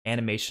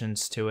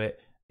animations to it.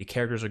 The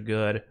characters are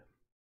good.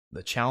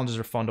 The challenges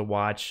are fun to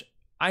watch.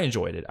 I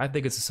enjoyed it. I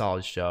think it's a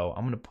solid show.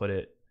 I'm going to put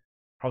it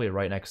probably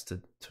right next to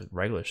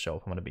Regular Show,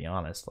 if I'm going to be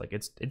honest. Like,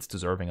 it's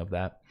deserving of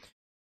that.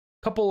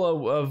 A couple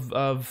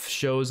of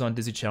shows on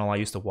Disney Channel I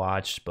used to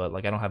watch, but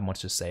like I don't have much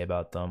to say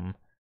about them.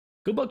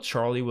 Good Luck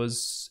Charlie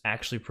was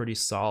actually pretty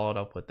solid.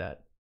 I'll put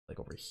that like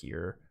over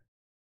here.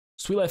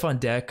 Sweet Life on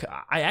Deck.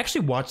 I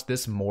actually watched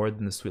this more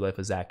than the Sweet Life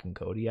of Zach and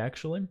Cody,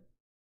 actually.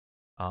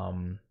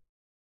 Put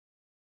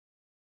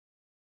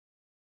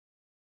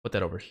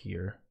that over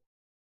here.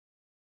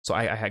 So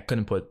I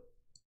couldn't put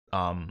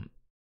the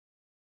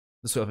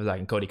Sweet Life of Zach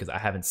and Cody because I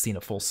haven't seen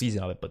a full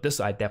season of it, but this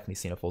I definitely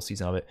seen a full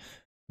season of it.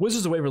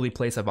 Wizards of Waverly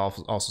Place, I've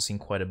also seen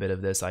quite a bit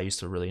of this. I used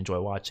to really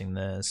enjoy watching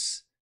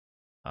this.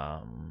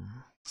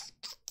 I'm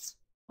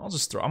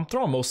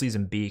throwing most of these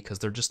in B because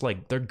they're just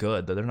like, they're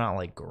good, but they're not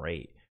like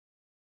great.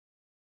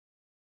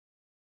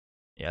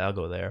 Yeah, I'll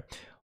go there.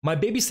 My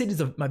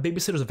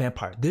Babysitter's a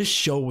Vampire. This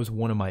show was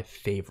one of my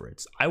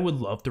favorites. I would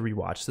love to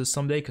rewatch this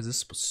someday because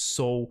this was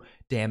so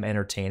damn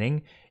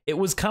entertaining. It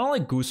was kind of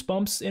like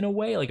Goosebumps in a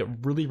way. Like, it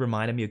really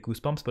reminded me of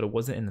Goosebumps, but it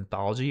wasn't an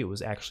anthology. It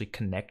was actually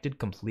connected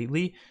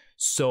completely.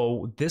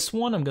 So this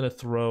one I'm going to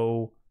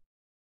throw,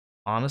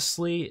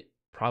 honestly,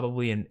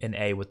 probably an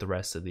A with the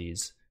rest of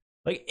these.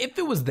 Like if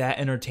it was that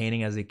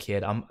entertaining as a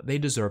kid, they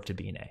deserve to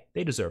be an A.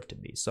 They deserve to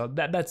be. So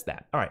that's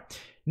that. All right.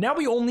 Now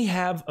we only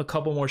have a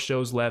couple more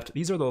shows left.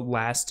 These are the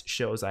last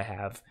shows I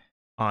have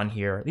on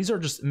here. These are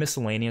just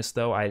miscellaneous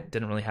though. I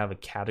didn't really have a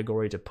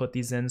category to put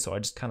these in, so I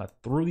just kind of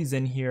threw these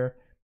in here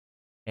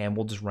and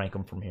we'll just rank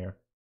them from here.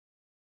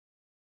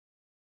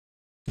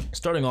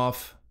 Starting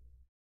off,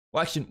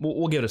 well actually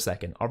we'll give it a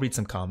second. I'll read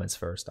some comments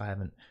first. I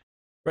haven't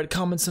read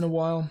comments in a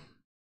while.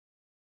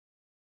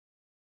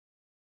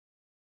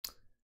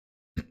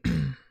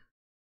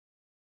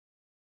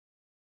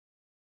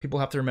 People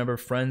have to remember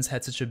Friends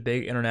had such a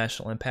big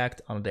international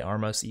impact. Ana de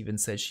Armas even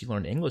said she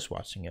learned English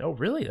watching it. Oh,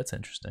 really? That's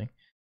interesting.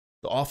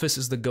 The Office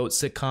is the GOAT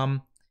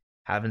sitcom.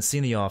 Haven't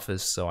seen The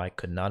Office, so I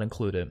could not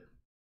include it.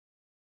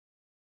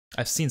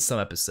 I've seen some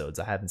episodes.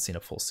 I haven't seen a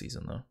full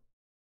season, though.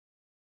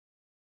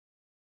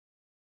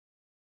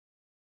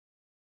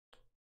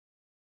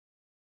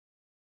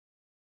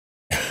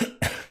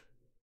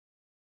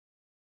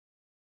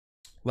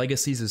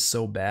 Legacies is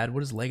so bad.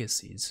 What is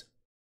Legacies?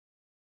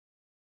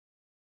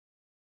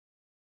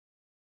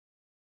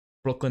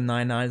 Brooklyn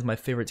Nine-Nine is my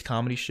favorite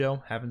comedy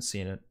show. Haven't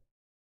seen it.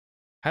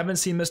 Haven't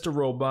seen Mr.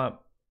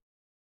 Robot.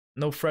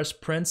 No Fresh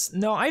Prince.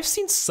 No, I've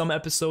seen some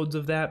episodes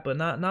of that, but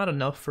not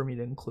enough for me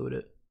to include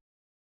it.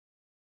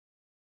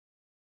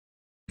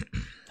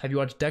 Have you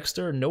watched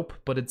Dexter? Nope,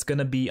 but it's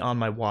gonna be on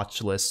my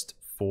watch list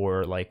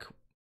for like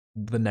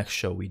the next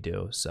show we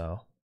do,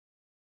 so.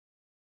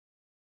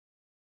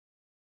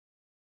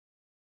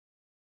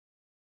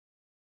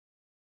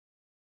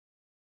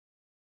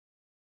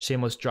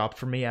 Shameless dropped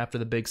for me after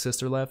the big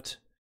sister left.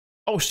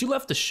 Oh, she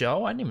left the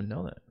show? I didn't even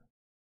know that.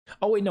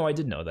 Oh, wait, no, I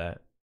did know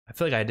that. I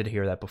feel like I did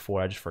hear that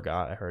before. I just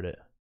forgot I heard it.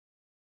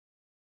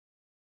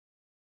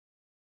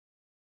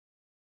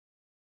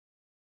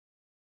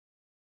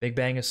 Big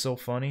Bang is so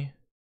funny.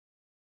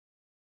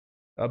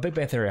 Big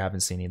Bang Theory I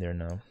haven't seen either,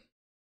 no.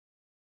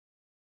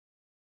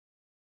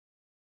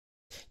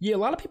 Yeah, a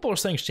lot of people are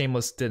saying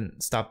Shameless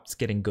didn't stop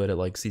getting good at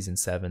like season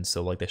 7,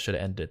 so like they should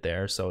have ended it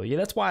there. So yeah,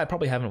 that's why I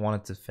probably haven't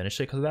wanted to finish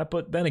it because of that.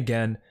 But then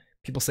again,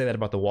 people say that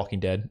about The Walking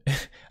Dead.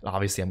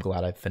 Obviously, I'm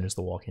glad I finished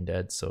The Walking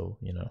Dead, so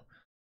you know.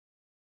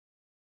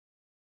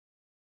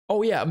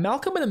 Oh yeah,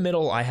 Malcolm in the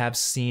Middle I have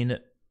seen,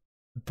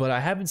 but I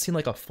haven't seen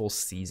like a full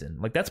season.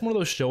 Like that's one of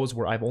those shows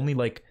where I've only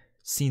like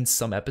seen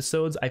some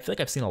episodes. I feel like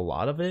I've seen a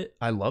lot of it.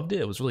 I loved it.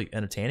 It was really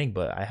entertaining,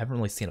 but I haven't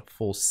really seen a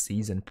full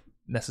season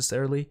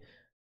necessarily.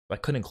 I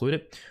couldn't include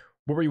it.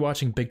 What were you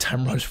watching Big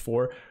Time Rush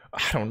for?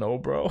 I don't know,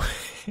 bro.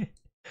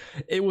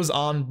 It was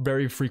on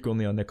very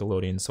frequently on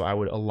Nickelodeon, so I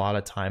would a lot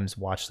of times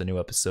watch the new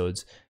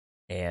episodes,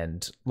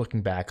 and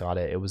looking back on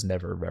it, it was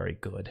never very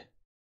good.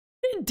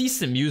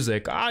 Decent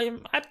music. I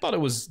thought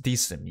it was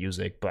decent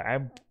music, but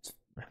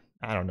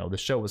I don't know. The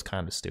show was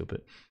kind of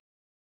stupid.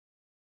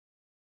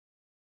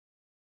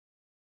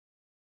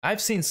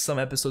 I've seen some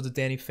episodes of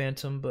Danny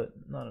Phantom, but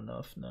not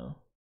enough, no.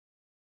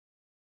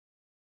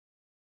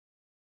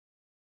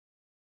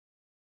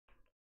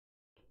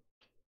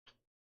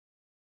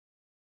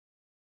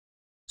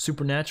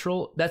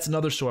 Supernatural, that's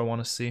another show I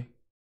want to see.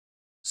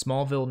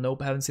 Smallville,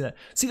 nope, haven't seen that.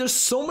 See, there's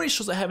so many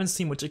shows I haven't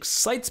seen, which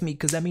excites me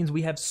because that means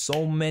we have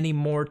so many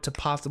more to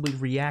possibly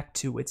react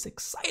to. It's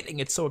exciting.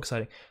 It's so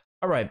exciting.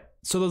 All right,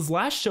 so those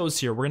last shows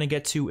here we're going to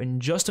get to in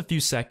just a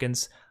few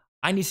seconds.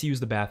 I need to use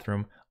the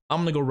bathroom. I'm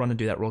going to go run and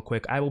do that real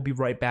quick. I will be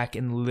right back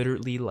in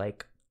literally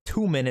like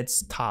 2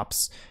 minutes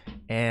tops,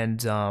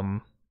 and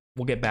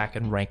we'll get back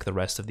and rank the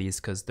rest of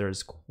these because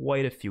there's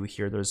quite a few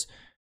here. There's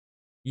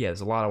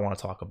a lot I want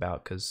to talk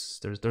about because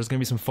there's gonna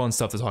be some fun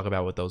stuff to talk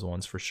about with those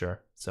ones for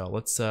sure. So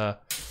let's I'll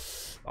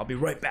be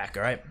right back,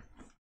 all right?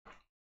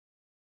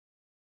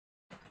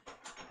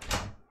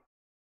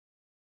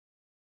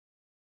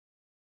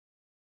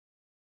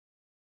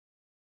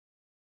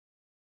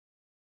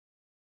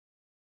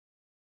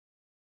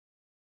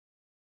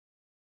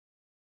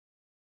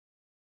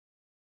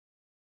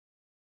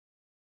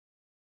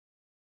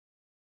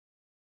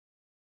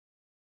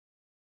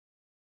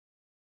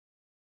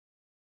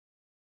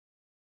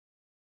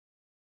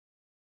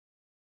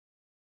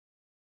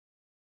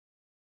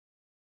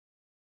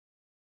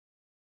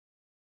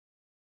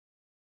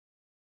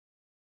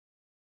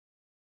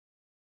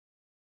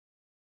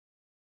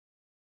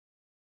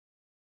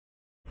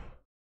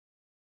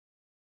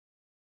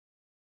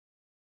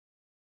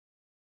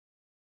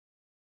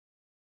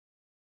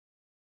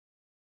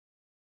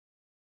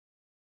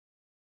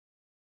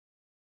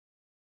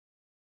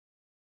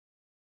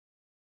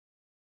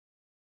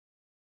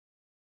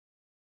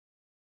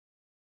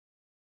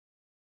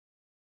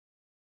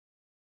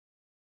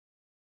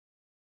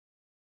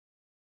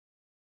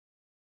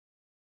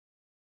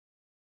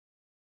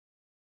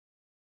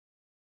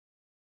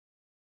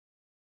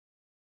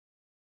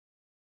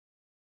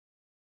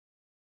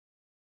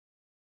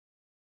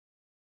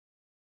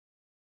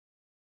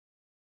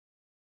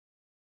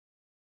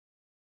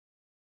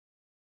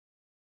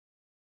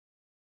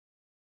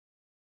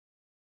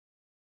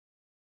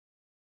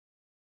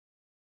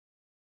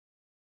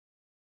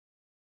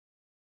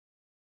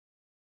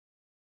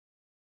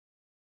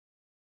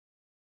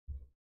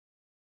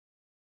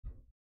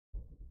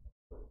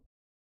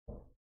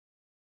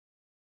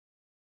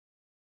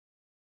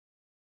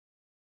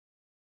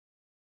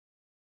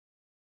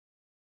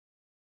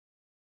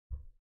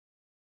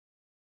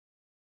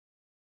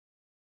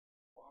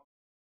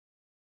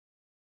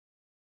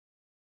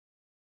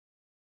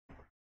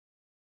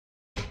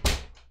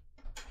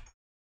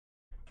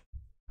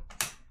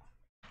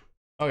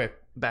 Okay,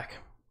 back.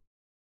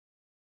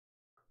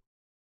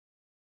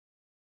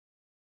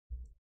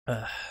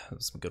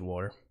 Some good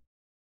water.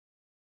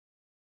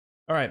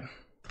 All right,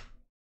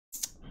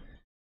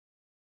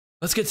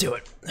 let's get to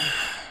it.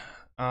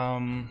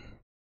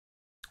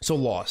 So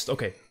Lost.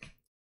 Okay,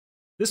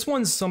 this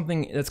one's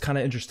something that's kind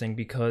of interesting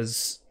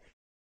because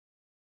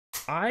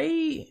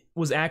I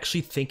was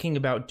actually thinking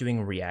about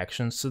doing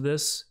reactions to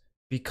this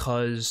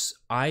because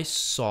I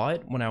saw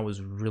it when I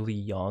was really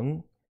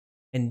young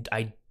and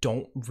I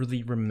don't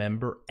really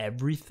remember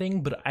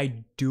everything, but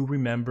I do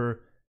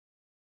remember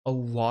a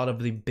lot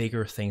of the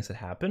bigger things that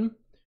happen,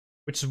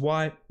 which is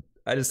why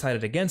I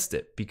decided against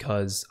it,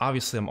 because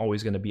obviously I'm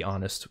always going to be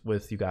honest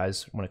with you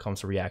guys when it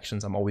comes to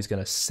reactions. I'm always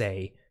going to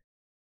say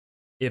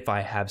if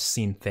I have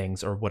seen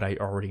things or what I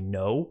already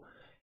know,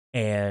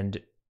 and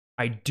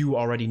I do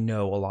already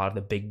know a lot of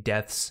the big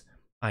deaths.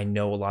 I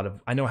know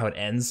how it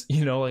ends,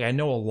 you know, like I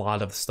know a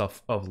lot of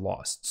stuff of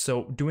Lost.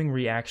 So doing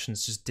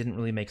reactions just didn't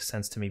really make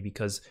sense to me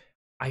because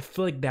I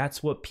feel like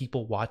that's what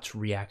people watch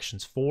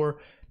reactions for,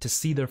 to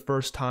see their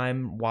first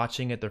time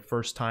watching it, their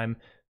first time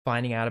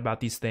finding out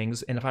about these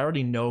things. And if I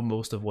already know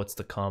most of what's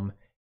to come,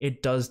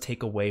 it does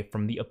take away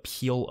from the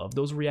appeal of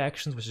those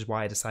reactions, which is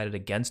why I decided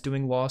against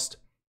doing Lost.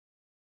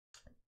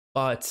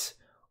 But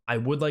I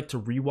would like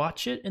to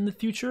rewatch it in the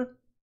future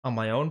on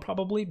my own,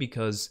 probably,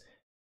 because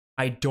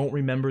I don't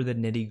remember the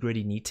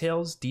nitty-gritty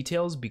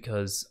details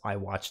because I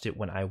watched it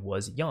when I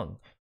was young.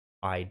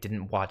 I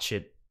didn't watch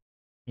it,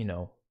 you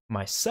know,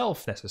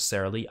 myself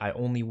necessarily. I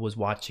only was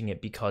watching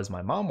it because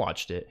my mom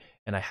watched it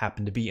and I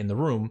happened to be in the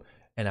room,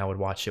 and I would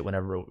watch it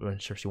when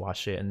she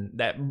watched it, and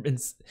that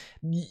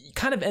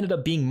kind of ended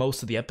up being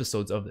most of the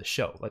episodes of the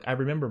show. Like, I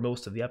remember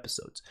most of the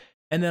episodes.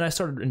 And then I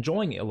started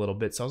enjoying it a little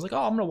bit, so I was like,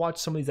 oh, I'm gonna watch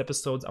some of these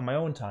episodes on my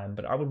own time.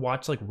 But I would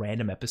watch like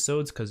random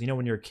episodes because, you know,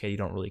 when you're a kid, you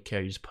don't really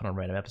care. You just put on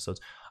random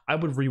episodes. I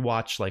would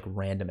rewatch like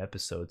random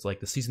episodes, like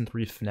the season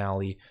 3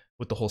 finale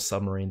with the whole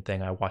submarine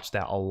thing. I watched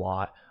that a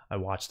lot. I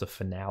watched the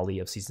finale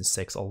of season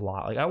 6 a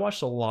lot. Like, I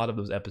watched a lot of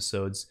those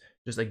episodes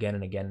just again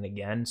and again and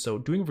again. So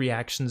doing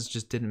reactions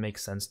just didn't make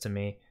sense to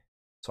me.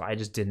 So I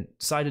just didn't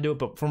decide to do it.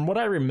 But from what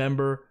I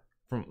remember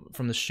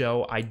from the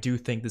show, I do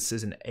think this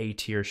is an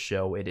A-tier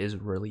show. It is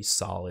really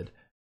solid.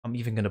 I'm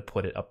even going to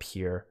put it up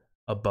here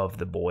above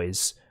The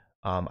Boys.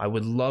 I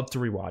would love to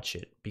rewatch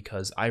it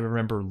because I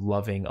remember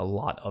loving a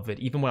lot of it,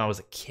 even when I was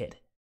a kid.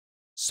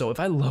 So if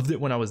I loved it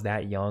when I was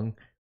that young,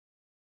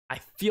 I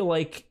feel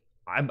like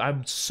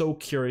I'm so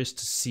curious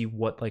to see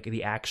what like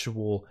the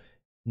actual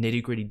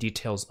nitty-gritty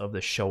details of the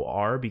show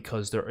are,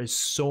 because there is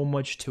so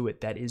much to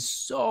it that is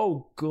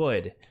so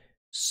good.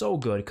 So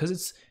good,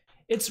 because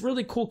it's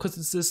really cool, because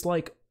it's this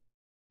like,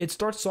 it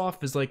starts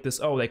off as like this,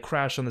 oh, they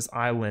crash on this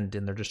island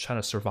and they're just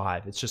trying to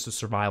survive. It's just a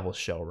survival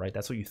show, right?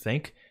 That's what you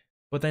think.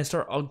 But then I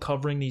start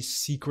uncovering these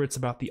secrets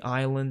about the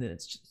island, and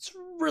it's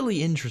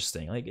really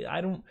interesting. Like,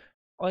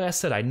 like I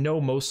said, I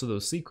know most of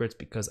those secrets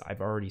because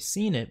I've already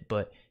seen it,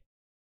 but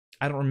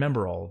I don't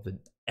remember all of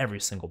every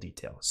single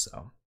detail.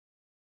 So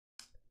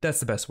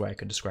that's the best way I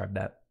could describe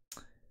that.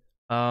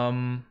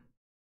 Now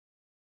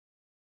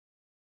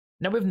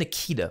we have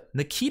Nikita.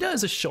 Nikita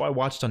is a show I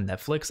watched on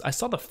Netflix. I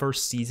saw the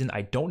first season.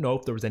 I don't know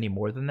if there was any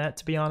more than that,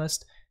 to be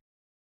honest.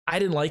 I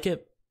didn't like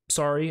it.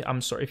 Sorry. I'm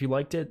sorry if you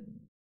liked it.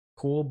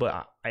 Cool,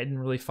 but I didn't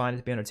really find it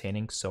to be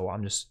entertaining, so I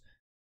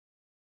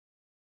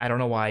don't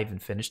know why I even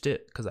finished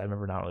it, because I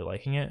remember not really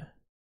liking it.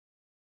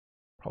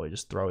 Probably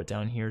just throw it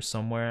down here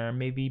somewhere,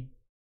 maybe.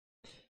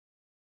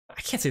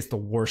 I can't say it's the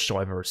worst show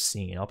I've ever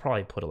seen. I'll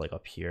probably put it like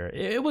up here.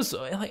 It was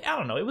like, I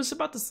don't know. It was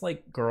about this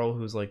like girl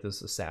who's like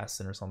this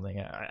assassin or something.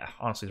 I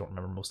honestly don't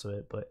remember most of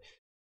it, but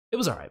it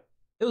was all right.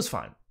 It was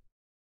fine.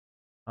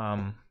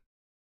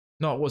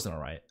 No, it wasn't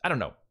all right. I don't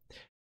know.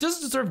 Does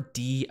it deserve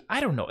D? I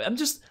don't know.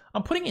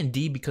 I'm putting it in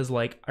D because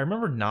like I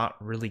remember not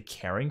really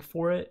caring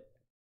for it.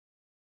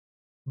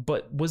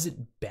 But was it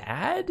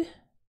bad?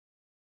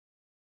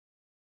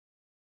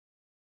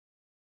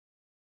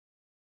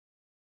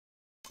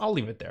 I'll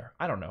leave it there.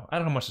 I don't know. I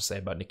don't have much to say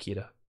about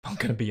Nikita. I'm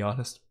gonna be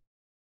honest.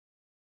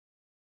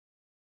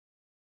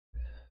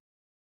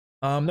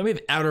 Then we have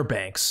Outer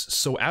Banks.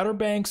 So Outer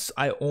Banks,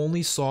 I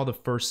only saw the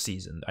first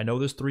season. I know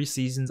there's 3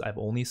 seasons. I've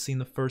only seen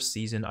the first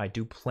season. I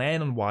do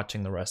plan on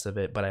watching the rest of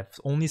it, but I've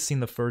only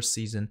seen the first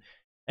season,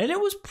 and it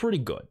was pretty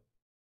good.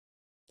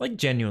 Like,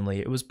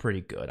 genuinely, it was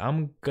pretty good.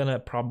 I'm gonna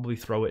probably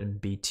throw it in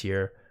B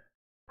tier,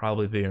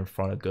 probably be in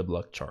front of Good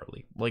Luck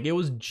Charlie. Like, it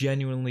was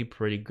genuinely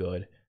pretty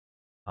good.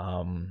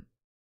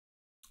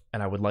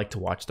 And I would like to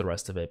watch the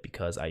rest of it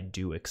because I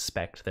do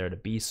expect there to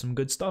be some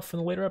good stuff in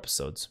the later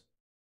episodes.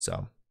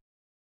 So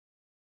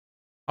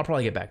I'll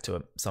probably get back to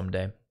it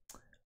someday.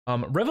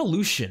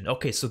 Revolution.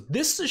 Okay, so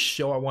this is a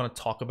show I want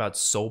to talk about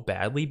so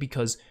badly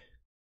because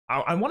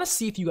I want to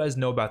see if you guys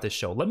know about this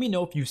show. Let me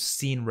know if you've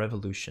seen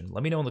Revolution.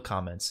 Let me know in the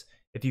comments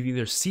if you've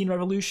either seen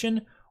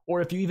Revolution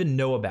or if you even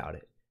know about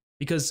it.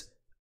 Because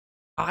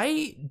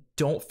I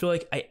don't feel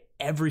like I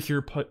ever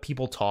hear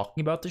people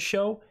talking about the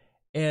show,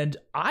 and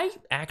I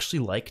actually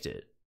liked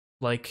it.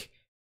 Like,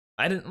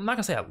 I'm not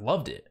gonna say I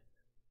loved it,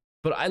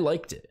 but I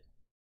liked it.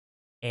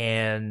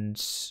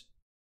 and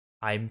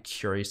I'm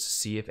curious to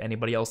see if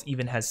anybody else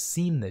even has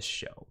seen this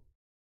show.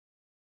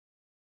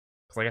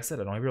 Because like I said,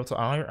 I don't hear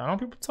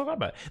people talk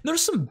about it.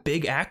 There's some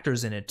big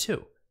actors in it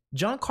too.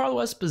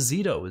 Giancarlo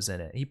Esposito is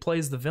in it. He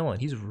plays the villain.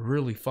 He's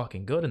really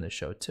fucking good in this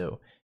show too.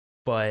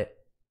 But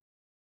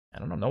I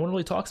don't know. No one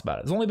really talks about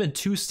it. There's only been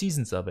 2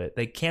 seasons of it.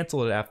 They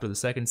canceled it after the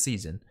 2nd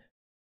season.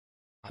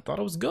 I thought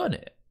it was good.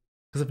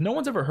 Because if no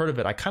one's ever heard of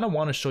it, I kind of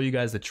want to show you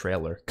guys the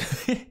trailer.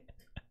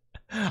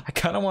 I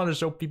kind of want to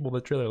show people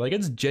the trailer. Like,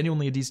 it's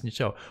genuinely a decent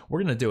show.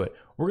 We're gonna do it.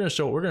 We're gonna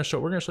show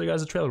you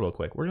guys the trailer real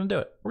quick. We're gonna do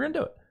it. We're gonna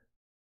do it.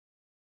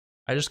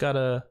 I just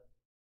gotta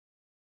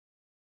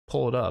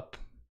pull it up.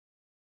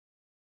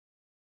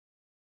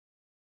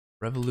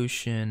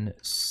 Revolution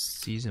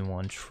season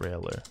 1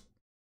 trailer.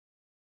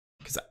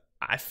 Because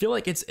I feel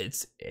like it's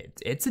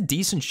a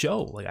decent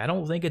show. Like, I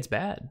don't think it's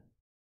bad.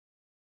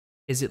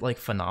 Is it like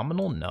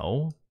phenomenal?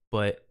 No,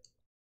 but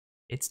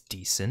it's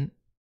decent.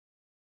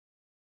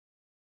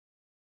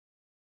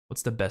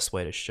 What's the best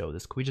way to show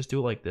this? Can we just do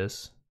it like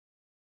this?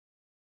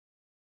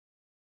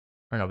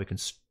 Or no, we can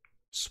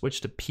switch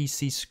to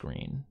PC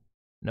screen.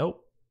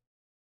 Nope.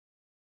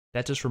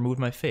 That just removed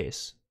my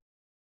face.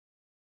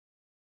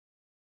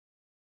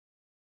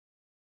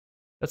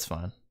 That's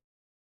fine.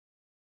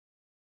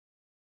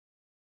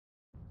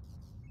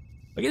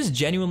 Like, it's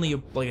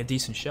genuinely like a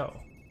decent show.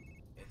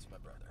 It's my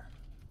brother.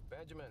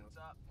 Benjamin, what's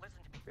up? Listen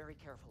to me very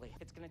carefully.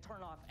 It's gonna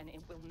turn off and it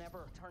will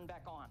never turn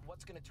back on.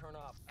 What's gonna turn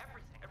off?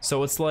 Everything.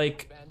 So it's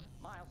like, Ben?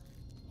 Miles.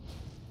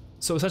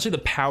 so essentially the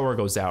power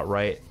goes out,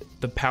 right?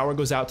 The power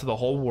goes out to the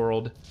whole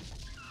world,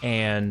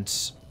 and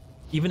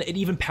it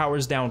even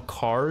powers down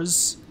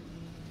cars,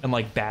 and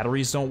like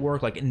batteries don't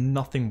work, like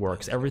nothing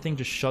works. Everything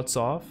just shuts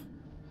off.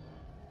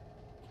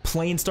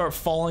 Planes start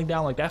falling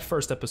down. Like, that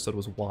first episode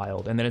was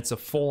wild, and then it's a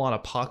full-on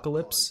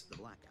apocalypse,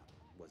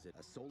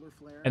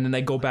 and then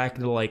they go back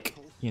to, like,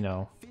 you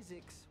know,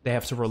 they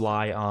have to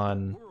rely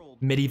on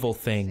medieval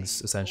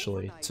things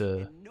essentially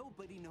to,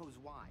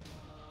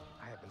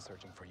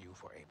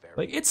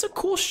 like, it's a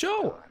cool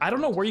show. I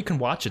don't know where you can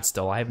watch it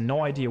still. I have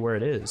no idea where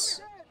it is.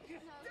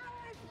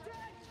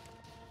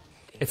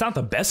 It's not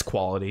the best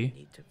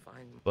quality,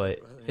 but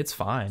it's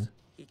fine.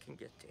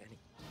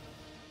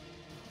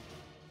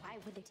 Why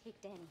would they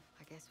take Danny?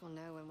 I guess we'll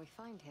know when we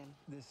find him.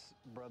 This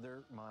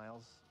brother,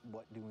 Miles,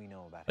 what do we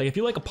know about Like, if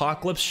you like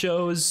apocalypse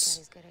shows,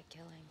 He's good at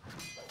killing.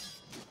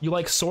 you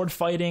like sword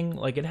fighting,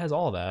 like, it has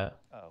all that.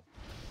 Oh.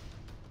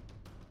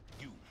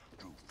 You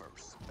drew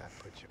first. That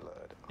put your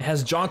blood. It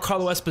has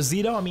Giancarlo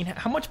Esposito. I mean,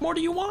 how much more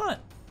do you want?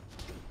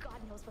 God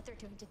knows what they're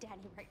doing to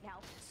Danny right now.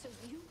 So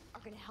you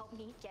are gonna help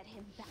me get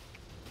him back.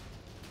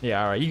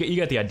 Yeah, all right, you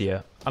get the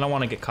idea. I don't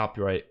want to get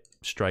copyright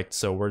striked,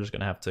 so we're just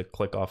gonna have to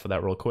click off of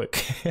that real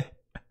quick.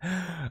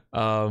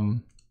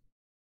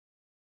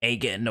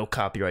 Ain't getting no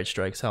copyright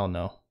strikes. Hell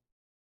no.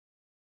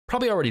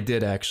 Probably already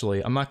did,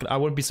 actually. I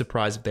wouldn't be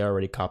surprised if they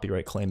already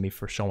copyright claimed me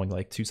for showing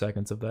like 2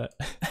 seconds of that.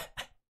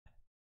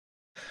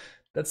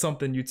 That's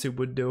something YouTube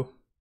would do.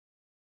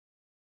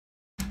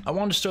 I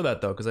wanted to show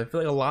that though, because I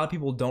feel like a lot of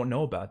people don't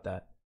know about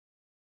that.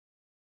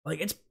 Like,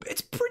 it's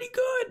pretty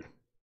good.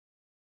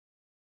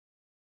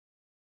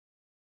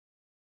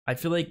 I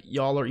feel like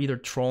y'all are either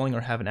trolling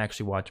or haven't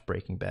actually watched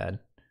Breaking Bad.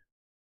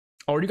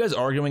 Oh, are you guys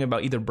arguing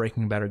about either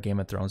Breaking Bad or Game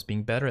of Thrones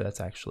being better?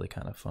 That's actually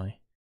kind of funny.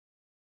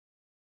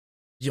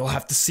 You'll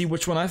have to see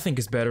which one I think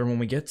is better when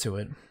we get to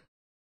it.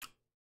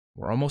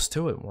 We're almost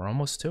to it. We're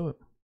almost to it.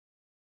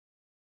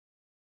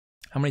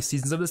 How many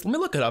seasons of this? Let me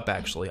look it up,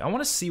 actually. I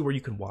want to see where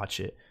you can watch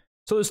it.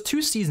 So there's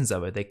 2 seasons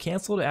of it. They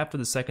canceled it after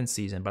the 2nd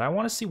season, but I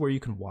want to see where you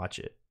can watch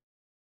it.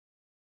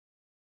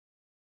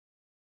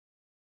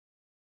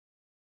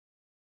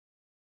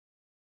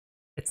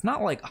 It's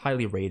not like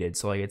highly rated,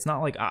 so like it's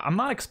not like I'm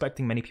not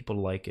expecting many people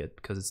to like it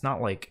because it's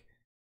not like,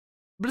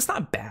 but it's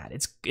not bad.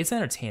 It's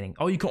entertaining.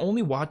 Oh, you can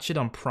only watch it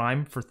on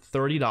Prime for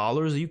 $30.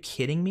 Are you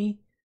kidding me?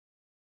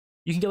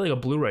 You can get like a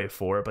Blu-ray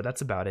for it, but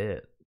that's about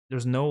it.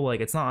 There's no like,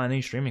 it's not on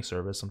any streaming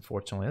service,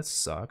 unfortunately. That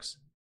sucks.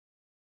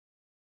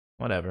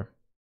 Whatever.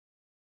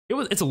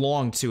 It's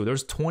long too.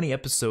 There's 20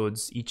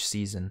 episodes each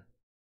season.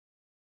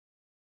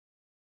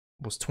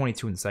 It was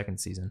 22 in the 2nd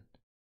season.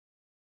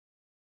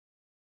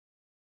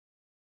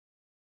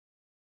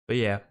 But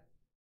yeah,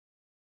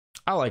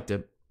 I liked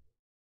it.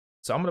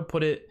 So I'm gonna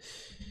put it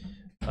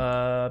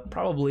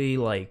probably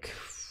like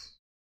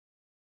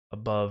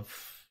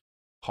above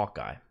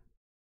Hawkeye.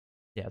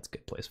 Yeah, it's a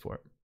good place for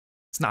it.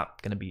 It's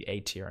not gonna be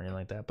A tier or anything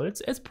like that, but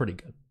it's pretty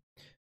good.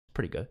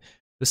 Pretty good.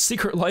 The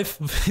Secret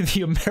Life of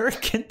the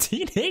American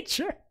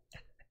Teenager.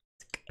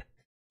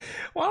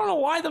 Well, I don't know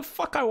why the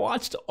fuck I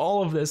watched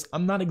all of this.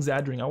 I'm not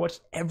exaggerating. I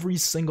watched every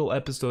single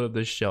episode of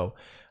this show.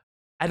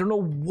 I don't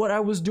know what I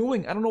was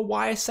doing. I don't know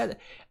why I said it.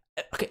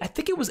 Okay, I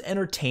think it was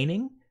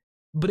entertaining,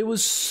 but it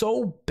was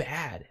so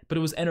bad, but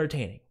it was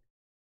entertaining.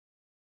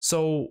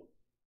 So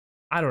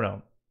I don't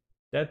know.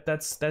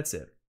 That's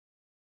it.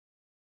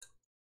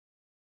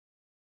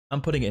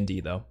 I'm putting it in D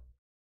though.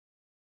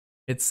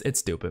 It's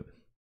stupid.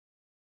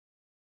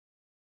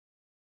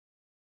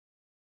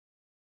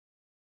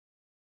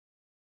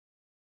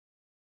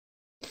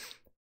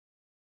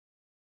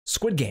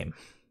 Squid Game.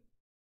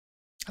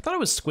 I thought it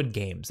was Squid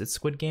Games. It's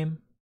Squid Game?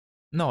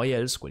 No, yeah,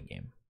 it is Squid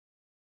Game.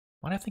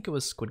 Why did I think it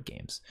was Squid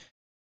Games?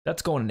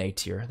 That's going in A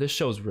tier. This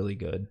show is really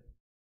good.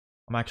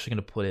 I'm actually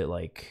going to put it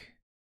like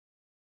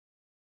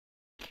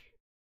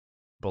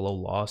below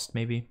Lost,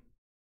 maybe.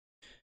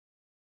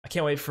 I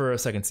can't wait for a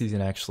second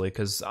season, actually,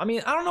 because, I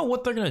mean, I don't know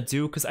what they're going to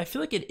do, because I feel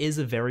like it is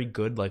a very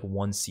good, like,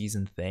 one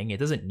season thing.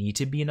 It doesn't need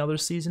to be another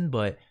season,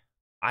 but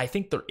I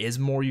think there is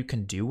more you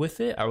can do with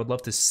it. I would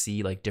love to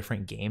see, like,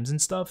 different games and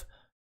stuff,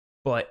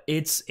 but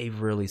it's a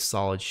really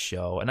solid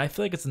show, and I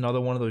feel like it's another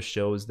one of those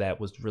shows that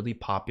was really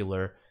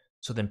popular,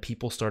 so then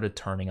people started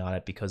turning on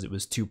it because it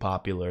was too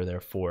popular,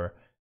 therefore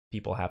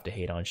people have to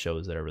hate on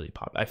shows that are really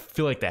popular. I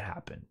feel like that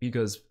happened,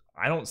 because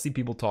I don't see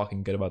people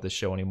talking good about this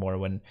show anymore.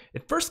 When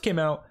it first came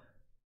out,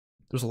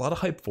 there's a lot of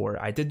hype for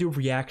it. I did do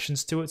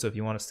reactions to it, so if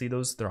you want to see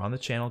those, they're on the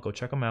channel. Go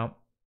check them out.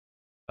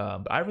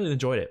 But I really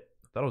enjoyed it.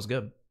 I thought it was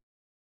good.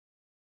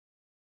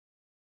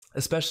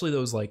 Especially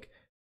those, like,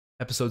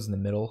 episodes in the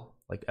middle.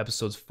 Like,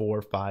 episodes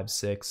 4, 5,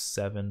 6,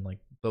 7. Like,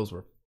 those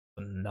were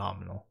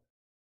phenomenal.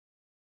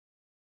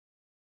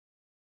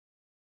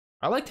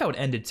 I liked how it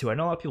ended, too. I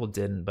know a lot of people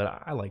didn't,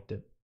 but I liked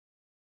it.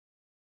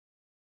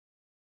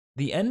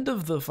 The end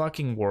of the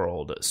fucking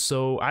world.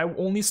 So, I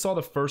only saw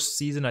the first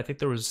season. I think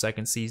there was a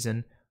second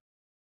season.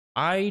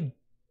 I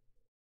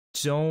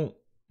don't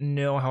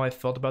know how I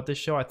felt about this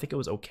show. I think it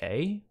was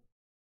okay,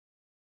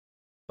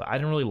 but I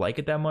didn't really like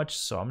it that much,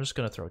 so I'm just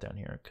gonna throw it down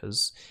here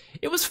because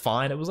it was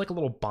fine. It was like a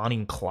little Bonnie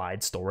and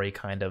Clyde story,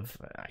 kind of,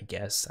 I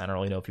guess. I don't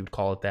really know if you would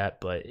call it that,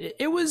 but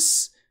it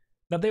was.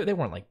 No, they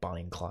weren't like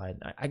Bonnie and Clyde.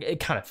 It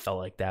kind of felt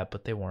like that,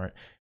 but they weren't.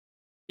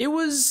 It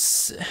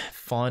was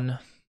fun,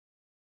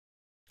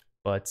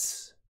 but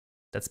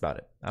that's about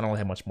it. I don't really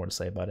have much more to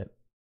say about it.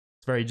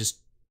 It's very just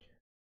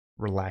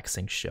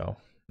relaxing show.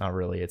 Not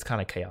really. It's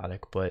kind of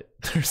chaotic, but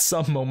there's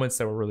some moments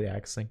that were really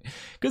relaxing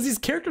because these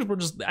characters were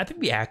just. I think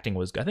the acting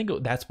was good. I think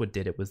that's what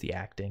did it, was the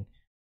acting.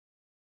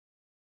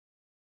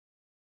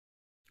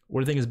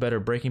 What do you think is better,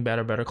 Breaking Bad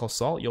or Better Call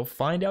Saul? You'll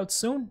find out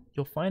soon.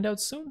 You'll find out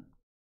soon.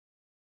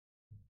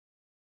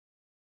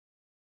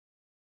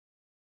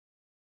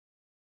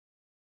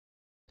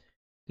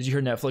 Did you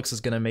hear Netflix is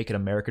gonna make an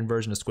American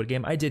version of Squid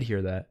Game? I did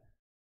hear that.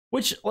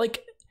 Which,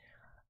 like,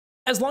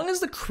 as long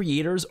as the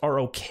creators are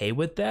okay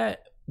with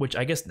that. Which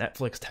I guess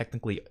Netflix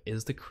technically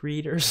is the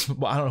creators.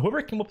 But I don't know,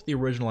 whoever came up with the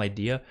original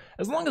idea,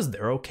 as long as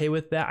they're okay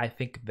with that, I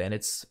think then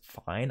it's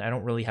fine. I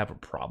don't really have a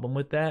problem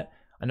with that.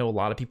 I know a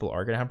lot of people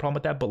are going to have a problem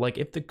with that, but like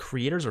if the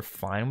creators are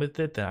fine with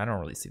it, then I don't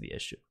really see the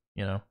issue,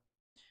 you know?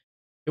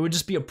 It would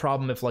just be a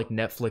problem if like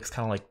Netflix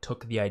kind of like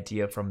took the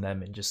idea from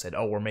them and just said,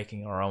 oh, we're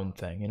making our own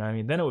thing, you know what I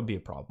mean? Then it would be a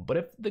problem. But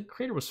if the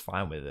creator was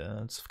fine with it,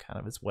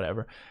 it's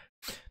whatever.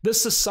 The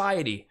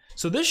Society.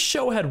 So this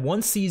show had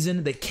one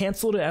season. They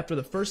canceled it after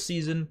the first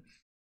season.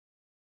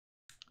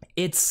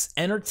 It's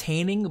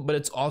entertaining, but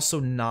it's also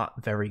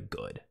not very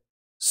good.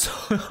 So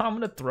I'm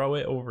gonna throw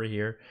it over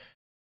here.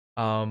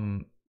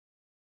 And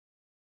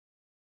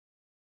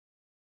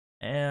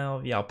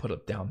yeah, I'll put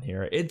it down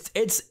here.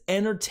 It's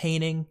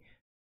entertaining,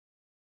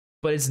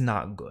 but it's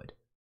not good.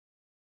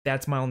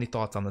 That's my only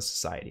thoughts on The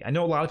Society. I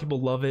know a lot of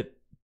people love it,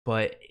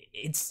 but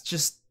it's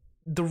just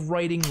the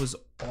writing was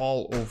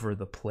all over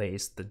the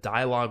place. The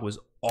dialogue was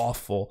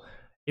awful.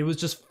 It was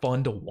just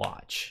fun to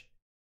watch.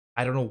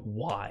 I don't know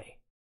why.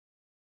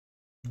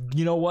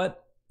 You know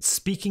what?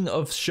 Speaking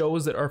of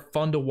shows that are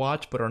fun to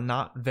watch but are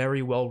not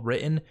very well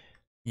written,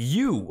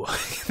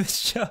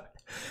 this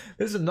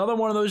is another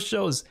one of those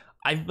shows.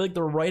 I feel like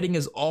the writing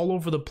is all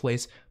over the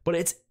place, but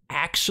it's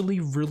actually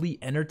really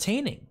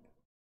entertaining.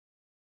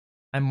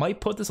 I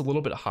might put this a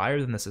little bit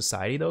higher than The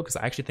Society though, because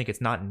I actually think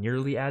it's not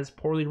nearly as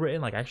poorly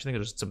written. Like I actually think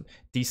there's some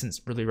decent,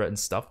 really written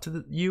stuff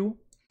to You.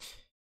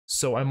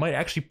 So I might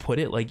actually put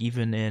it like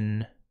even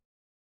in.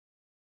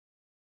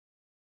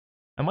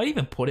 I might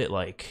even put it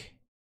like.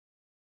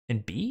 In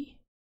B?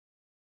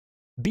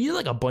 B is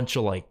like a bunch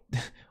of like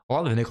a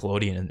lot of the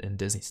Nickelodeon and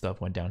Disney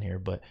stuff went down here,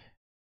 but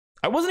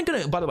I wasn't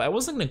gonna, by the way, I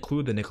wasn't gonna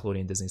include the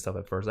Nickelodeon Disney stuff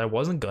at first. I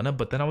wasn't gonna,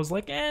 but then I was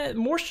like,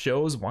 more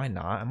shows, why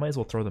not? I might as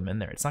well throw them in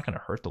there. It's not gonna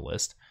hurt the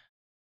list.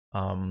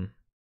 I'll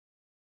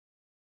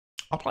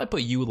probably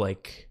put You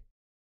like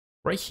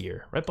right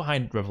here, right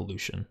behind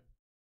Revolution.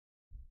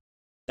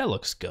 That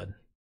looks good.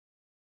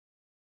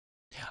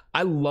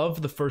 I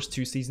love the first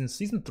two seasons.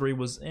 Season 3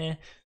 was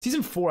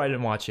Season 4 I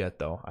didn't watch yet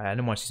though. I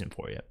didn't watch season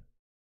 4 yet.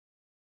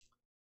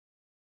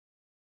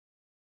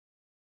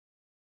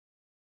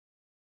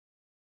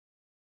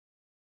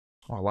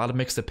 Oh, a lot of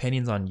mixed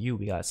opinions on You.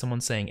 We got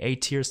someone saying A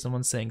tier,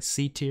 someone saying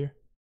C tier.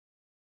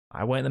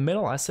 I went in the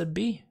middle. I said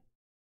B.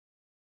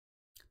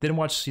 Didn't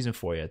watch season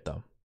 4 yet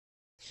though.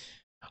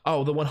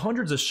 Oh, the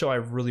 100 is a show I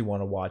really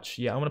want to watch.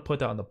 Yeah, I'm gonna put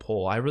that on the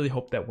poll. I really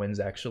hope that wins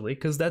actually,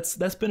 because that's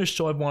been a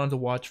show I've wanted to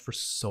watch for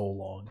so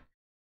long.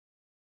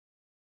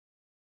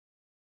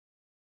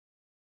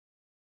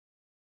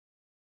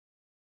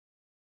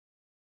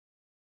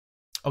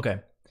 Okay,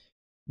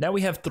 now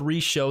we have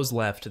 3 shows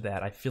left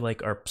that I feel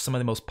like are some of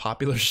the most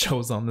popular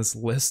shows on this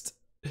list.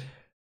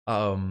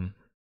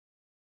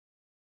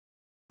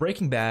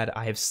 Breaking Bad,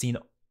 I have seen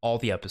all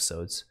the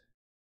episodes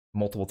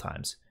multiple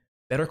times.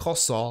 Better Call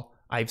Saul,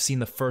 I've seen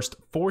the first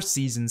 4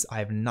 seasons. I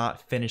have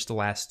not finished the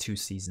last 2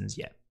 seasons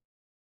yet.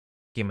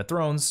 Game of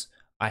Thrones,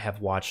 I have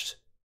watched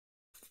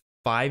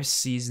 5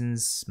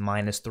 seasons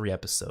minus 3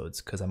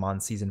 episodes because I'm on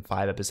season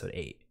 5, episode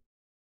 8.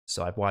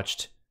 So I've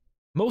watched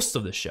most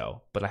of the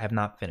show, but I have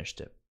not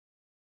finished it.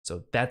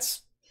 So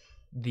that's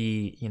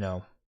the,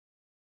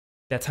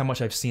 that's how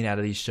much I've seen out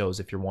of these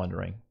shows, if you're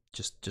wondering,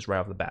 just right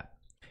off the bat.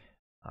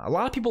 A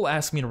lot of people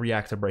ask me to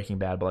react to Breaking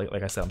Bad, but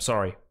like I said, I'm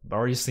sorry. I've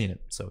already seen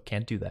it, so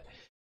can't do that.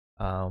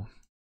 Oh,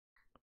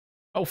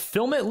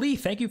 Film It Lee,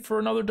 thank you for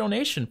another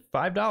donation.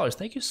 $5.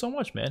 Thank you so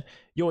much, man.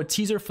 Yo, a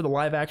teaser for the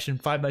live action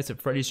Five Nights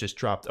at Freddy's just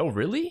dropped. Oh,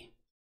 really?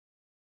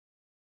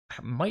 I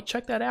might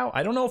check that out.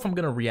 I don't know if I'm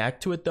going to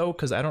react to it, though,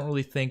 because I don't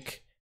really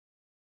think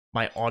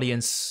my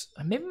audience...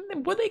 Maybe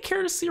would they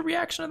care to see a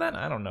reaction to that?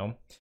 I don't know.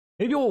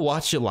 Maybe we'll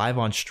watch it live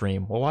on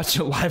stream. We'll watch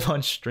it live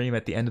on stream.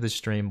 At the end of the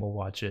stream, we'll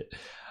watch it.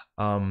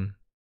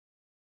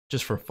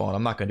 Just for fun.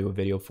 I'm not going to do a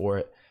video for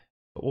it,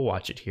 but we'll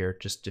watch it here.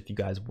 Just if you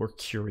guys were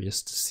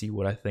curious to see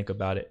what I think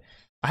about it.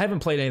 I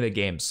haven't played any of the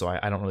games, so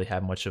I don't really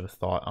have much of a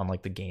thought on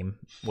like the game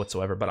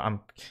whatsoever, but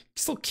I'm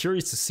still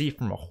curious to see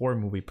from a horror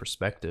movie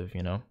perspective,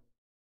 You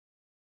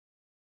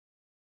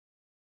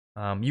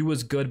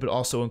was good, but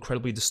also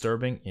incredibly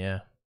disturbing. Yeah,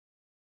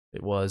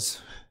 it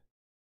was.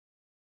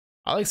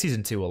 I like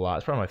season 2 a lot.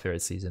 It's probably my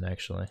favorite season,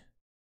 actually,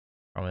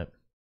 from it.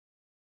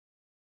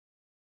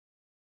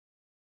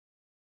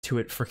 To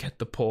it, forget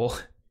the poll.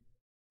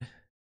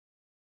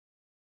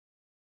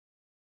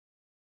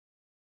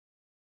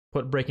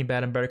 Put Breaking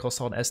Bad and Better Call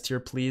Saul in S tier,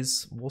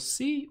 please. We'll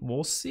see.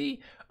 We'll see.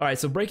 All right,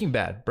 so Breaking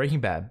Bad.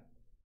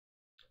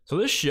 So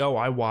this show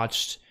I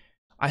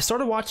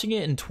started watching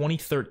it in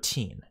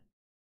 2013,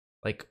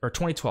 or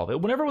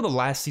 2012. Whenever the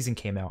last season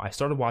came out, I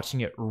started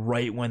watching it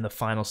right when the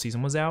final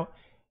season was out,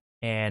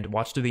 and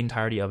watched through the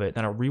entirety of it.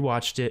 Then I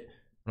rewatched it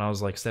when I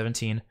was like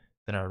 17.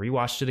 Then I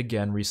rewatched it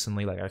again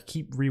recently. Like I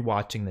keep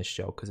rewatching this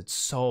show because it's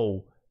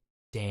so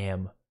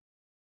damn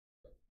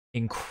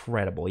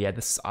incredible. Yeah,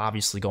 this is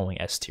obviously going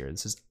S tier.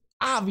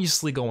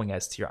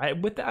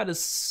 Without a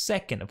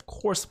second, of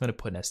course I'm going to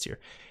put an S tier.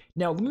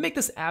 Now, let me make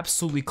this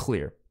absolutely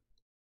clear.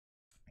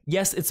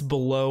 Yes, it's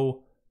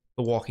below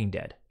The Walking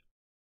Dead.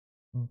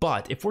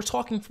 But if we're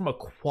talking from a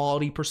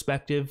quality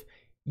perspective,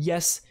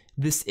 yes,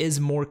 this is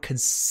more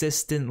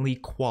consistently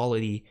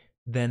quality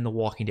than The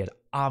Walking Dead,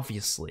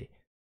 obviously.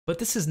 But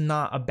this is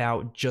not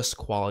about just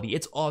quality.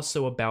 It's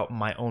also about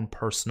my own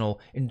personal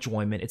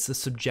enjoyment. It's a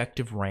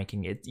subjective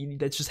ranking.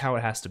 That's just how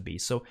it has to be.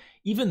 So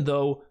even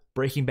though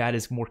Breaking Bad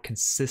is more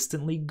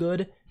consistently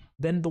good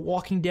than The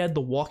Walking Dead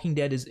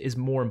is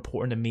more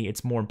important to me.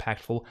 It's more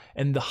impactful.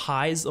 And the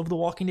highs of The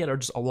Walking Dead are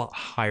just a lot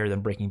higher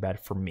than Breaking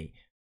Bad for me.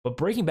 But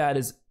Breaking Bad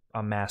is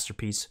a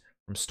masterpiece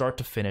from start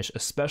to finish,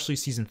 especially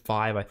season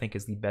 5, I think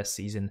is the best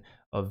season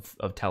of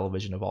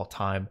television of all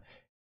time.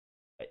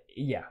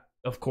 Yeah.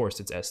 Of course,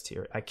 it's S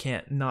tier. I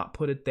can't not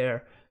put it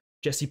there.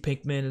 Jesse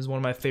Pinkman is one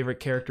of my favorite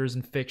characters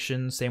in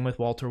fiction. Same with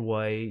Walter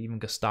White. Even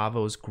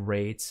Gustavo is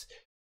great.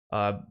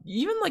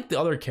 Even like the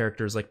other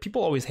characters, like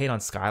people always hate on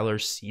Skylar.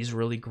 She's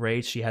really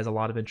great. She has a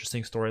lot of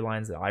interesting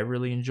storylines that I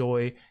really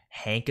enjoy.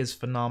 Hank is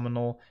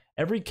phenomenal.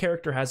 Every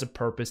character has a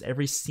purpose.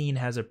 Every scene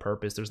has a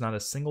purpose. There's not a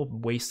single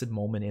wasted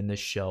moment in this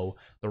show.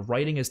 The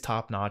writing is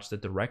top notch. The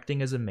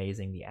directing is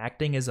amazing. The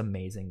acting is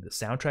amazing. The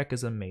soundtrack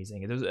is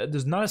amazing.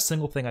 There's not a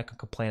single thing I can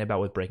complain about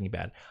with Breaking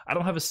Bad. I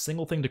don't have a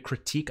single thing to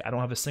critique. I don't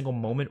have a single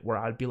moment where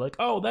I'd be like,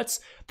 oh, that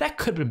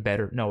could have been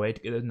better. No,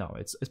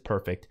 it's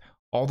perfect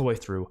all the way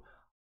through.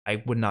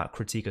 I would not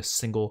critique a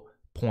single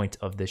point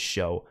of this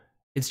show.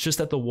 It's just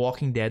that The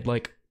Walking Dead,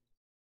 like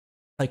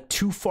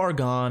Too Far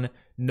Gone,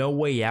 No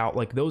Way Out,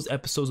 like those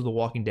episodes of The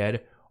Walking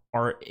Dead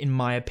are, in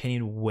my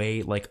opinion,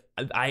 way, like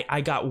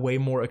I got way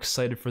more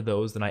excited for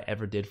those than I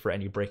ever did for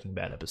any Breaking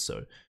Bad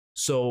episode.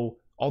 So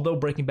although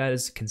Breaking Bad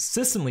is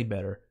consistently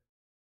better,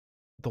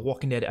 The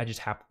Walking Dead I just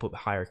have to put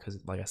higher because,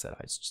 like I said,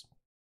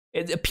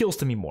 it appeals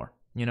to me more,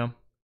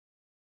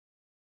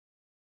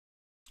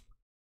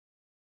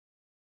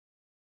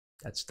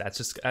 That's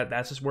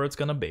just where it's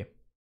gonna be.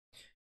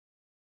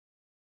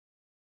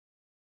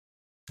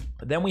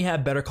 But then we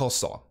have Better Call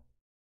Saul.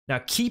 Now,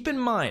 keep in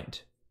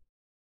mind,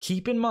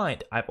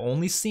 I've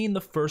only seen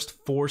the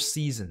first 4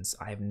 seasons.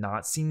 I have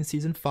not seen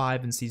season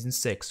 5 and season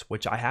 6,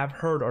 which I have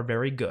heard are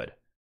very good.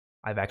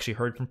 I've actually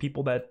heard from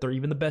people that they're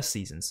even the best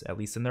seasons, at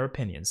least in their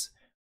opinions.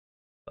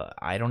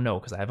 I don't know,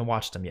 because I haven't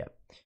watched them yet.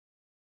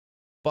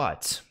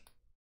 But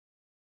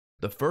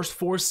the first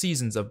 4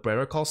 seasons of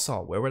Better Call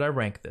Saul, where would I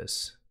rank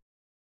this?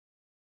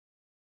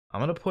 I'm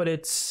going to put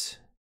it...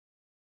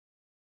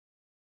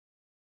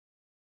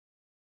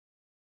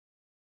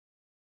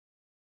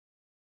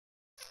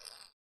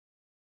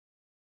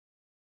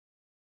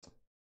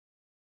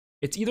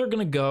 It's either going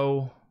to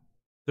go...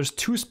 There's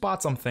 2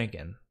 spots I'm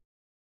thinking.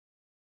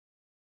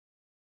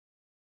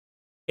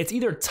 It's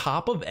either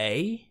top of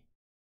A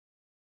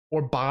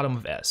or bottom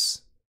of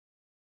S.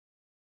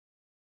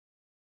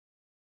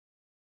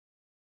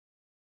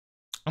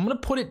 I'm gonna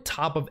put it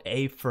top of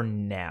A for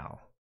now.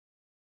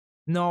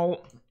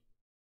 No,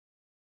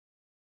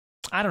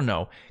 I don't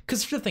know.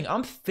 Because here's the thing,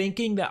 I'm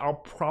thinking that I'll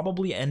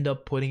probably end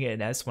up putting it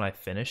in S when I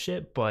finish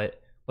it,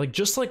 but like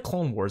just like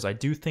Clone Wars, I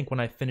do think when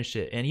I finish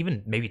it, and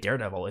even maybe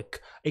Daredevil,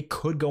 it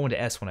could go into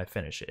S when I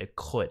finish it. It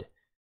could.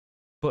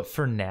 But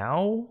for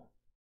now,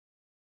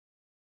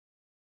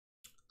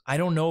 I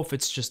don't know if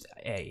it's just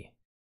A.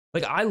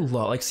 Like I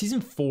love like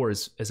season 4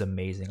 is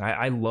amazing.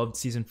 I loved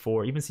season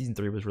 4. Even season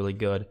 3 was really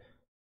good.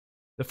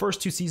 The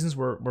first 2 seasons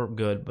were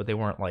good, but they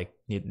weren't like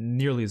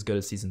nearly as good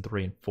as season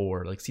 3 and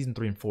 4. Like season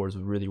 3 and 4 is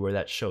really where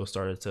that show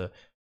started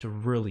to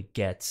really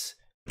get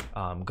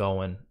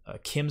going.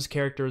 Kim's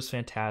character is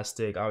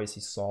fantastic.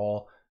 Obviously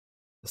Saul,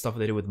 the stuff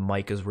they did with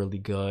Mike is really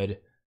good.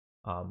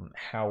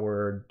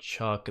 Howard,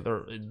 Chuck,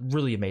 they're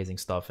really amazing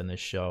stuff in this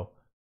show.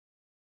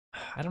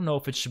 I don't know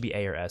if it should be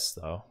A or S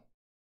though.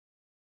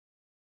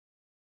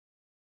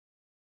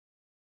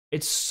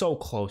 It's so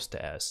close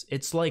to S.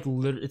 It's like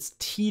it's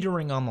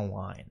teetering on the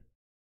line.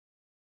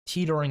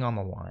 Teetering on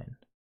the line.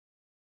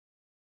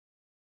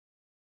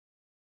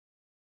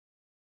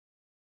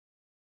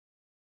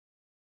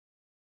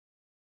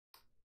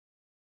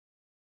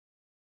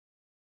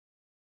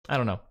 I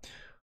don't know.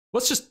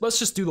 Let's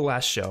just do the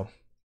last show,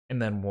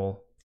 and then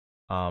we'll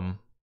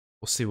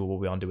see what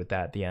we want to do with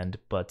that at the end.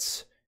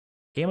 But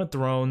Game of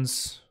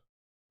Thrones,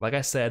 like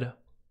I said,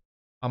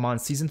 I'm on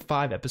season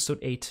 5, episode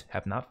 8.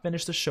 Have not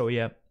finished the show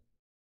yet.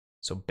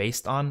 So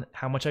based on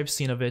how much I've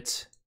seen of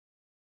it,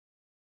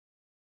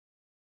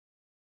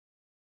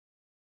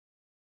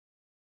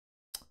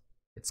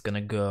 it's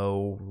gonna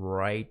go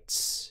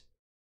right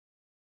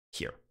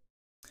here.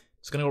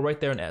 It's gonna go right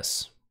there in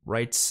S,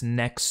 right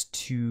next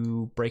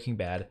to Breaking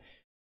Bad.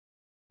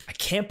 I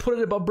can't put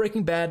it above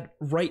Breaking Bad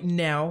right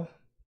now,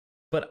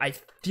 but I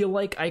feel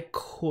like I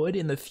could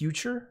in the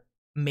future.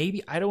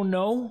 Maybe, I don't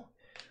know.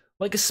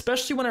 Like,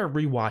 especially when I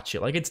rewatch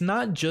it. Like, it's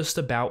not just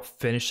about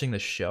finishing the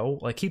show.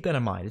 Like, keep that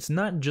in mind. It's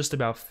not just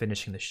about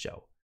finishing the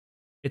show.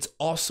 It's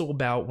also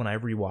about when I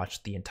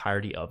rewatch the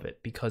entirety of it,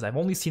 because I've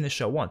only seen the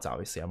show once,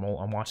 obviously. I'm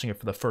watching it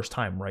for the first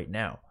time right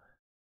now.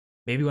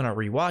 Maybe when I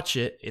rewatch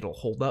it, it'll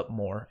hold up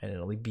more and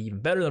it'll be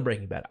even better than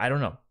Breaking Bad. I don't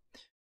know.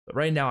 But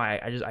right now,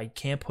 I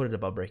can't put it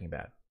above Breaking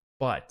Bad.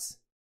 But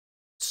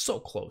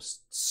so close.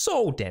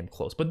 So damn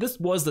close. But this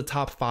was the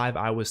top 5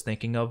 I was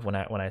thinking of when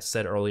I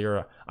said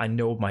earlier, I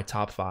know my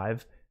top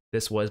 5.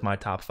 This was my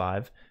top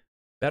 5.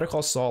 Better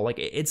Call Saul, like,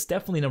 it's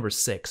definitely number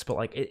 6, but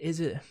like, is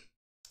it?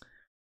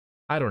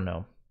 I don't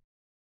know.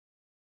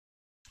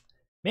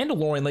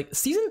 Mandalorian, like,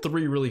 season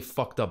 3 really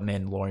fucked up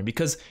Mandalorian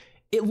because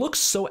it looks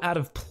so out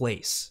of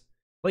place.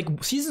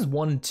 Like, seasons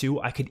 1 and 2,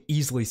 I could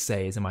easily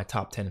say is in my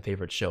top 10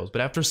 favorite shows.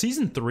 But after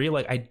season 3,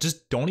 like, I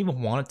just don't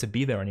even want it to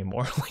be there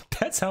anymore. Like,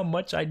 that's how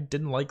much I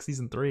didn't like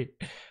season 3.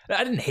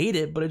 I didn't hate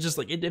it, but it just,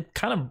 like, it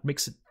kind of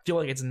makes it feel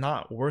like it's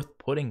not worth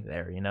putting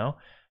there, you know?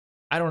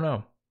 I don't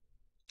know.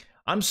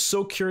 I'm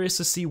so curious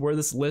to see how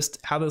this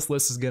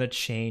list is going to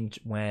change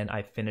when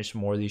I finish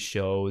more of these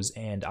shows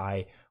and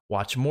I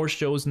watch more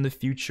shows in the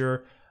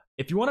future.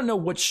 If you want to know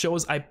what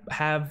shows I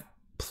have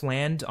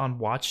planned on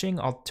watching,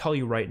 I'll tell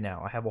you right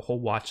now. I have a whole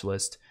watch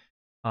list.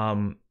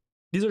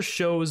 These are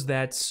shows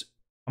that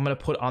I'm going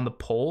to put on the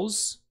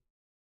polls.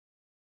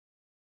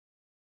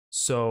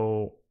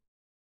 So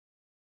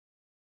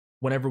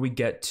whenever we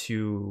get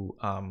to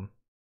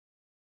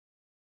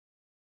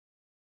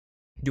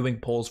doing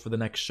polls for the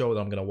next show that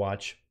I'm going to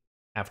watch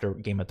after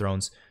Game of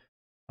Thrones,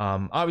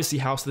 obviously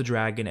House of the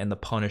Dragon and The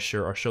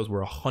Punisher are shows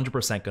we're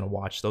 100% going to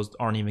watch. Those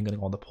aren't even going to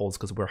go on the polls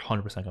because we're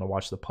 100% going to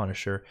watch The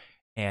Punisher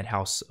and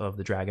House of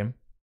the Dragon.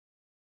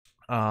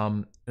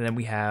 And then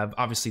we have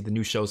obviously the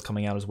new shows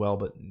coming out as well,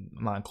 but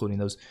I'm not including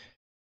those.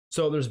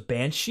 So there's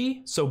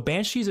Banshee. So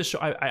Banshee is a show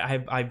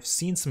I've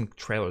seen some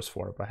trailers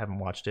for it, but I haven't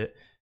watched it.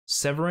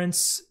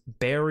 Severance,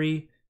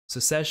 Barry,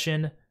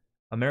 Succession,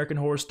 American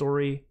Horror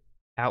Story,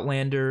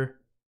 Outlander,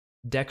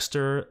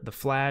 Dexter, The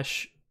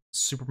Flash,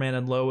 Superman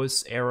and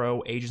Lois,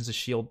 Arrow, Agents of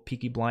S.H.I.E.L.D.,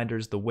 Peaky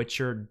Blinders, The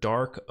Witcher,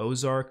 Dark,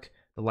 Ozark,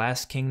 The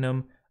Last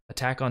Kingdom,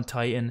 Attack on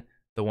Titan,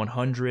 The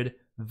 100,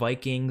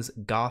 Vikings,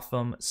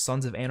 Gotham,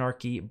 Sons of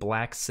Anarchy,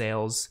 Black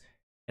Sails,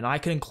 and I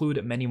could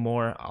include many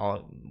more.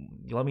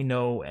 Let me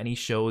know any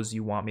shows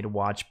you want me to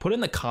watch. Put it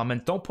in the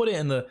comments. Don't put it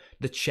in the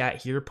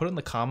chat here. Put it in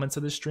the comments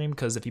of the stream,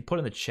 because if you put it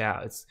in the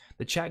chat,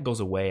 the chat goes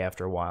away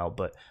after a while,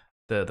 but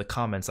the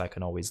comments I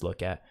can always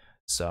look at.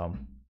 So,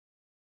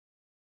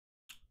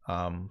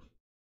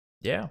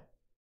 yeah.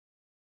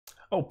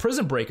 Oh,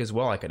 Prison Break as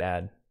well I could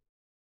add.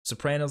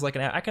 Sopranos, I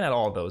can add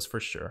all of those for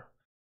sure.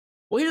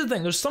 Well, here's the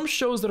thing. There's some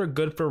shows that are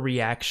good for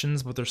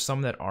reactions, but there's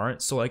some that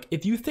aren't. So, like,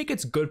 if you think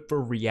it's good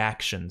for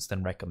reactions,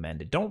 then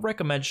recommend it. Don't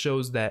recommend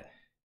shows that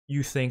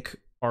you think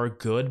are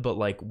good, but,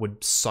 like,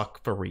 would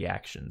suck for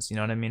reactions. You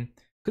know what I mean?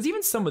 Because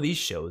even some of these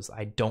shows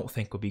I don't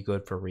think would be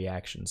good for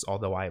reactions,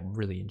 although I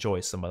really enjoy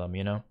some of them,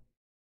 you know?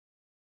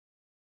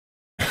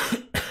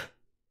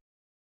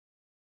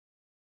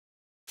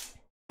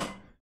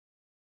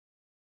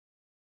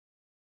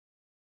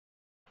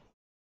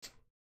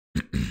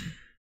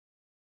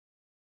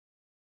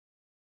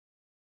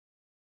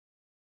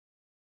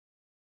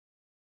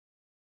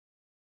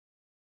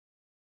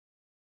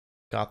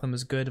 Gotham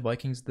is good.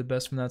 Vikings the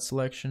best from that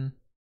selection.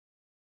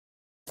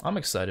 I'm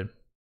excited.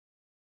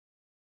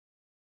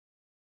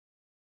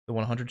 The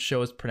 100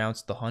 show is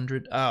pronounced the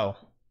 100. Oh.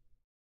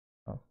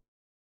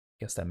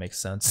 Guess that makes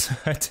sense.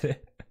 I didn't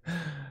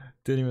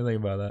even think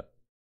about that.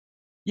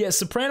 Yeah,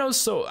 Sopranos,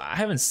 so I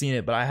haven't seen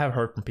it, but I have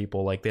heard from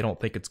people like they don't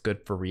think it's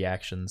good for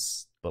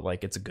reactions, but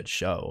like it's a good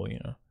show, you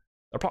know.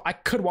 I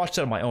could watch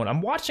that on my own.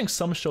 I'm watching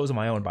some shows on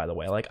my own, by the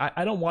way. Like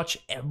I don't watch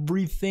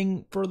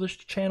everything for this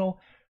channel.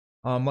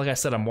 Like I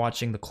said, I'm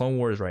watching the Clone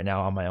Wars right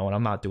now on my own.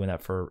 I'm not doing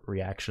that for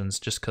reactions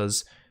just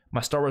because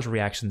my Star Wars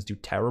reactions do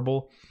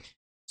terrible.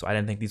 So I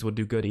didn't think these would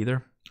do good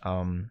either.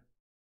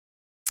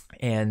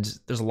 And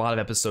there's a lot of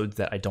episodes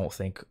that I don't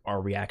think are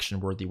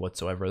reaction worthy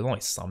whatsoever. There's only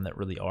some that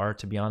really are,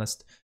 to be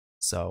honest.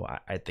 So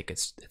I think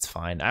it's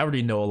fine. I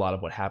already know a lot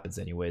of what happens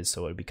anyways,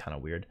 so it'd be kind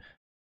of weird.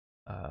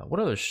 What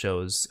other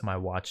shows am I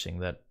watching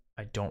that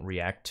I don't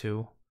react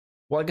to?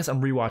 Well, I guess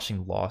I'm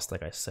rewatching Lost,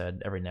 like I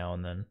said, every now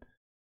and then.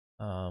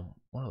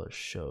 What other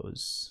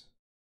shows?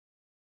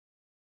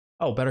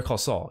 Oh, Better Call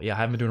Saul. Yeah, I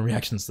haven't been doing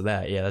reactions to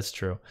that. Yeah, that's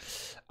true.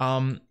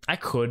 I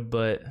could,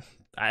 but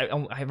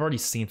I've already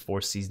seen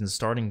 4 seasons.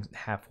 Starting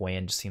halfway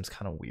in just seems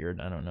kind of weird.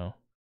 I don't know.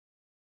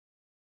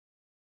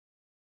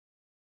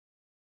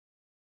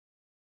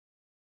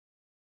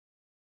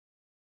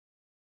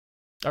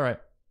 All right.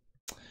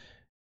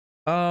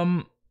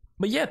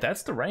 But yeah,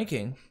 that's the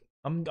ranking.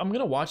 I'm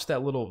gonna watch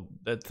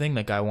that thing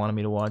that guy wanted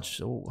me to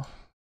watch. Oh.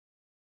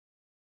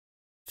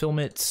 Film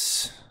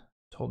It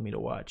told me to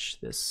watch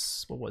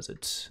this. What was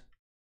it?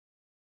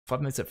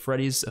 5 Nights at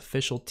Freddy's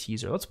official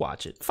teaser. Let's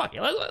watch it. Fuck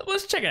it.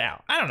 Let's check it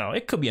out. I don't know.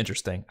 It could be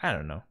interesting. I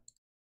don't know.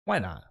 Why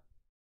not?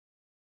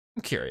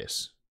 I'm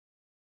curious.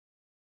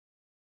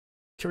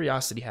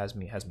 Curiosity has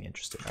me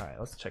interested. All right,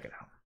 let's check it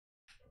out.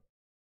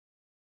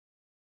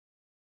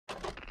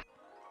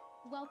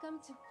 Welcome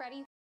to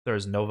Freddy.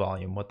 There's no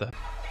volume. What the?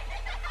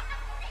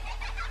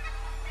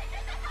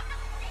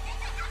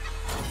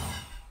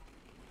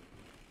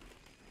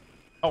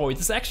 Oh wait,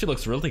 this actually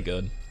looks really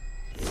good.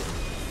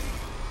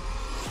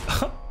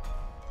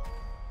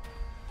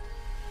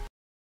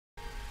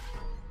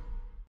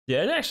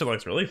 Yeah, it actually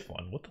looks really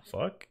fun. What the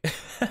fuck?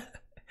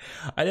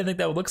 I didn't think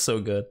that would look so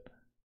good.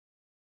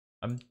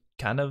 I'm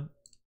kind of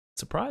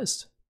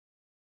surprised.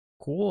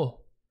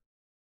 Cool.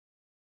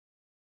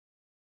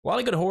 A lot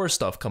of good horror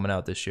stuff coming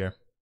out this year.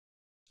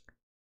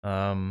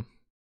 All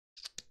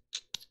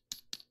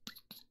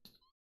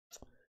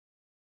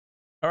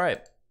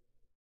right.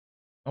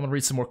 I'm gonna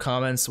read some more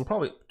comments.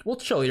 We'll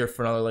chill here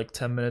for another like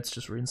 10 minutes,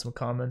 just reading some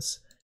comments,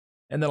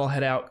 and then I'll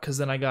head out because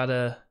then I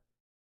gotta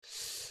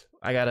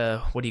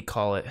what do you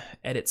call it?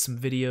 Edit some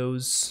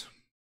videos.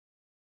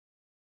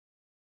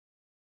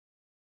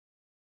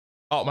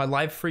 Oh, my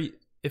live free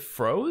it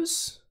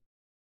froze.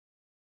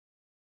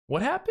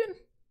 What happened?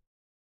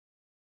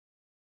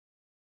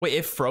 Wait,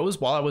 it froze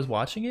while I was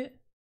watching it?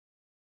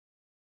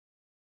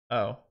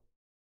 Oh.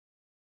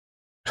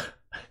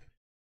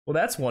 Well,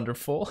 that's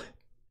wonderful.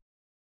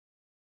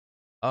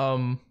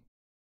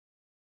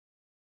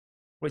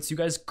 Wait, so you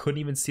guys couldn't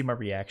even see my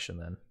reaction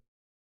then?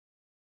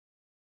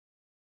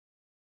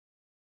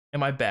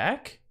 Am I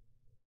back?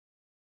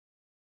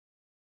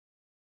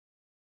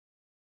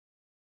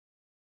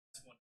 It's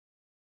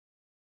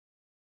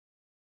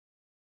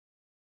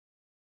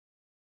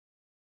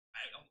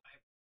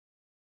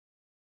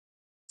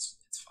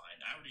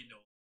fine. I already know.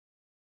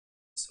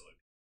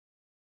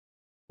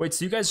 Wait,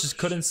 so you guys just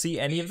couldn't see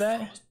any of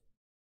that?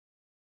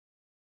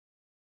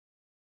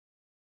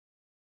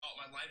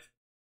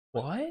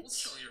 What?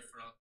 Stuff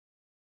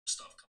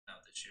coming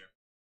out this year.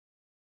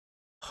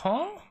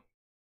 Huh?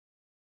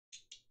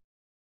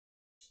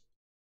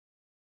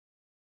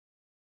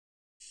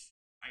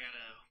 I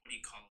gotta, what do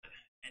you call it?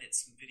 Edit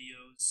some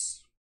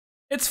videos.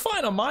 It's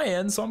fine on my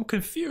end, so I'm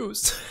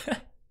confused.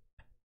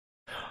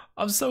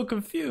 I'm so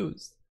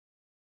confused.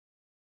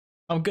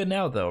 I'm good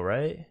now though,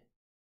 right?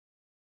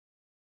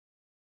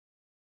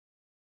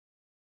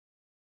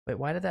 Wait,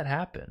 why did that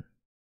happen?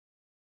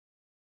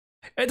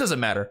 It doesn't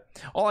matter.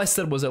 All I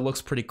said was it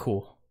looks pretty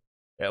cool.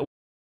 Yeah. Oh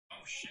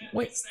shit.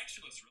 Wait. This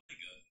actually looks really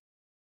good.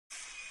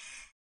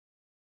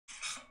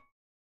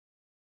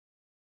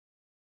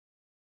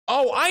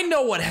 Oh, I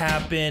know what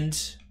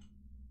happened.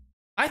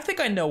 I think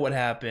I know what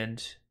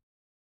happened.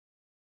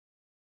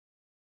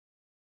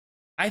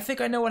 I think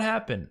I know what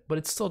happened, but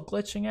it's still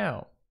glitching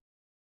out.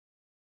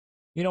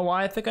 You know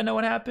why I think I know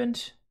what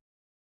happened?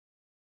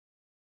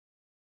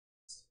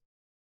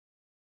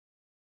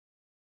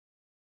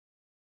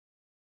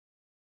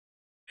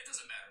 It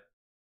doesn't matter.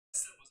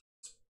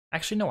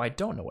 Actually, no, I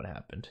don't know what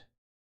happened.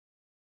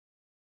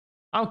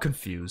 I'm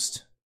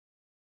confused.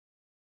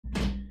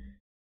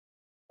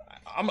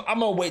 I'm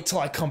gonna wait till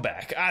I come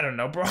back. I don't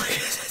know, bro.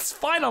 It's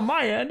fine on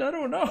my end. I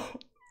don't know.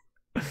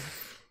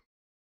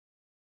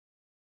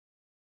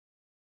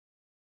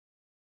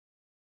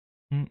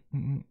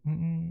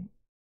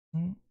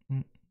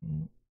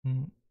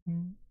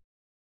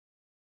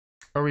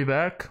 Are we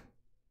back?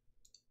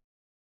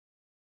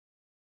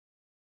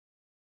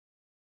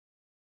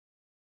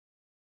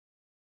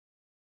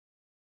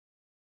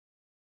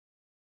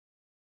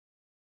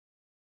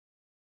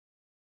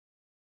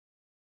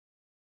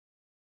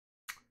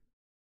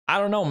 I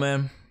don't know,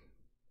 man.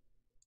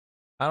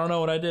 I don't know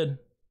what I did.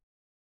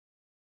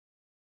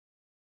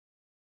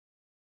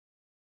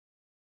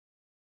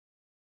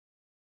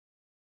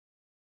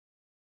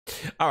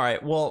 All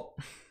right, well,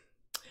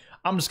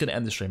 I'm just gonna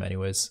end the stream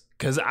anyways,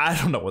 cause I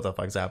don't know what the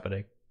fuck's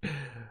happening.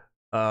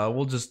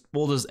 We'll just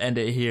end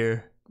it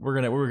here. We're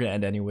gonna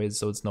end anyways,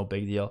 so it's no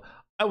big deal.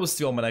 I will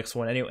see you on my next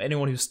one.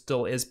 Anyone who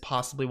still is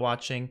possibly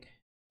watching.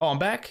 Oh, I'm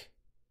back.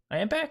 I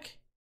am back.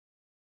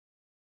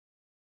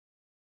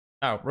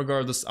 Oh,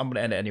 regardless, I'm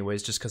gonna end it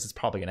anyways, just because it's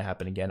probably gonna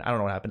happen again. I don't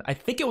know what happened. I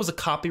think it was a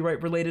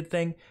copyright related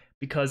thing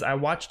because I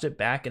watched it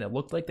back and it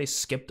looked like they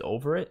skipped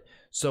over it.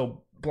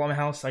 So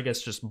Blumhouse, I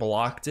guess, just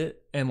blocked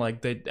it, and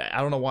like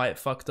I don't know why it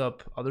fucked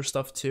up other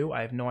stuff too.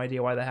 I have no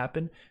idea why that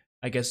happened.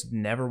 I guess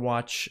never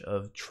watch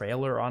a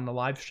trailer on the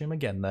live stream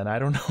again. Then I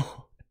don't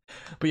know.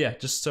 But yeah,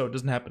 just so it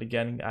doesn't happen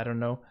again. I don't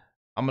know.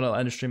 I'm gonna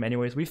end the stream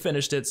anyways. We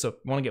finished it, so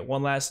want to get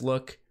one last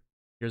look.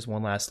 Here's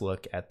one last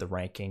look at the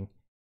ranking.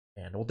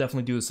 And we'll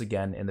definitely do this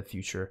again in the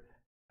future.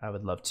 I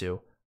would love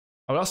to.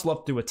 I would also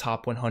love to do a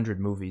top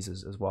 100 movies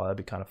as well. That'd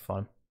be kind of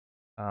fun.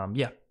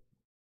 Yeah.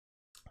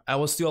 I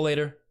will see you all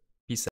later.